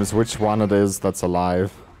sometimes which one it is that's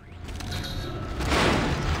alive.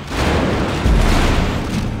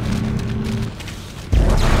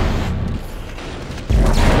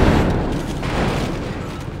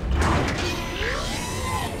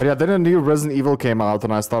 But yeah, then a new Resident Evil came out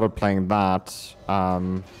and I started playing that. I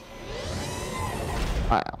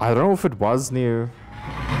don't know if it was new.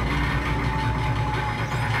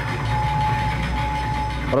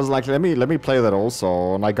 But I was like, let me play that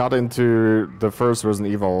also. And I got into the first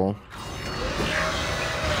Resident Evil.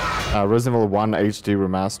 Resident Evil 1 HD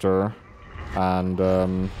remaster. And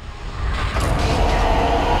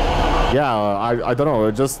yeah, I don't know,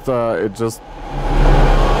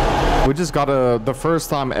 we just got the first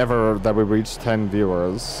time ever that we reached 10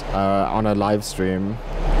 viewers on a live stream.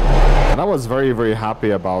 And I was very, very happy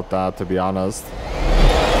about that, to be honest.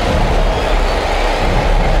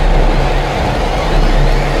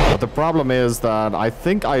 But the problem is that I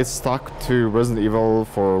think I stuck to Resident Evil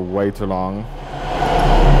for way too long.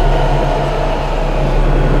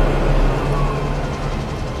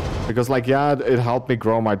 Because, like, yeah, it helped me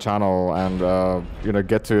grow my channel and, you know,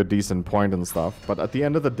 get to a decent point and stuff. But at the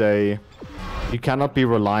end of the day, you cannot be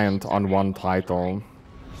reliant on one title.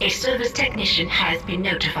 A service technician has been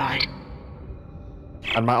notified.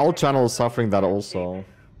 And my old channel is suffering that also.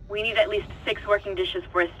 We need at least 6 working dishes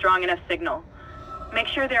for a strong enough signal. Make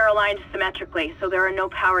sure they're aligned symmetrically so there are no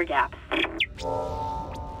power gaps.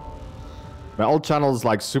 My old channel is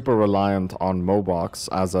like super reliant on Mobox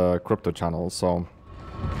as a crypto channel, so...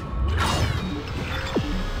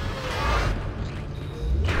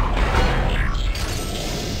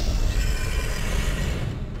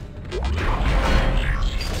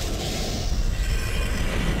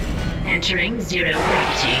 Entering zero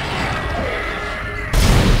gravity.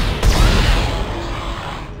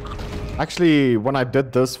 Actually, when I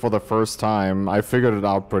did this for the first time, I figured it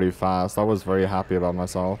out pretty fast. I was very happy about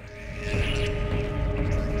myself.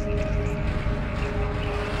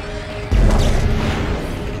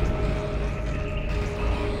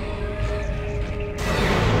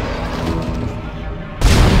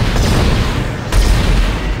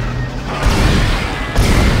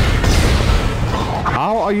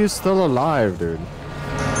 How are you still alive, dude?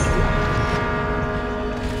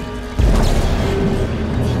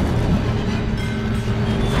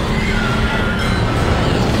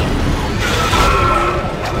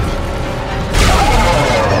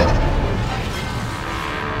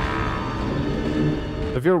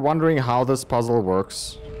 If you're wondering how this puzzle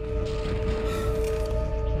works,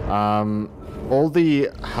 all the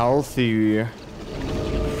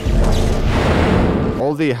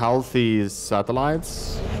healthy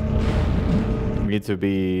satellites need to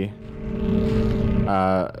be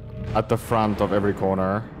at the front of every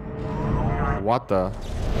corner. What the?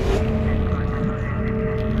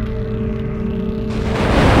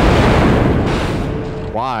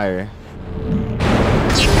 Why?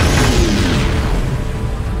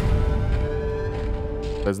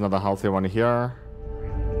 There's another healthy one here.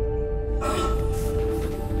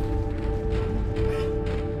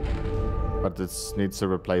 But this needs to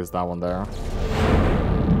replace that one there.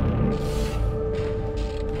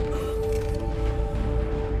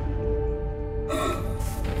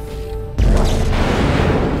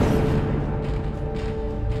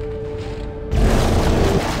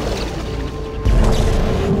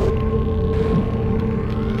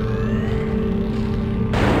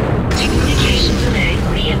 Communications array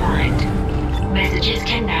realigned. Messages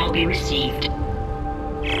can now be received.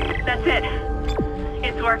 That's it.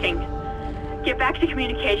 It's working. Get back to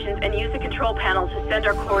communications and use the control panel to send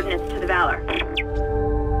our coordinates to the Valor.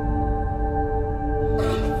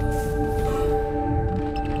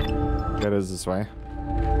 It is this way.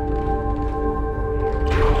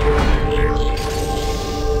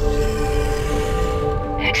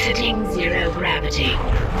 Exiting zero gravity.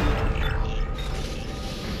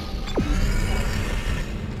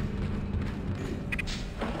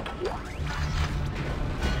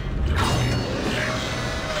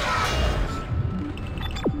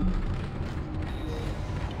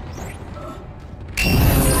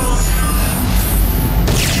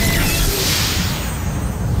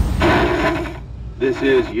 This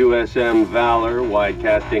is USM Valor,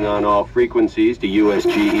 widecasting on all frequencies to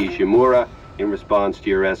USG Ishimura in response to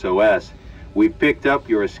your SOS. We've picked up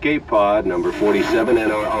your escape pod, number 47,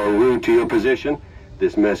 and are en route to your position.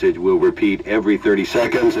 This message will repeat every 30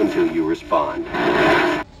 seconds until you respond.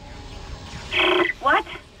 What?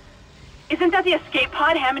 Isn't that the escape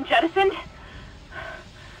pod Hammond jettisoned?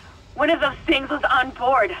 One of those things was on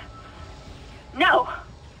board. No!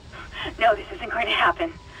 No, this isn't going to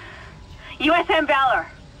happen. USM Valor!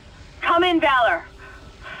 Come in, Valor!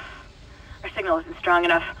 Our signal isn't strong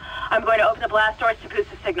enough. I'm going to open the blast doors to boost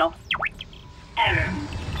the signal. Error.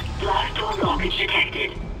 Blast door blockage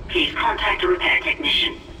detected. Please contact a repair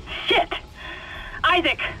technician. Shit!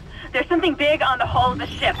 Isaac! There's something big on the hull of the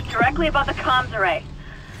ship, directly above the comms array.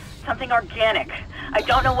 Something organic. I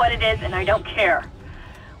don't know what it is, and I don't care.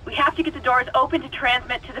 We have to get the doors open to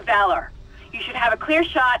transmit to the Valor. You should have a clear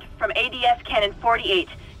shot from ADS Cannon 48.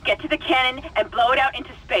 Get to the cannon and blow it out into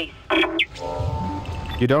space.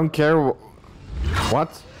 You don't care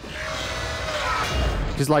what?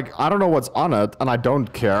 She's like, I don't know what's on it, and I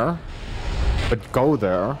don't care. But go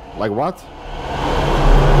there. Like, what?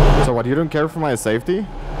 So what, you don't care for my safety?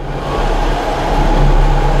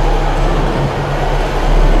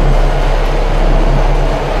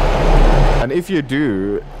 And if you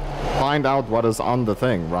do, find out what is on the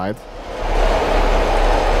thing, right?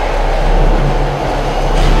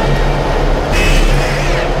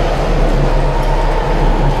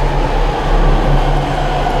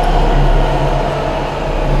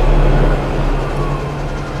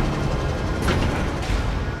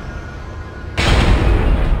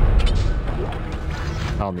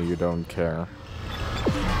 Tell me you don't care.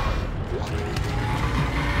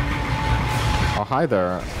 Oh, hi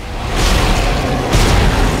there.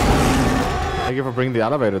 Thank you for bringing the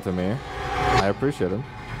elevator to me. I appreciate it.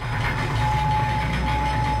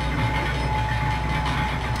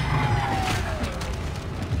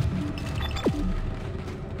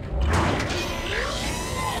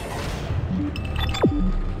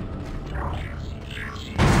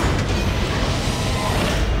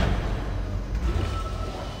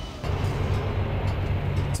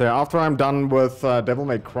 So after I'm done with Devil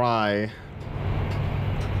May Cry,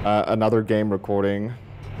 another game recording,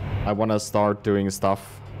 I want to start doing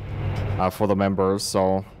stuff for the members.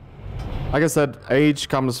 So, like I said, age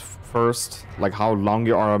comes first, like how long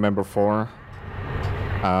you are a member for.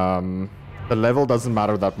 The level doesn't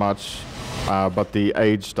matter that much, but the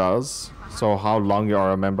age does. So how long you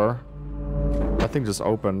are a member. That thing just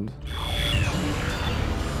opened.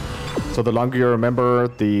 So the longer you're a member,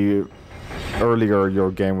 the earlier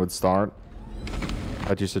your game would start.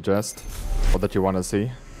 That you suggest, or that you want to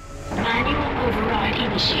see. Manual override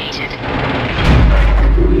initiated.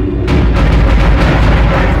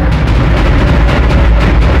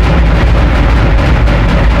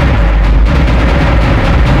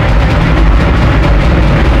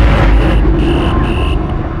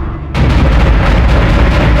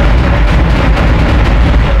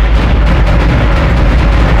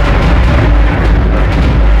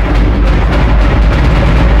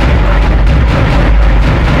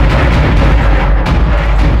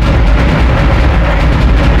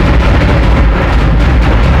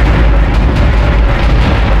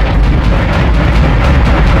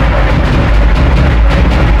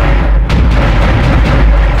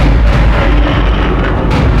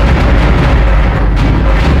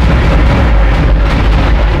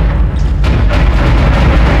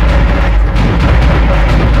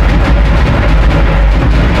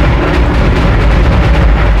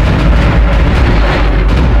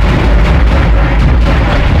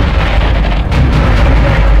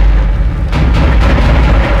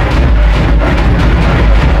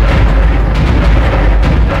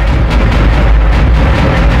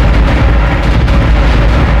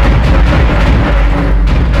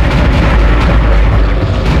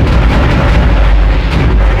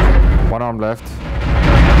 left.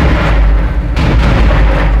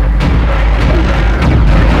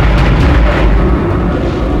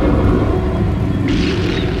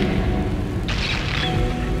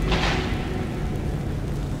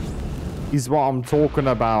 Is what I'm talking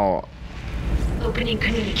about. Opening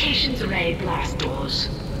communications array blast doors.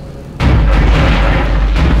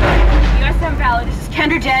 USM Valor, this is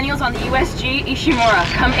Kendra Daniels on the USG Ishimura.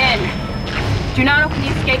 Come in. Do not open the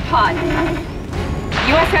escape pod.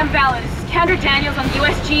 USM Valor, this is Kendra Daniels on the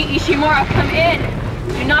USG Ishimura. Come in.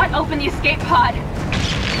 Do not open the escape pod.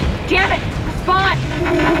 Damn it! Respond!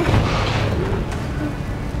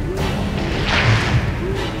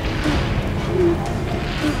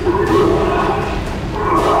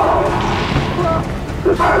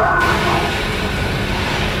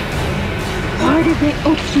 Why did they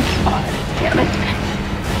open the pod? Damn it.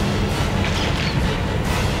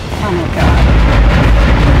 Oh my god.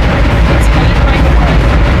 It's headed right away.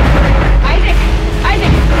 Isaac!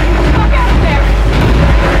 Isaac! Fuck out of there!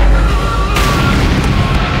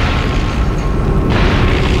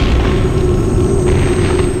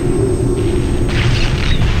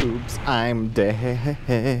 Oops, I'm dead.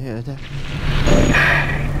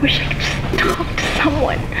 Wish I could just talk to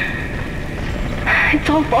someone. It's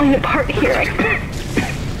all falling apart here.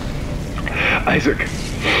 Isaac!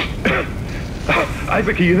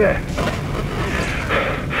 Isaac, are you there?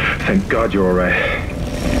 Thank God you're alright.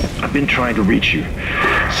 I've been trying to reach you.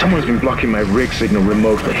 Someone's been blocking my rig signal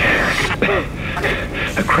remotely.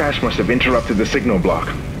 A crash must have interrupted the signal block.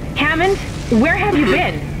 Hammond, where have you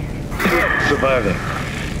been? Surviving.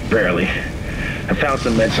 Barely. I found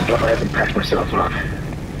some med supplies and patched myself up.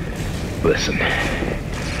 Listen.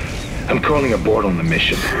 I'm calling aboard on the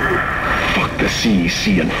mission. Fuck the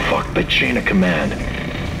CEC and fuck the chain of command.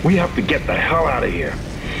 We have to get the hell out of here.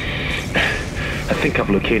 I think I've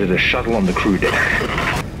located a shuttle on the crew deck.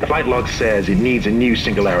 The flight log says it needs a new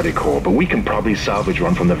singularity core, but we can probably salvage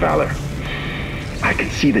one from the Valor. I can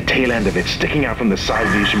see the tail end of it sticking out from the side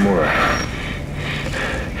of the Ishimura.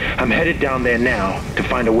 I'm headed down there now to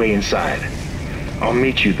find a way inside. I'll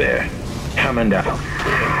meet you there. Hammond out.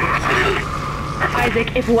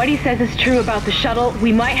 Isaac, if what he says is true about the shuttle,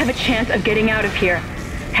 we might have a chance of getting out of here.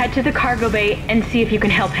 Head to the cargo bay and see if you can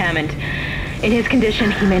help Hammond. In his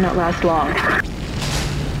condition, he may not last long.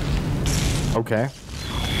 Okay.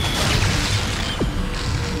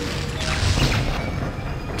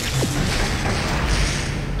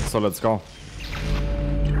 So let's go.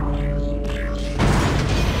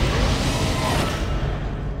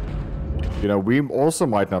 You know, we also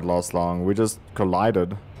might not last long. We just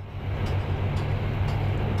collided.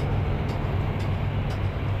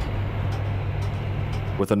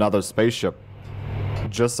 With another spaceship.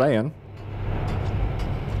 Just saying.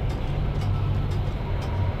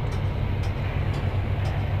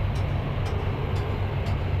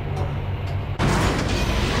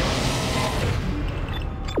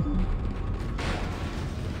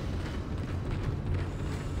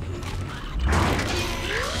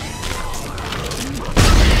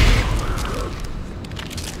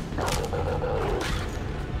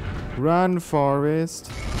 Run, Forrest.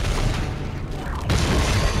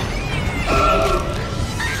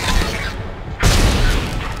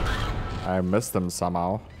 I missed them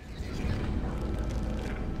somehow.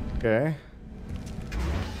 Okay.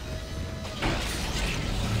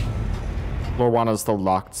 Floor 1 is still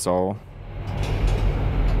locked, so...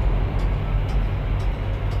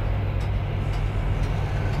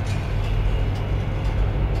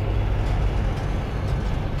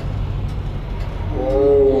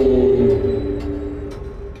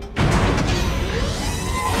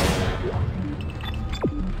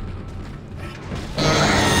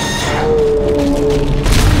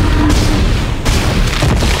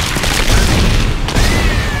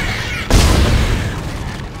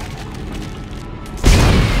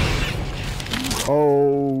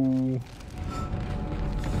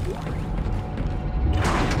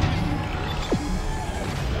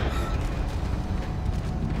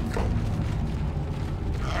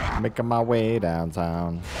 Making my way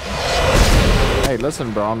downtown. Hey,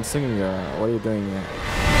 listen, bro, I'm singing here. What are you doing here?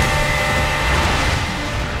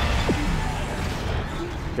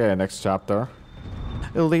 Okay, next chapter.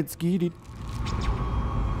 Let's get it.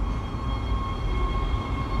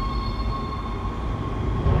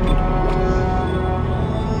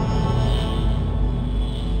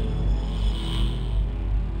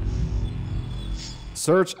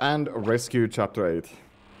 Search and Rescue, Chapter 8.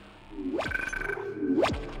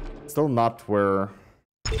 Still not where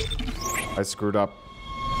I screwed up.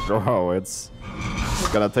 Oh, it's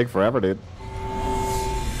gonna take forever, dude.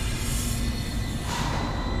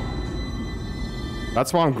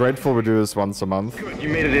 That's why I'm grateful we do this once a month. Good, you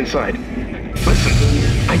made it inside.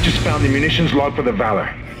 Listen, I just found the munitions log for the Valor.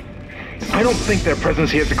 I don't think their presence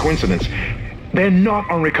here is a coincidence. They're not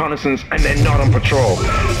on reconnaissance and they're not on patrol.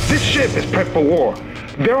 This ship is prepped for war.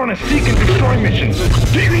 They're on a seek and destroy mission.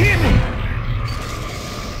 Do you hear me?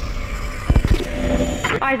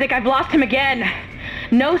 Isaac, I've lost him again.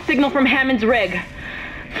 No signal from Hammond's rig.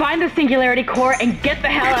 Find the Singularity Core and get the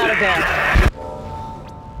hell out of there.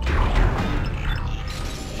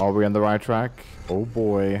 Are we on the right track? Oh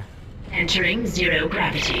boy. Entering zero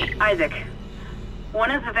gravity. Isaac, one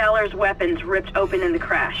of the Valor's weapons ripped open in the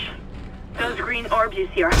crash. Those green orbs you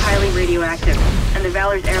see are highly radioactive, and the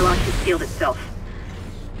Valor's airlock has sealed itself.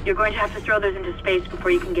 You're going to have to throw those into space before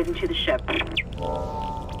you can get into the ship.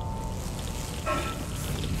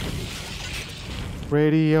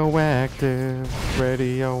 Radioactive,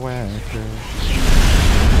 radioactive.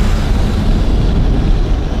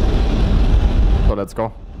 So let's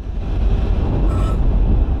go.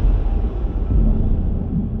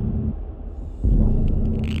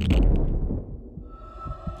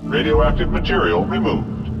 Radioactive material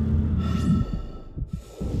removed.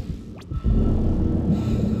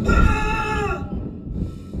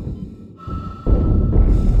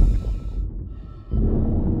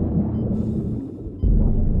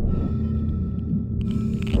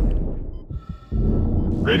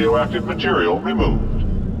 Radioactive material removed.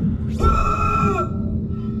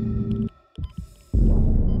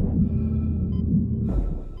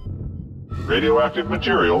 Radioactive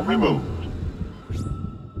material removed.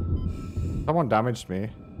 Someone damaged me.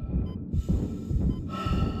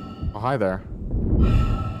 Oh, hi there.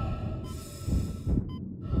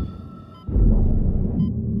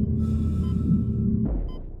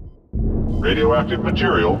 Radioactive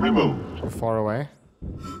material removed. Too far away.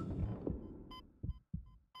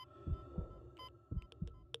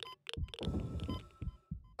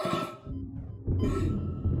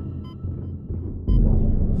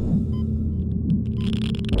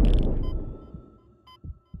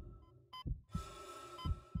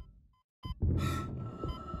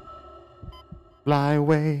 Fly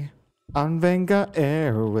away on Venga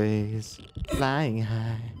Airways, flying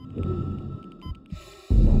high.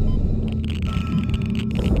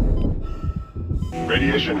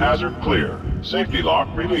 Radiation hazard clear. Safety lock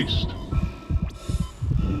released.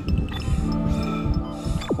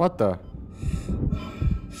 What the?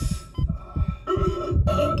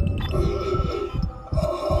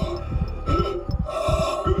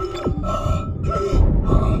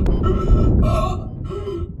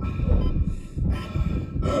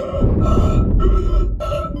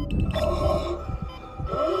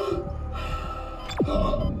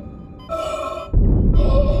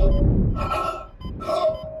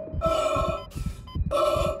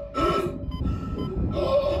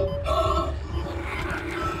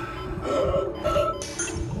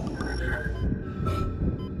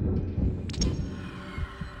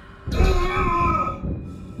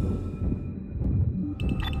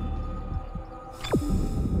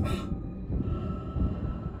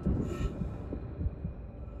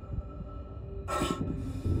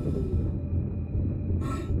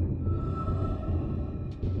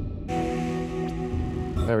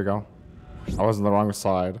 There we go. I was on the wrong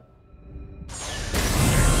side.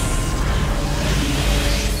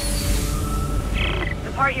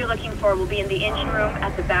 The part you're looking for will be in the engine room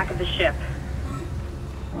at the back of the ship.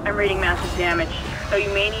 I'm reading massive damage, so you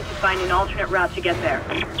may need to find an alternate route to get there.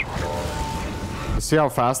 You see how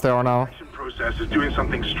fast they are now? The process is doing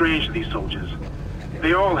something strange to these soldiers.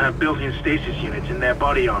 They all have built-in stasis units in their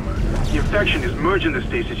body armor. The infection is merging the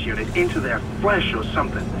stasis unit into their flesh or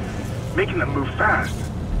something, making them move fast.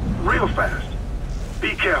 Real fast.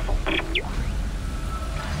 Be careful.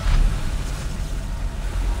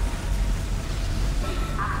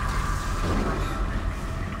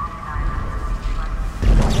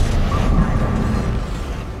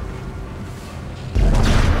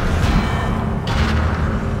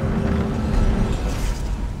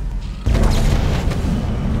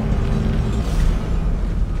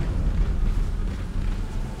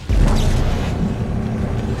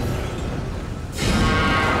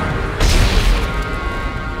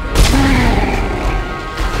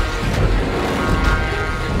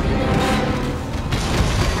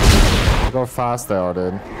 How fast they are,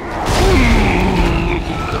 dude.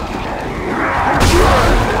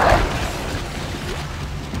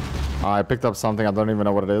 I picked up something, I don't even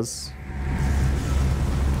know what it is.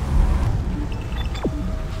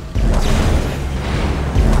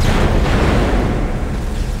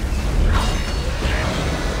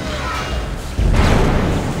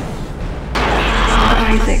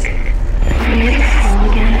 Isaac, can you call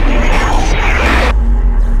again?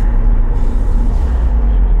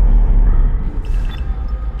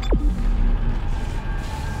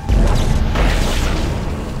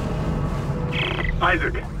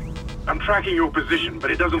 Isaac, I'm tracking your position,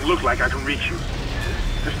 but it doesn't look like I can reach you.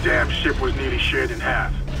 This damn ship was nearly shared in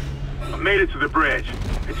half. I made it to the bridge.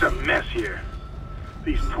 It's a mess here.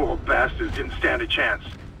 These poor bastards didn't stand a chance.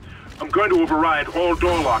 I'm going to override all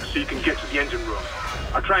door locks so you can get to the engine room.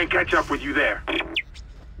 I'll try and catch up with you there.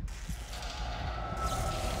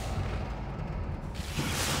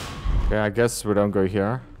 Okay, I guess we don't go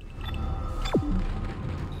here.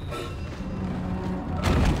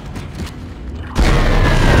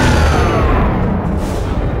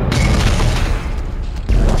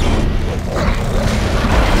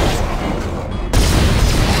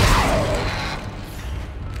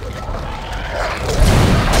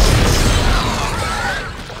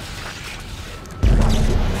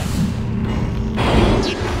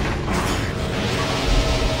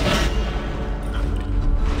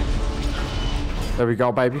 There we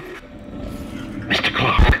go, baby. Mr.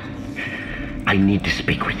 Clark, I need to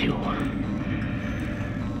speak with you.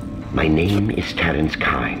 My name is Terrence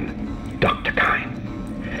Kyne, Dr. Kyne.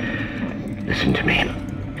 Listen to me.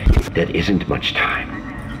 There isn't much time.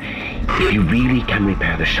 If you really can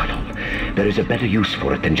repair the shuttle, there is a better use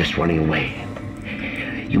for it than just running away.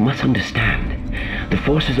 You must understand, the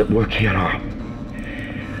forces at work here are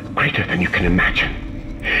greater than you can imagine.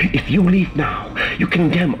 If you leave now, you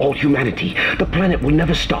condemn all humanity. The planet will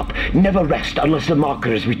never stop, never rest unless the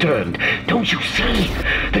marker is returned. Don't you see?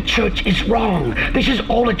 The church is wrong. This is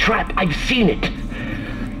all a trap. I've seen it.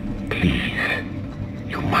 Please,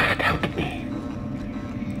 you must help me.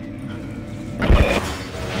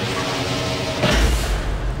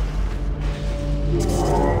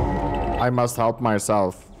 I must help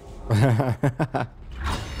myself.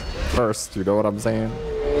 First, you know what I'm saying?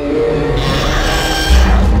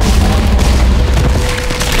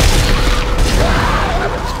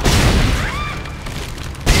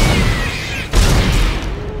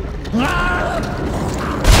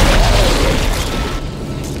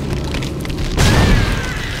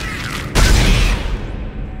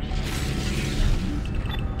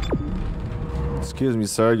 Excuse me,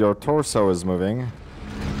 sir, your torso is moving.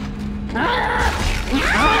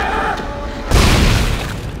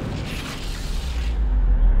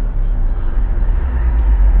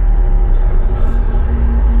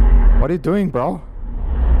 What are you doing, bro?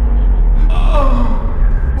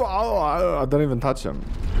 Wow, I don't even touch him.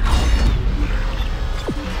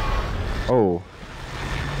 Oh.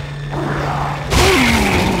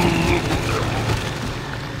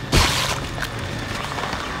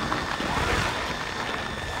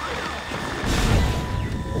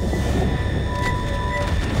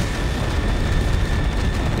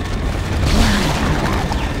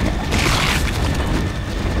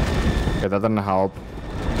 Okay, that didn't help.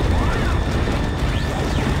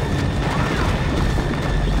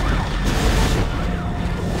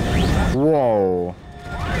 Whoa.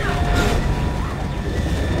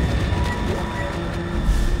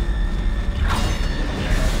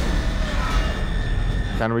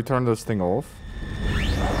 Can we turn this thing off?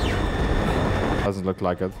 Doesn't look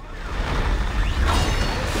like it.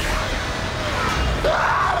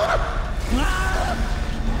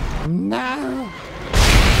 No.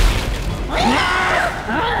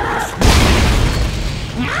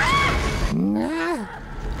 No.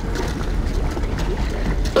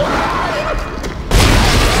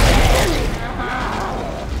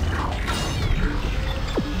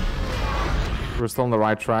 We're still on the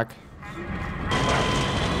right track.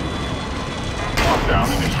 Lockdown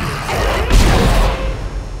initiated.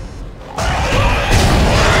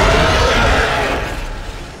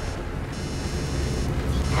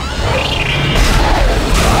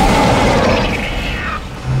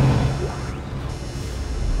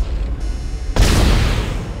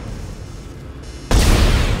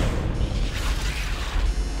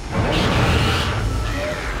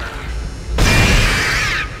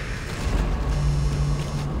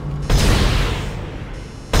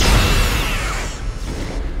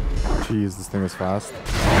 Jeez, this thing is fast.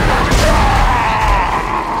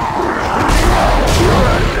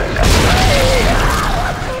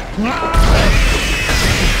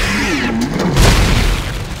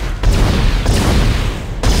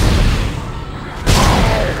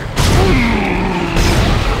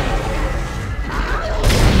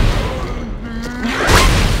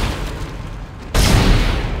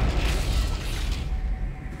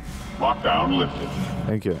 Lockdown lifted.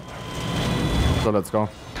 Thank you. So let's go.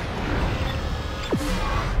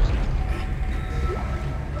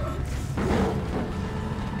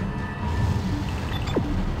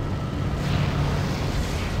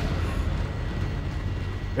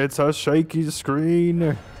 It's a shaky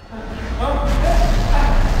screen.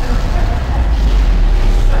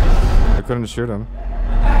 I couldn't shoot him.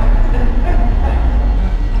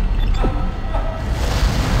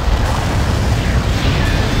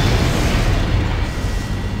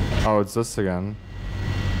 Oh, it's this again.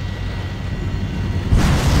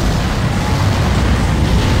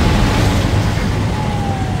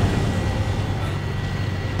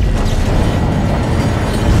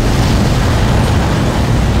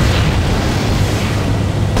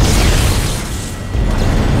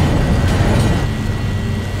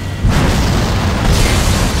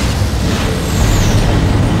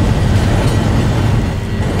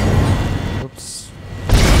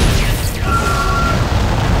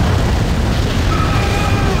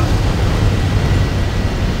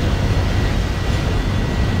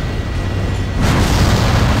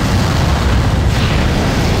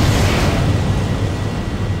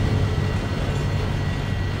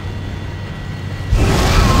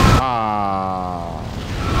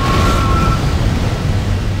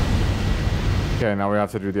 Okay, now we have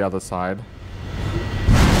to do the other side.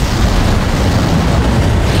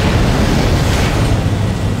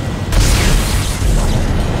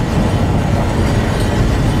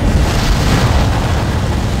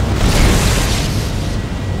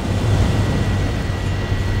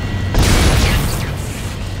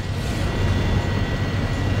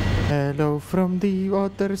 Hello from the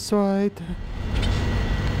other side.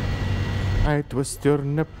 I twist your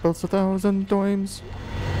nipples 1,000 times.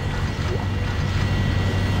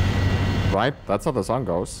 Right? That's how the song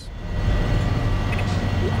goes.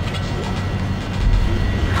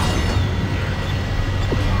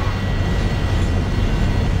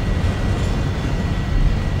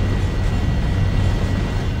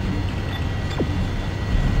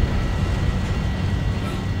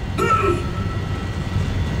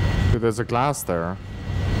 Dude, there's a glass there.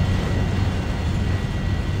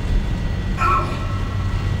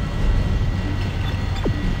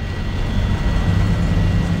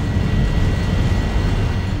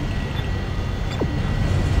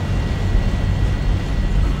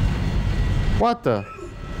 What the?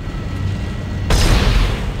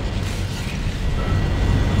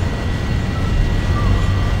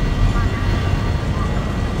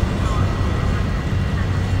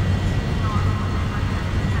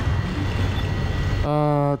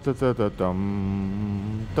 Da da da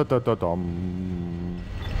dum, da da da dum,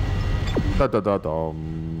 da da da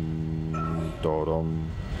dum, da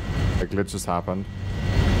dum. A glitch just happened.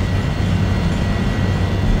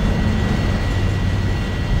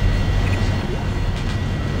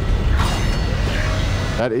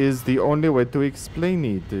 That is the only way to explain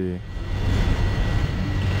it.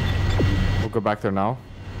 We'll go back there now.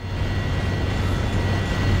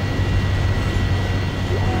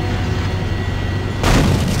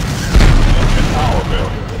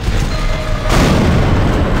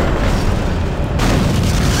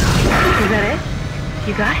 Is that it?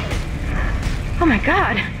 You got it? Oh my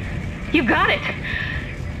god! You got it!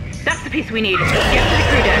 That's the piece we need. Get to the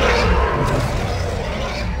crew deck.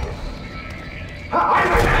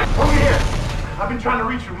 Over here! I've been trying to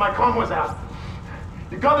reach you. My comm was out.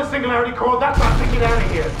 You got the singularity core, that's not to get out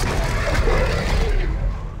of here.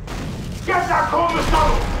 Get that core in the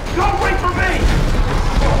shuttle! Don't wait for me!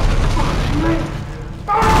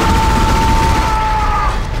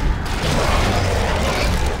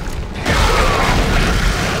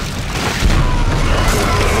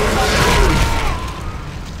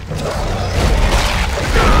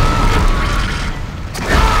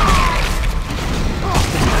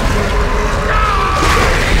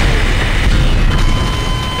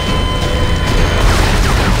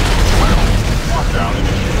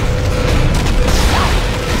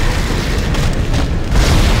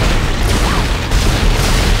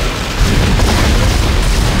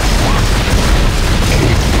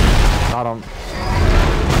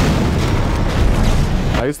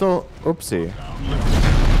 He's still... Oopsie.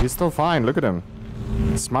 He's still fine. Look at him.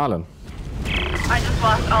 He's smiling. I just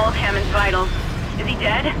lost all of Hammond's vitals. Is he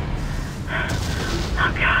dead?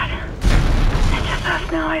 Oh god. It's just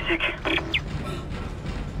us now, Isaac.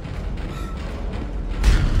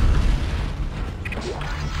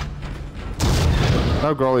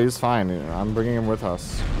 No, girl, he's fine. I'm bringing him with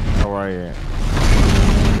us. Don't worry.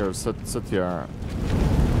 Here, sit here.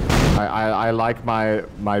 I like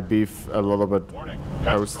my beef a little bit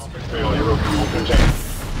toast.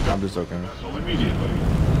 I'm just joking.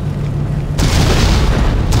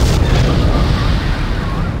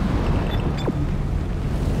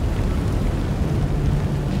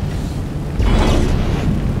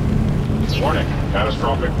 Warning,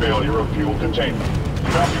 catastrophic failure of fuel containment.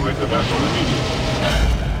 Evacuate the vessel immediately.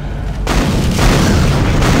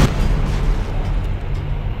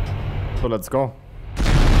 So let's go.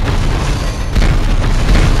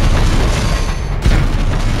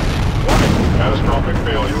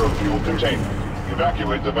 Catastrophic failure of fuel containment.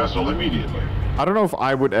 Evacuate the vessel immediately. I don't know if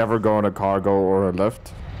I would ever go in a cargo or a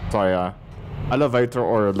lift. Sorry, elevator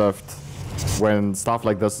or a lift when stuff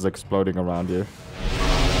like this is exploding around you.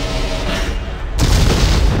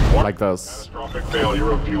 Like this. Catastrophic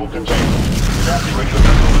failure of fuel containment. Evacuate the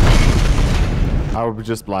vessel immediately. I would be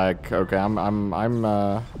just like, okay,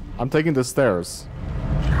 I'm taking the stairs.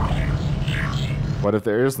 What if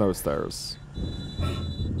there is no stairs?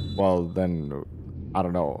 Well, then, I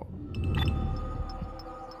don't know.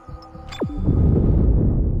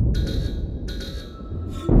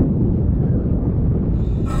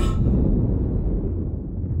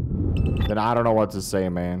 Then I don't know what to say,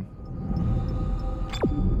 man.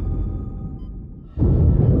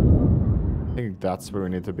 I think that's where we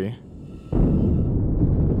need to be.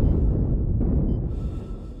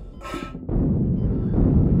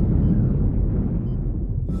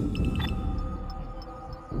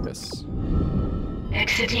 Yes.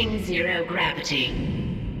 Exiting zero gravity.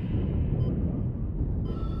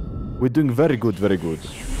 We're doing very good, very good.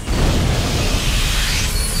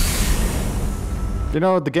 You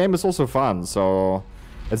know, the game is also fun, so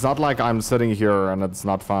it's not like I'm sitting here and it's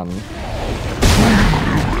not fun.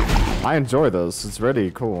 I enjoy this. It's really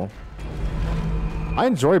cool. I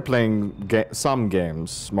enjoy playing some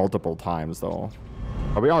games multiple times, though.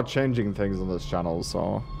 But we are changing things on this channel,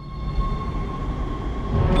 so...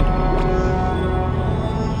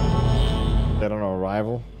 I don't know,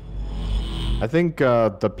 Arrival? I think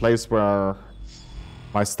the place where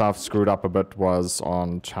my stuff screwed up a bit was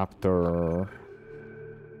on chapter...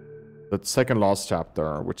 the second last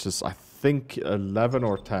chapter, which is, I think, 11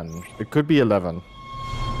 or 10. It could be 11.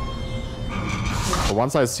 But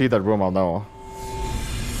once I see that room, I'll know.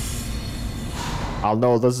 I'll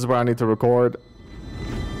know this is where I need to record.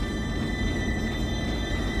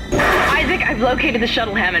 Isaac, I've located the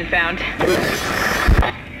shuttle Hammond found.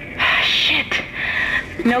 Shit.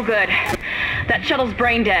 No good. That shuttle's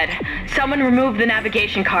brain dead. Someone removed the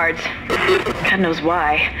navigation cards. God knows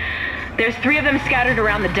why. There's 3 of them scattered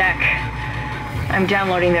around the deck. I'm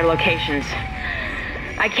downloading their locations.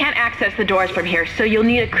 I can't access the doors from here, so you'll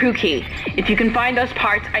need a crew key. If you can find those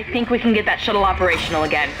parts, I think we can get that shuttle operational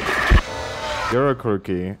again. You're a crew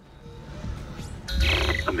key.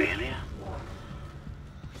 Amelia?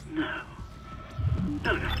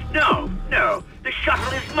 No. No! The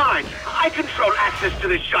shuttle is mine! I control access to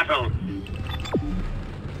the shuttle!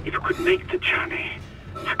 If I could make the journey,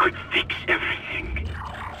 I could fix everything.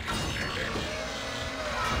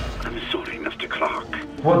 I'm sorry, Mr. Clark.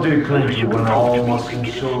 What do you cling to when all must seem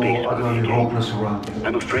so utterly hopeless around you?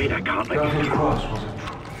 I'm afraid I can't let you Cross was it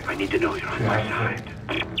true? I need to know you're on my side.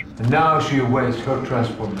 And now she awaits her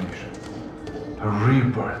transformation, her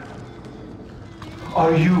rebirth.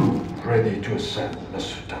 Are you ready to ascend,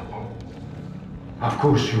 Mr. Temple? Of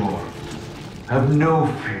course you are. Have no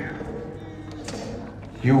fear.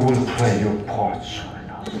 You will play your part soon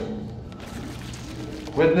enough.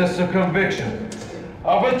 Witness the conviction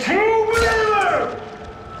of a true believer!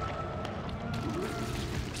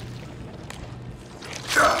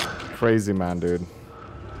 Crazy man, dude.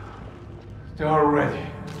 They are ready.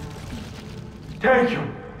 Take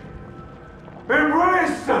them.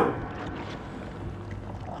 Embrace them.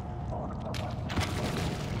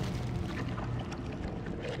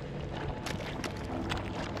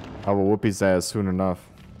 I will whoop his ass soon enough,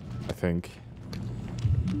 I think.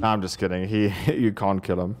 Nah, I'm just kidding. You can't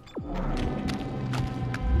kill him.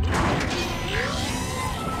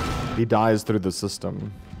 He dies through the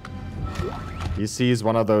system. He sees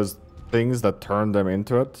one of those things that turn them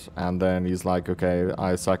into it, and then he's like, okay,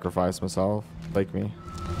 I sacrifice myself. Take me.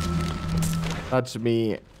 Touch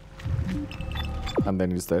me. And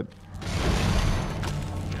then he's dead.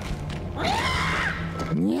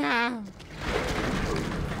 Yeah.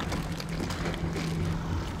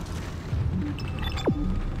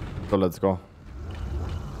 So let's go.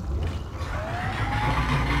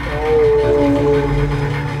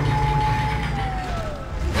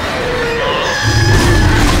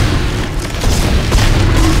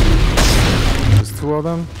 There's 2 of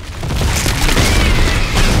them.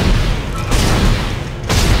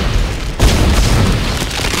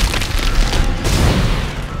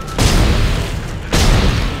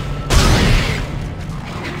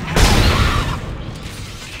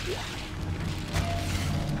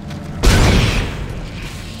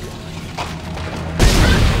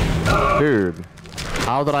 Dude,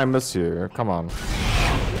 how did I miss you? Come on.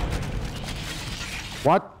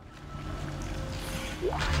 What?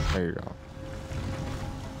 There you go.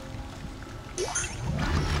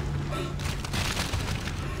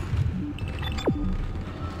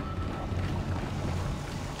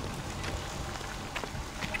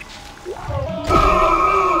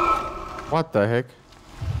 What the heck?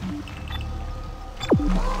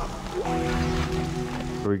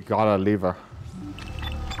 We got a lever.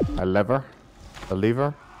 A lever? A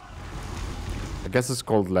lever? I guess it's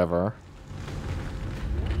called lever.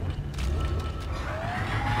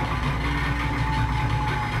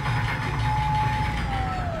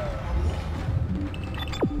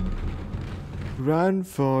 Run,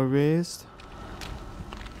 Forrest.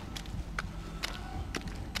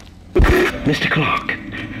 Mr. Clark,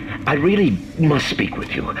 I really must speak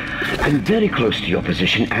with you. I'm very close to your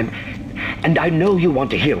position, and I know you want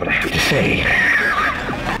to hear what I have to say.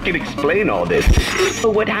 I can explain all this. So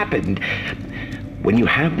what happened? When you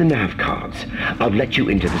have the nav cards, I'll let you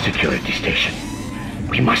into the security station.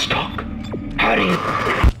 We must talk. Hurry.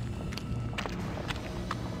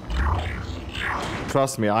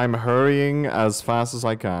 Trust me, I'm hurrying as fast as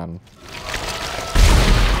I can.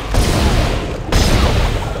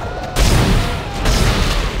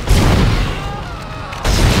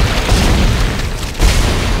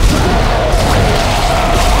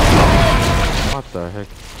 What the heck?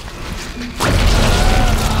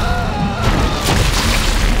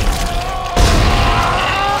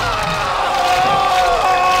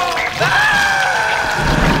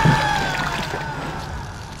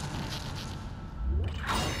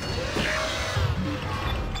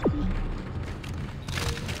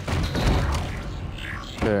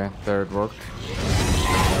 Okay, there it worked.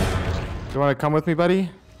 You wanna come with me, buddy?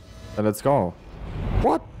 Then let's go.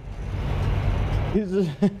 What?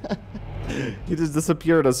 He just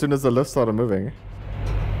disappeared as soon as the lift started moving.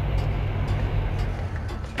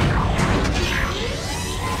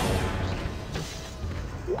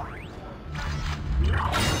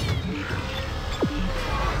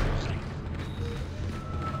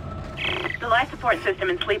 The life support system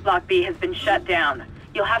in Sleep Block B has been shut down.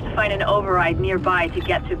 You'll have to find an override nearby to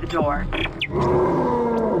get through the door.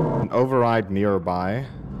 An override nearby?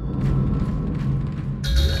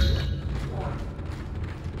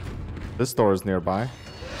 This door is nearby.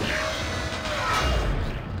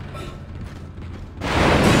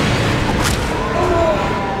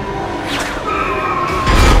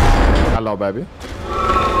 Hello, baby.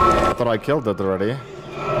 I thought I killed it already.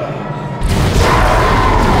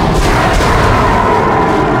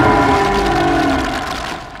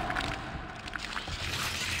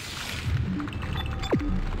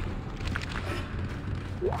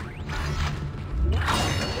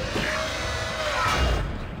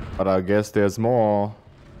 But I guess there's more.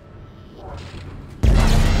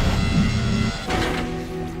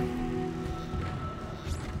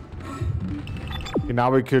 Okay,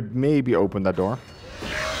 now we could maybe open that door.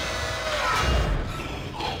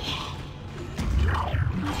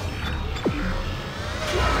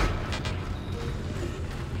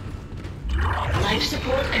 Life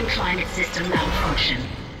support and climate system malfunction.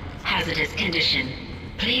 Hazardous condition.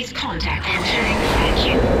 Please contact entering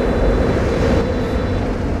vacuum.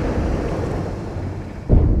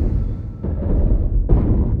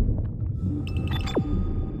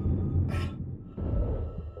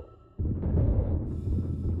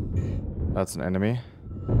 That's an enemy.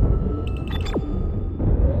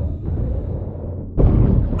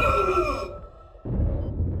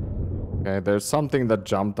 Okay, there's something that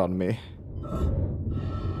jumped on me.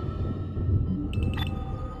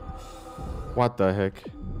 What the heck?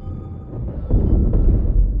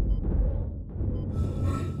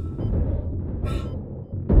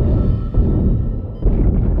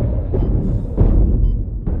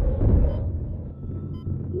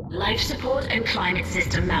 Life support and climate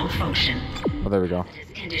system malfunction. Oh, there we go.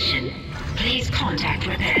 Condition. Please contact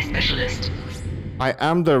repair specialist. I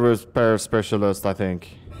am the repair specialist, I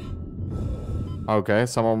think. Okay,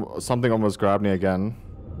 something almost grabbed me again.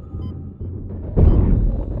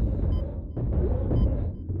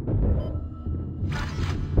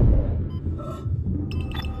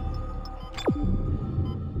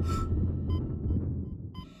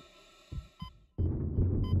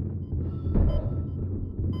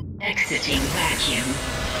 Exiting vacuum.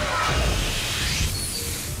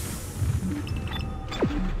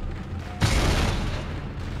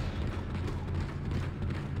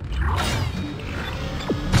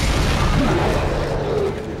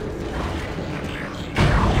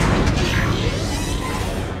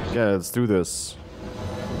 Yeah, let's do this.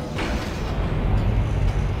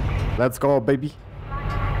 Let's go, baby.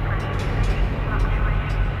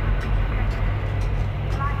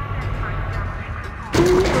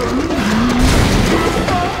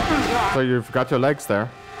 So you've got your legs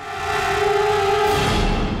there.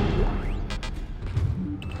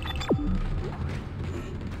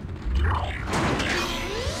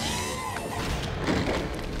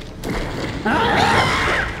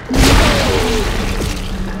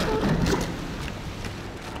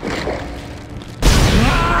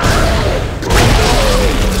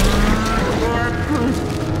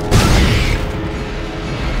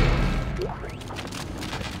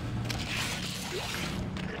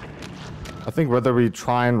 I think whether we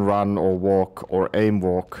try and run or walk or aim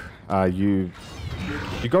walk, you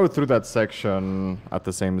go through that section at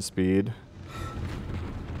the same speed.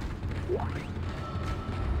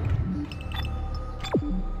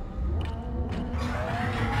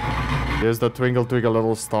 Here's the twinkle twinkle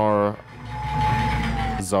little star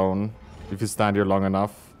zone. If you stand here long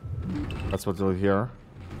enough, that's what you'll hear.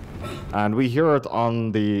 And we hear it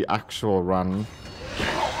on the actual run.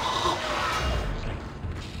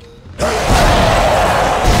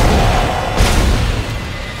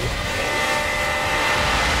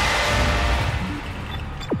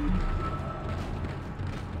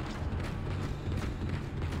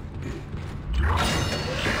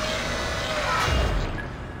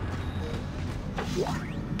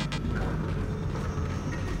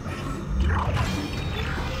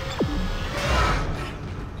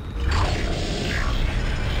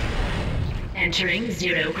 Entering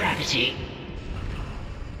zero gravity.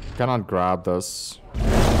 Cannot grab this.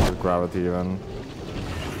 Gravity even.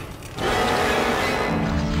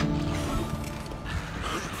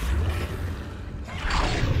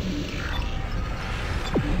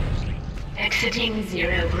 Exiting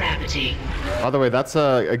zero gravity. By the way, that's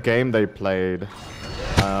a game they played.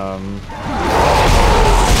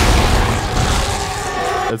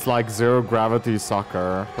 It's like zero gravity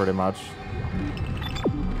soccer, pretty much.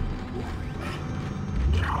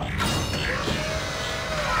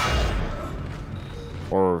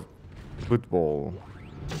 Or football.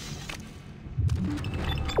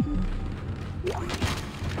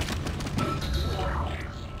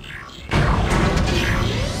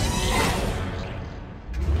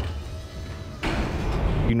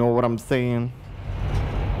 You know what I'm saying?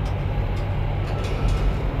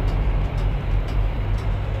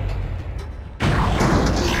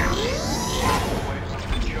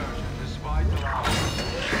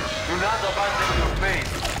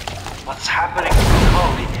 What's happening in the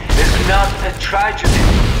colony is not a tragedy.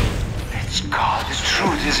 It's God. The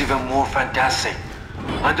truth is even more fantastic.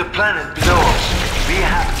 On the planet below us, we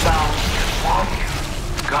have found a warrior.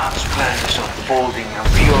 God's plan is unfolding and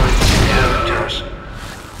we are its inheritors.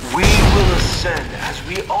 We will ascend as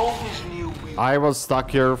we always knew we... I was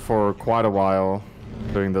stuck here for quite a while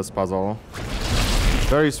doing this puzzle.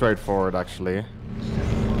 Very straightforward, actually.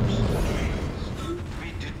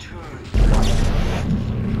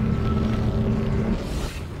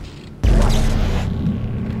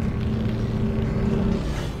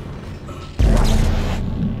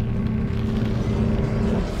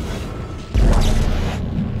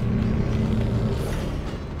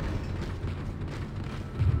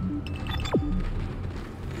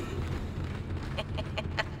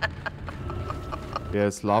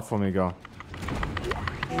 Yes, laugh for me, go.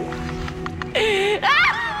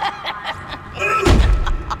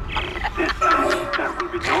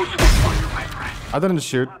 I didn't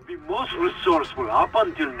shoot. I've been most resourceful up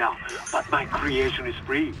until now, but my creation is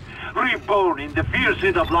free, reborn in the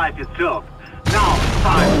fierceness of life itself. Now it's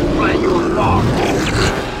time to play your part.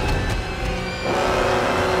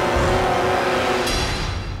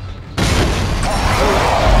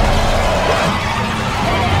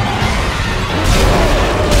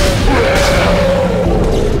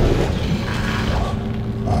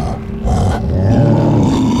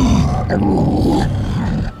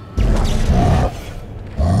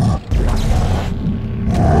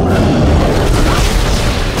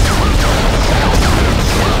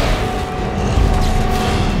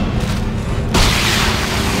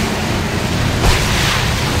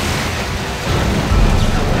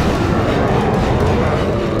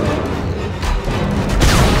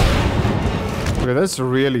 Okay, this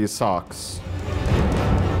really sucks.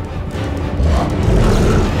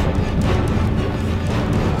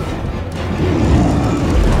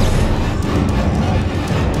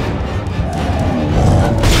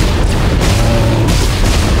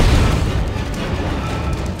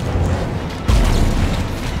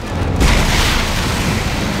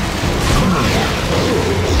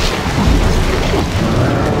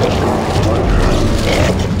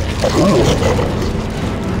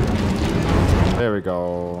 There we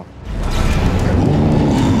go.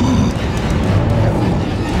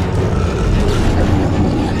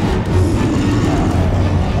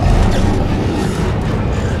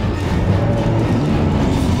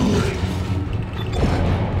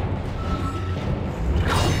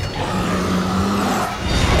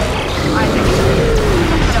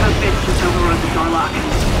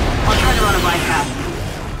 I'll try to run a bypass.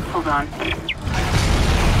 Hold on.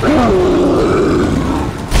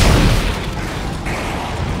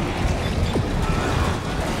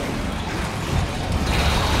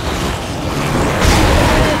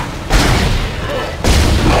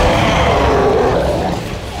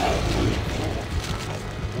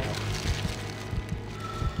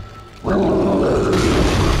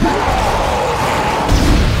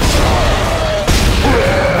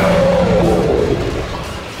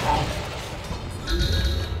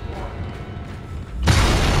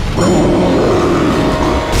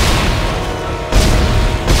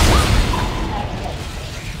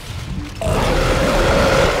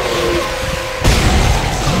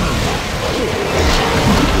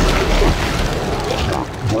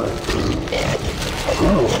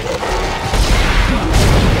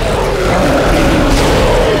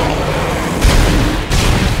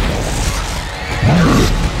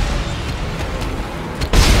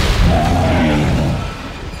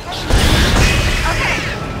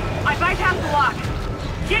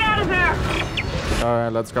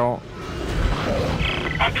 Alright, let's go.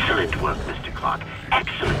 Excellent work, Mr. Clark.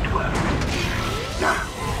 Excellent work. Now,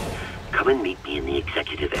 come and meet me in the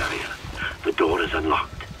executive area. The door is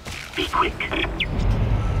unlocked. Be quick.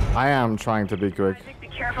 I am trying to be quick. Be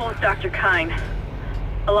careful with Dr. Kine.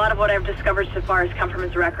 A lot of what I've discovered so far has come from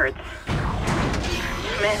his records.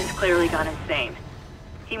 This man has clearly gone insane.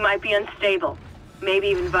 He might be unstable, maybe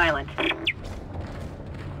even violent.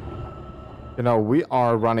 You know, we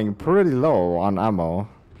are running pretty low on ammo.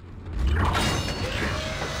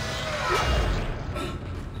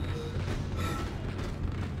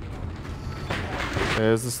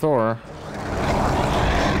 There's the store.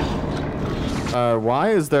 Why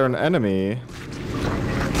is there an enemy?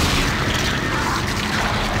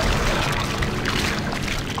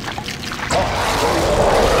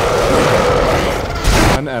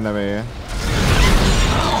 An enemy.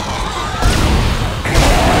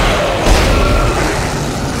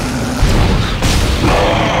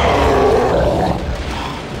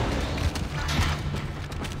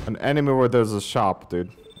 An enemy where there's a shop,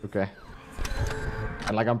 dude. Okay.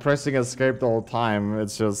 And like I'm pressing escape the whole time.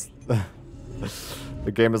 It's just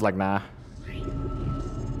the game is like, nah.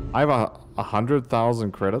 I have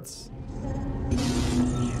 100,000 credits.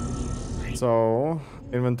 So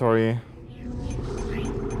inventory.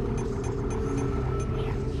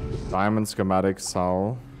 Diamond schematic,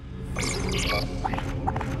 Sal.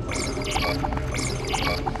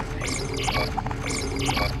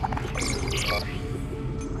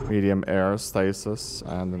 Medium air, stasis,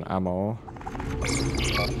 and an ammo.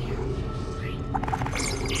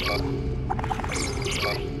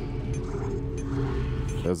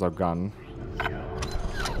 There's our gun.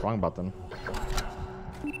 Wrong button.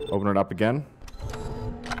 Open it up again.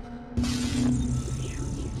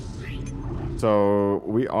 So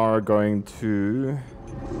we are going to...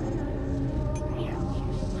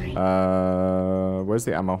 where's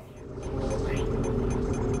the ammo?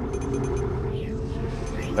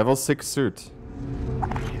 Level 6 suit.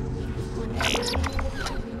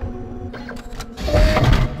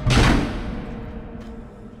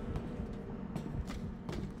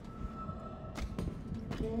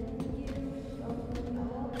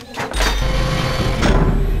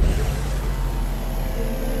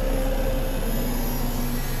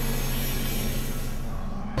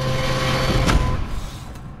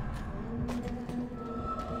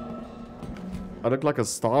 I look like a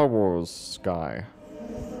Star Wars guy.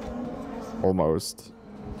 Almost.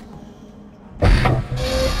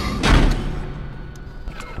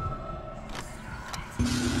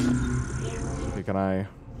 Okay, can I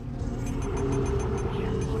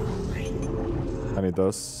need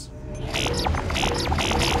this.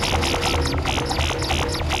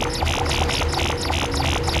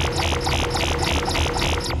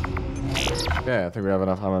 Yeah, I think we have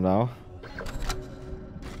enough ammo now.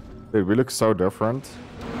 Dude, we look so different.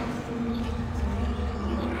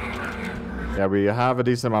 Yeah, we have a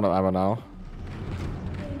decent amount of ammo now.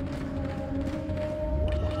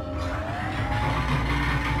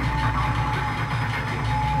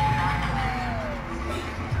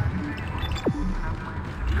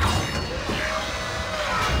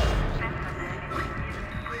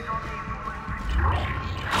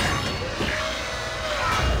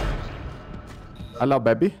 Hello,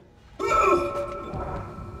 baby.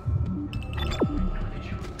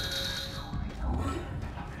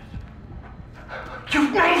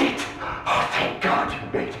 You've made it! Oh, thank God you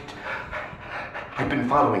made it. I've been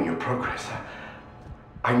following your progress.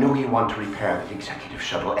 I know you want to repair the executive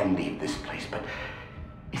shuttle and leave this place, but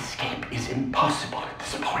escape is impossible at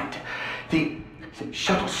this point. The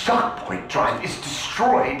shuttle shock point drive is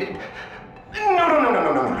destroyed.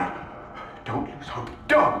 No. Don't lose hope.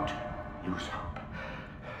 Don't lose hope.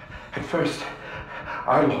 At first,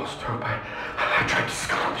 I lost hope. I tried to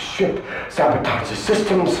scuttle the ship, sabotage the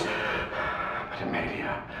systems. But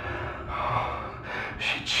Amelia,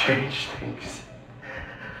 she changed things.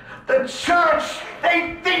 The church,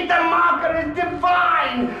 they think the marker is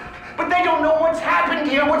divine, but they don't know what's happened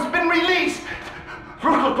here, what's been released.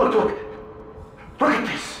 Look. Look at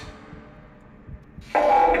this.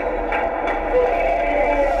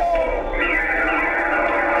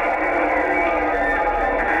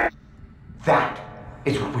 That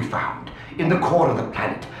is what we found in the core of the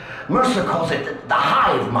planet. Mercer calls it the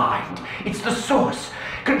hive mind. It's the source,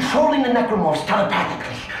 controlling the necromorphs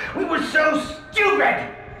telepathically. We were so stupid!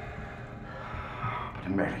 But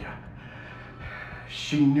Amelia,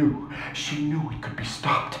 she knew it could be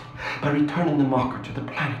stopped by returning the marker to the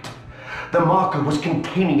planet. The marker was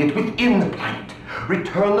containing it within the planet.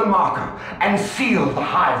 Return the marker and seal the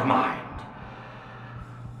hive mind.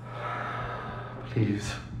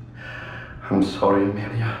 Please. I'm sorry,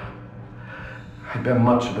 Amelia. I bear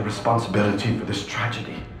much of the responsibility for this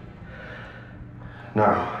tragedy.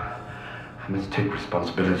 Now, I must take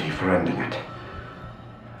responsibility for ending it.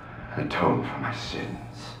 And atone for my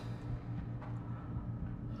sins.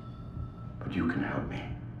 But you can help me.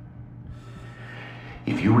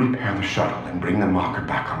 If you repair the shuttle and bring the marker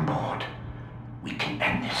back on board, we can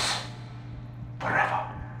end this forever.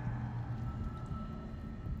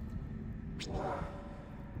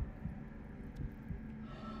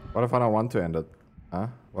 What if I don't want to end it? Huh?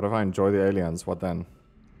 What if I enjoy the aliens? What then?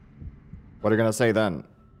 What are you gonna say then?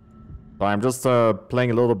 So I'm just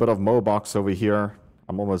playing a little bit of Mobox over here.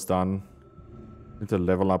 I'm almost done. Need to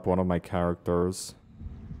level up one of my characters.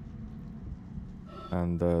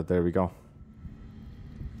 And there we go.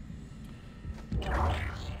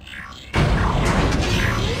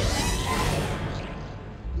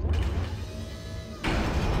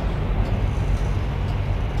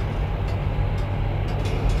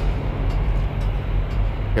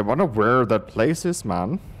 I wonder where that place is,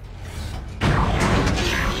 man.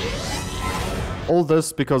 All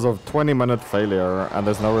this because of 20-minute failure and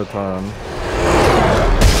there's no return.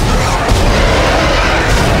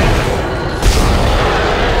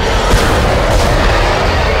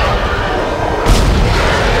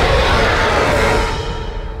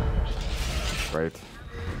 Great.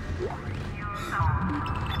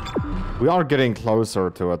 We are getting closer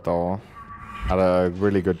to it though, at a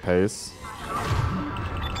really good pace.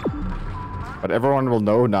 But everyone will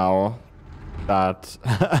know now that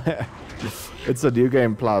it's a New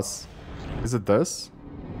Game Plus. Is it this?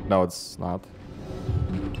 No, it's not.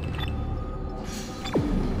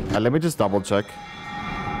 Let me just double check.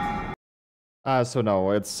 So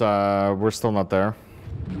no, it's we're still not there.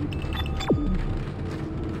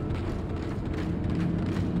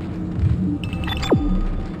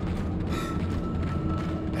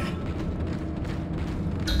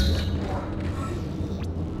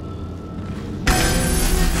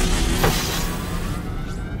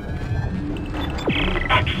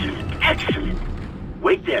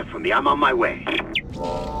 Wait there for me. I'm on my way.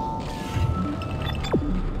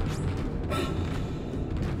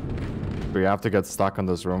 We have to get stuck in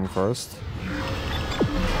this room first.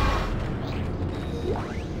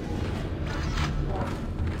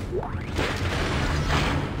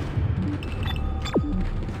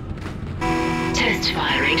 Test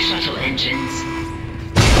firing shuttle engines.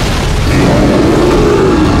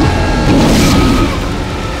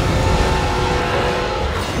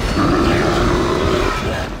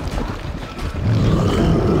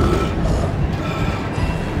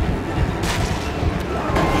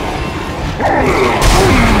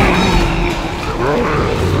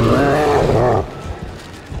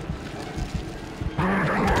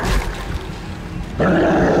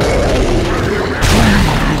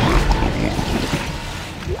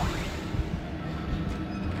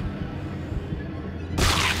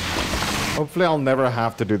 Hopefully I'll never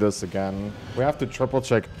have to do this again. We have to triple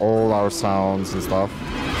check all our sounds and stuff.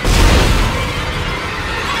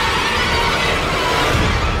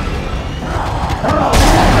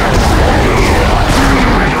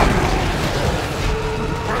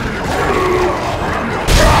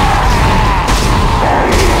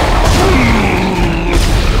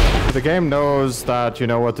 The game knows that you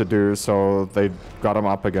know what to do, so they got him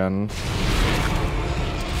up again.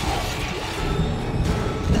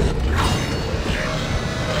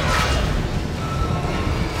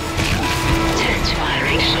 Test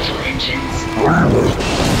firing shuttle engines.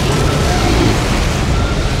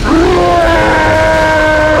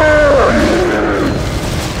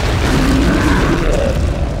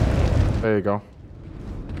 There you go.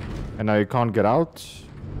 And now you can't get out.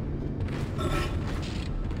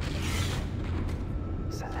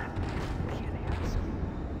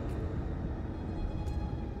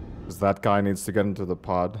 That guy needs to get into the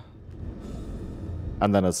pod.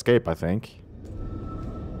 And then escape, I think.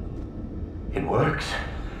 It works.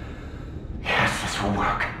 Yes, this will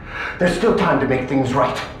work. There's still time to make things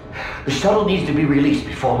right. The shuttle needs to be released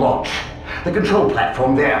before launch. The control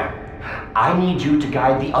platform there. I need you to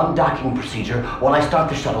guide the undocking procedure while I start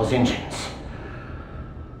the shuttle's engines.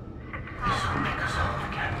 This will make us whole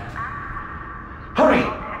again. Hurry!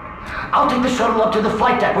 I'll take the shuttle up to the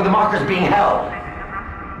flight deck where the marker's being held.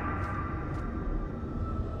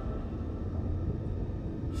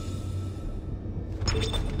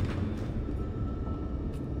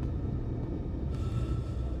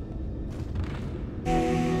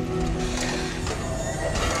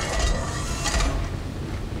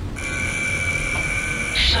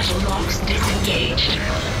 Shuttle locks disengaged.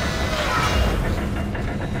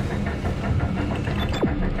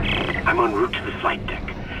 I'm en route to the flight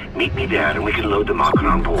deck. Meet me there and we can load the marker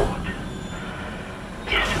on board.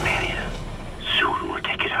 Yes, Amelia. Soon we'll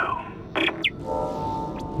take it home.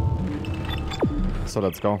 So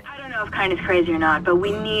let's go. I don't know if Kyne is crazy or not, but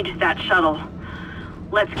we need that shuttle.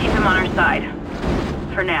 Let's keep him on our side.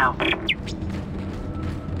 For now.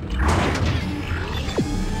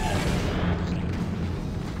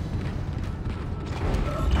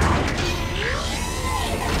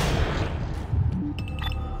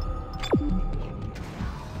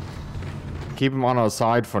 Keep him on our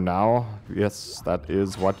side for now. Yes, that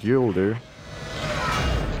is what you'll do.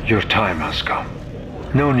 Your time has come.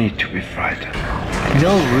 No need to be frightened.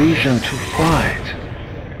 No reason to fight.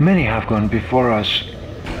 Many have gone before us,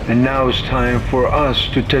 and now it's time for us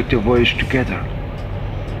to take the voyage together.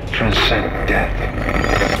 Transcend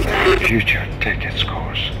death. Future take its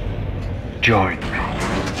course. Join me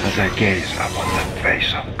as I gaze upon the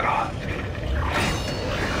face of God.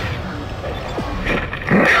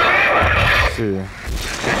 See.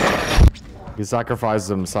 He sacrificed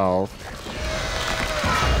himself.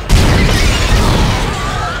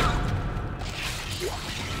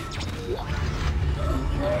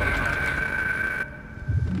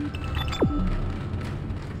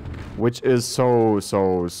 Which is so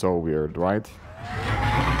weird, right?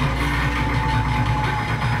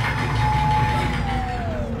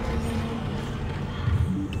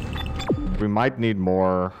 We might need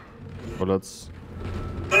more bullets.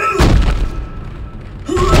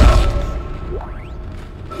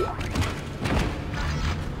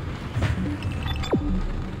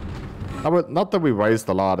 Not that we waste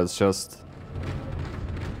a lot, it's just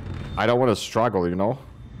I don't want to struggle, you know?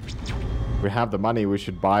 We have the money, we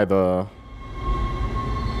should buy the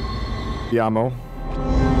ammo.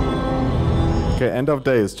 Okay, End of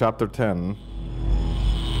Days, chapter 10.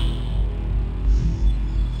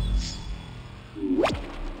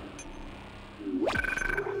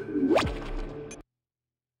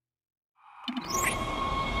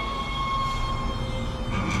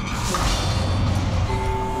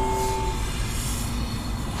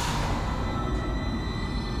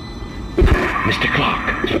 Mr.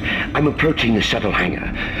 Clark, I'm approaching the shuttle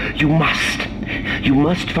hangar. You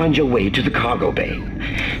must find your way to the cargo bay.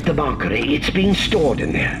 The marker, it's being stored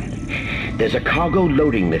in there. There's a cargo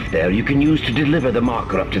loading lift there you can use to deliver the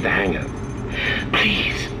marker up to the hangar.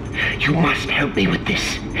 Please, you must help me with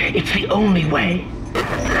this. It's the only way.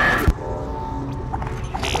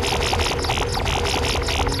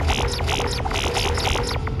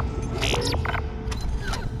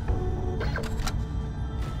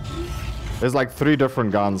 There's like 3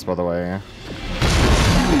 different guns, by the way.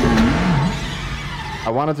 I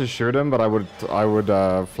wanted to shoot him, but I would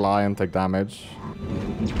fly and take damage.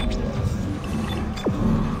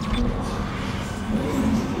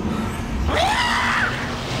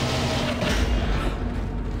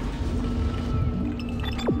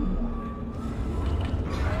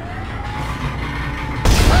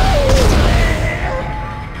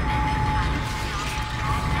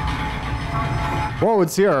 Whoa,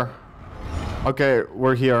 it's here. Okay,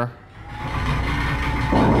 we're here.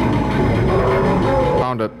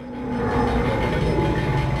 Found it.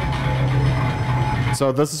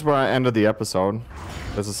 So this is where I ended the episode.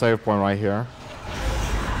 There's a save point right here.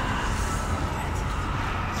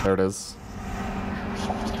 There it is.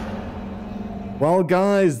 Well,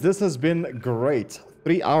 guys, this has been great.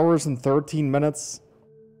 3 hours and 13 minutes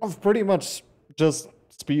of pretty much just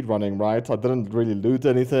speedrunning, right? I didn't really loot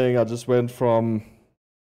anything. I just went from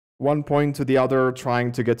one point to the other,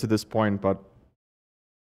 trying to get to this point. But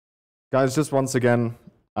guys, just once again,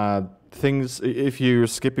 things, if you're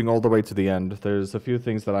skipping all the way to the end, there's a few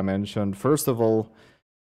things that I mentioned. First of all,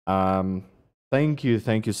 thank you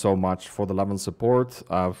so much for the love and support,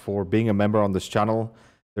 for being a member on this channel.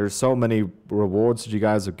 There's so many rewards that you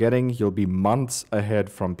guys are getting. You'll be months ahead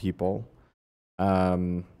from people,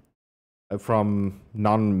 from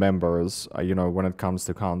non-members, you know, when it comes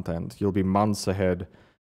to content. You'll be months ahead.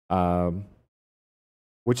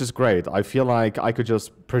 Which is great. I feel like I could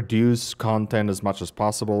just produce content as much as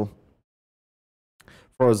possible,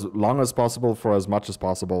 for as long as possible, for as much as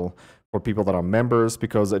possible, for people that are members,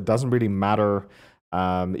 because it doesn't really matter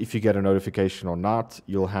if you get a notification or not.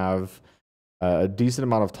 You'll have a decent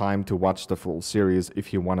amount of time to watch the full series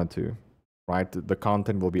if you wanted to, right? The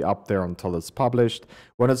content will be up there until it's published.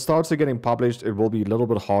 When it starts getting published, it will be a little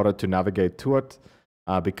bit harder to navigate to it.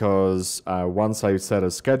 Because once I set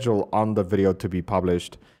a schedule on the video to be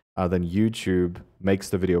published, then YouTube makes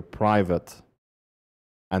the video private,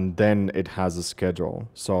 and then it has a schedule.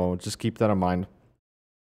 So just keep that in mind.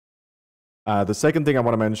 The second thing I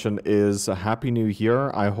want to mention is a Happy New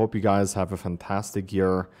Year. I hope you guys have a fantastic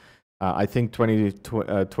year. I think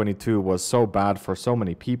 2022 was so bad for so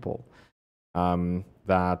many people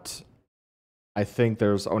that I think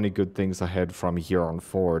there's only good things ahead from here on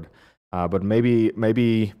forward. But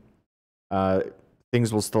maybe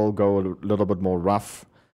things will still go a little bit more rough,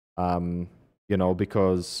 you know,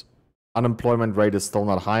 because unemployment rate is still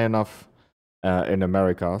not high enough in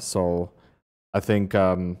America. So I think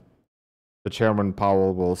the Chairman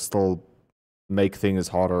Powell will still make things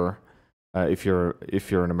harder if you're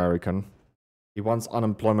an American. He wants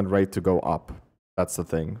unemployment rate to go up. That's the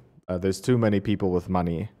thing. There's too many people with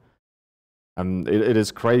money. And it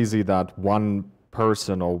is crazy that one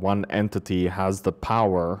person or one entity has the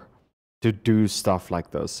power to do stuff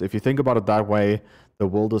like this. If you think about it that way, the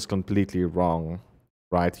world is completely wrong,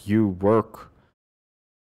 right? You work,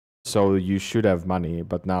 so you should have money,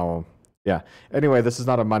 but now, yeah. Anyway, this is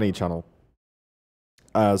not a money channel.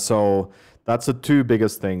 So that's the two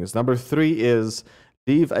biggest things. Number 3 is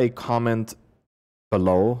leave a comment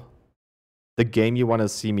below the game you want to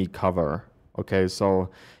see me cover. Okay, so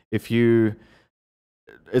if you,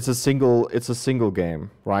 it's a single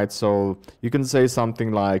game, right? So you can say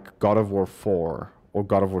something like God of War 4 or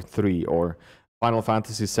God of War 3 or Final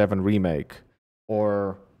Fantasy 7 Remake,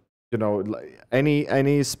 or you know,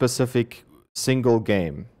 any specific single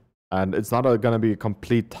game. And it's not going to be a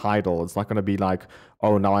complete title. It's not going to be like,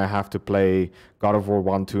 oh, now I have to play God of War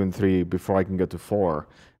 1, 2, and 3 before I can get to 4.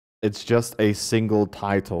 It's just a single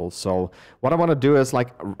title. So what I want to do is,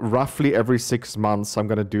 like, roughly every 6 months, I'm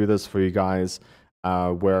going to do this for you guys,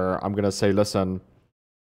 where I'm going to say, listen,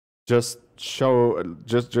 just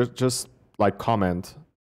like comment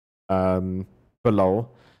below,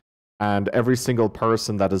 and every single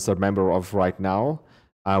person that is a member of right now,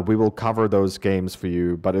 we will cover those games for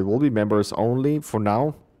you, but it will be members only for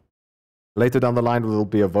now. Later down the line, there will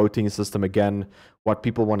be a voting system again, what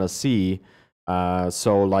people want to see.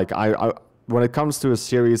 So like I when it comes to a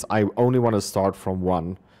series, I only want to start from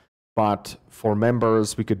 1. But for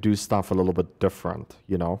members, we could do stuff a little bit different,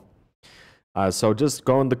 you know. So just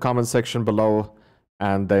go in the comment section below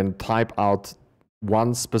and then type out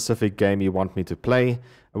one specific game you want me to play. And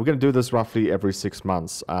we're going to do this roughly every 6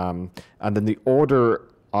 months. And then the order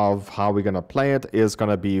of how we're going to play it is going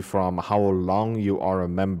to be from how long you are a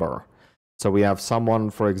member. So we have someone,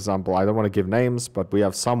 for example, I don't want to give names, but we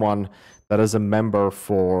have someone that is a member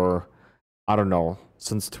for, I don't know,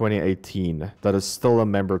 since 2018, that is still a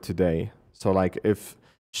member today. So like if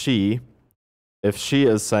she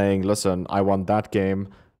is saying, listen, I want that game,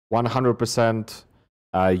 100%,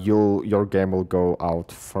 your game will go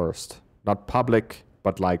out first. Not public,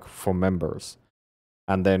 but like for members.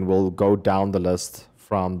 And then we'll go down the list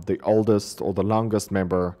from the oldest or the longest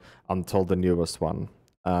member until the newest one.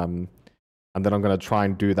 And then I'm going to try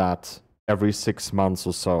and do that every 6 months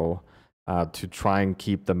or so to try and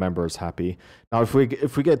keep the members happy. Now, if we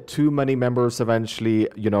get too many members eventually,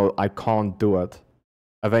 you know, I can't do it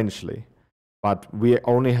eventually. But we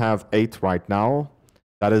only have 8 right now.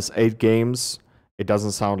 That is 8 games. It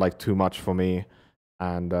doesn't sound like too much for me.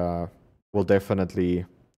 And we'll definitely,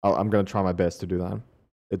 I'm going to try my best to do that.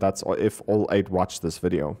 That's if all 8 watch this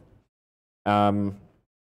video.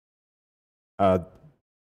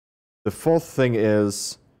 The 4th thing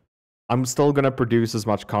is, I'm still going to produce as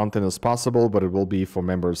much content as possible, but it will be for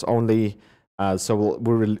members only. So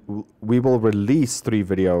we will release 3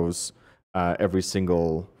 videos every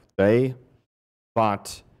single day,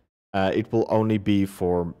 but it will only be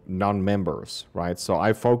for non-members, right? So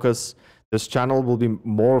this channel will be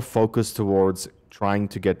more focused towards trying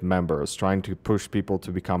to get members, trying to push people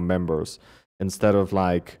to become members, instead of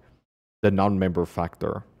like the non-member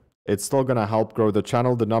factor. It's still going to help grow the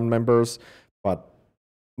channel, the non-members, but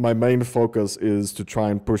my main focus is to try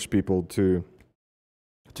and push people to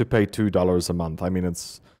pay $2 a month. I mean,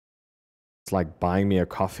 it's like buying me a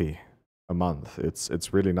coffee a month.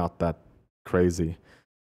 It's really not that crazy.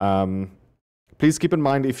 Please keep in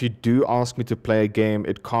mind, if you do ask me to play a game,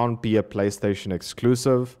 it can't be a PlayStation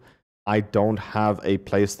exclusive. I don't have a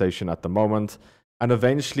PlayStation at the moment. And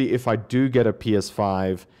eventually, if I do get a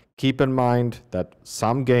PS5, keep in mind that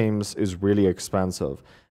some games is really expensive.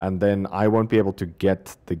 And then I won't be able to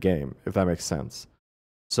get the game, if that makes sense.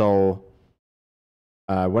 So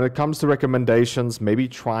when it comes to recommendations, maybe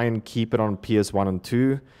try and keep it on PS1 and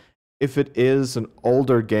 2. If it is an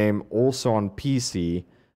older game also on PC,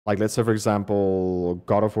 like let's say, for example,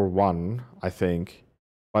 God of War 1, I think,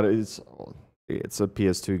 but it's a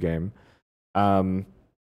PS2 game,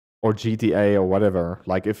 or GTA or whatever.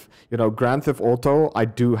 Like if, you know, Grand Theft Auto, I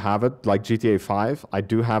do have it, like GTA 5, I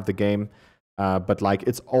do have the game, but like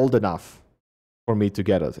it's old enough for me to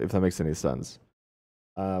get it, if that makes any sense.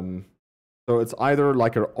 So So it's either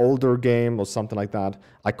like an older game or something like that.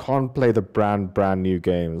 I can't play the brand new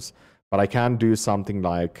games, but I can do something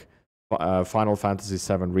like Final Fantasy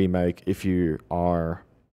VII Remake if you are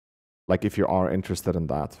interested in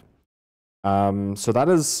that. So that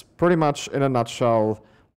is pretty much, in a nutshell,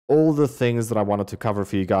 all the things that I wanted to cover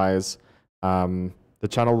for you guys. The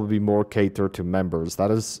channel will be more catered to members.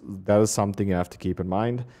 That is something you have to keep in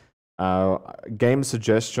mind. Game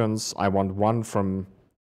suggestions, I want one from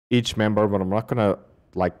each member, but I'm not gonna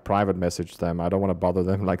like private message them. I don't want to bother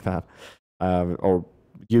them like that. Or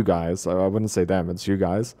you guys. I wouldn't say them, it's you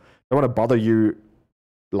guys. I don't want to bother you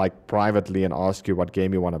like privately and ask you what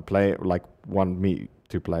game you want to play, like want me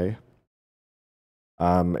to play.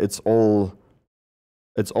 It's all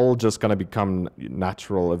just gonna become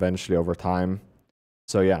natural eventually over time.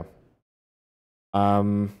 So yeah.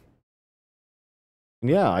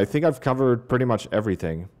 Yeah, I think I've covered pretty much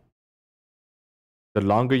everything. The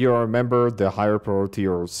longer you're a member, the higher priority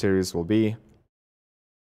your series will be.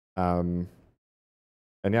 And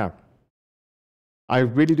yeah. I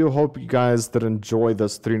really do hope you guys did enjoy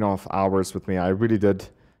this 3.5 hours with me. I really did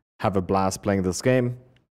have a blast playing this game.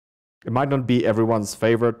 It might not be everyone's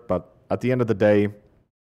favorite, but at the end of the day,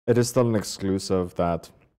 it is still an exclusive that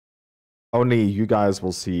only you guys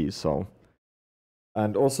will see, so.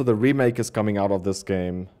 And also the remake is coming out of this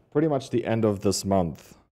game pretty much the end of this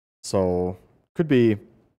month. So could be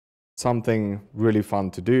something really fun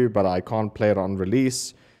to do, but I can't play it on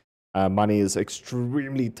release. Money is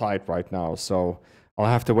extremely tight right now, so I'll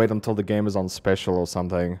have to wait until the game is on special or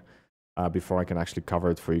something before I can actually cover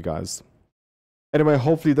it for you guys. Anyway,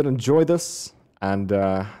 hopefully you did enjoy this, and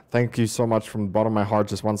thank you so much from the bottom of my heart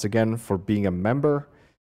just once again for being a member,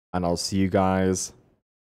 and I'll see you guys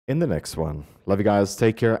in the next one. Love you guys,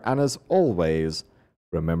 take care, and as always,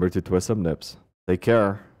 remember to twist some nips. Take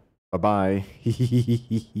care. Bye-bye.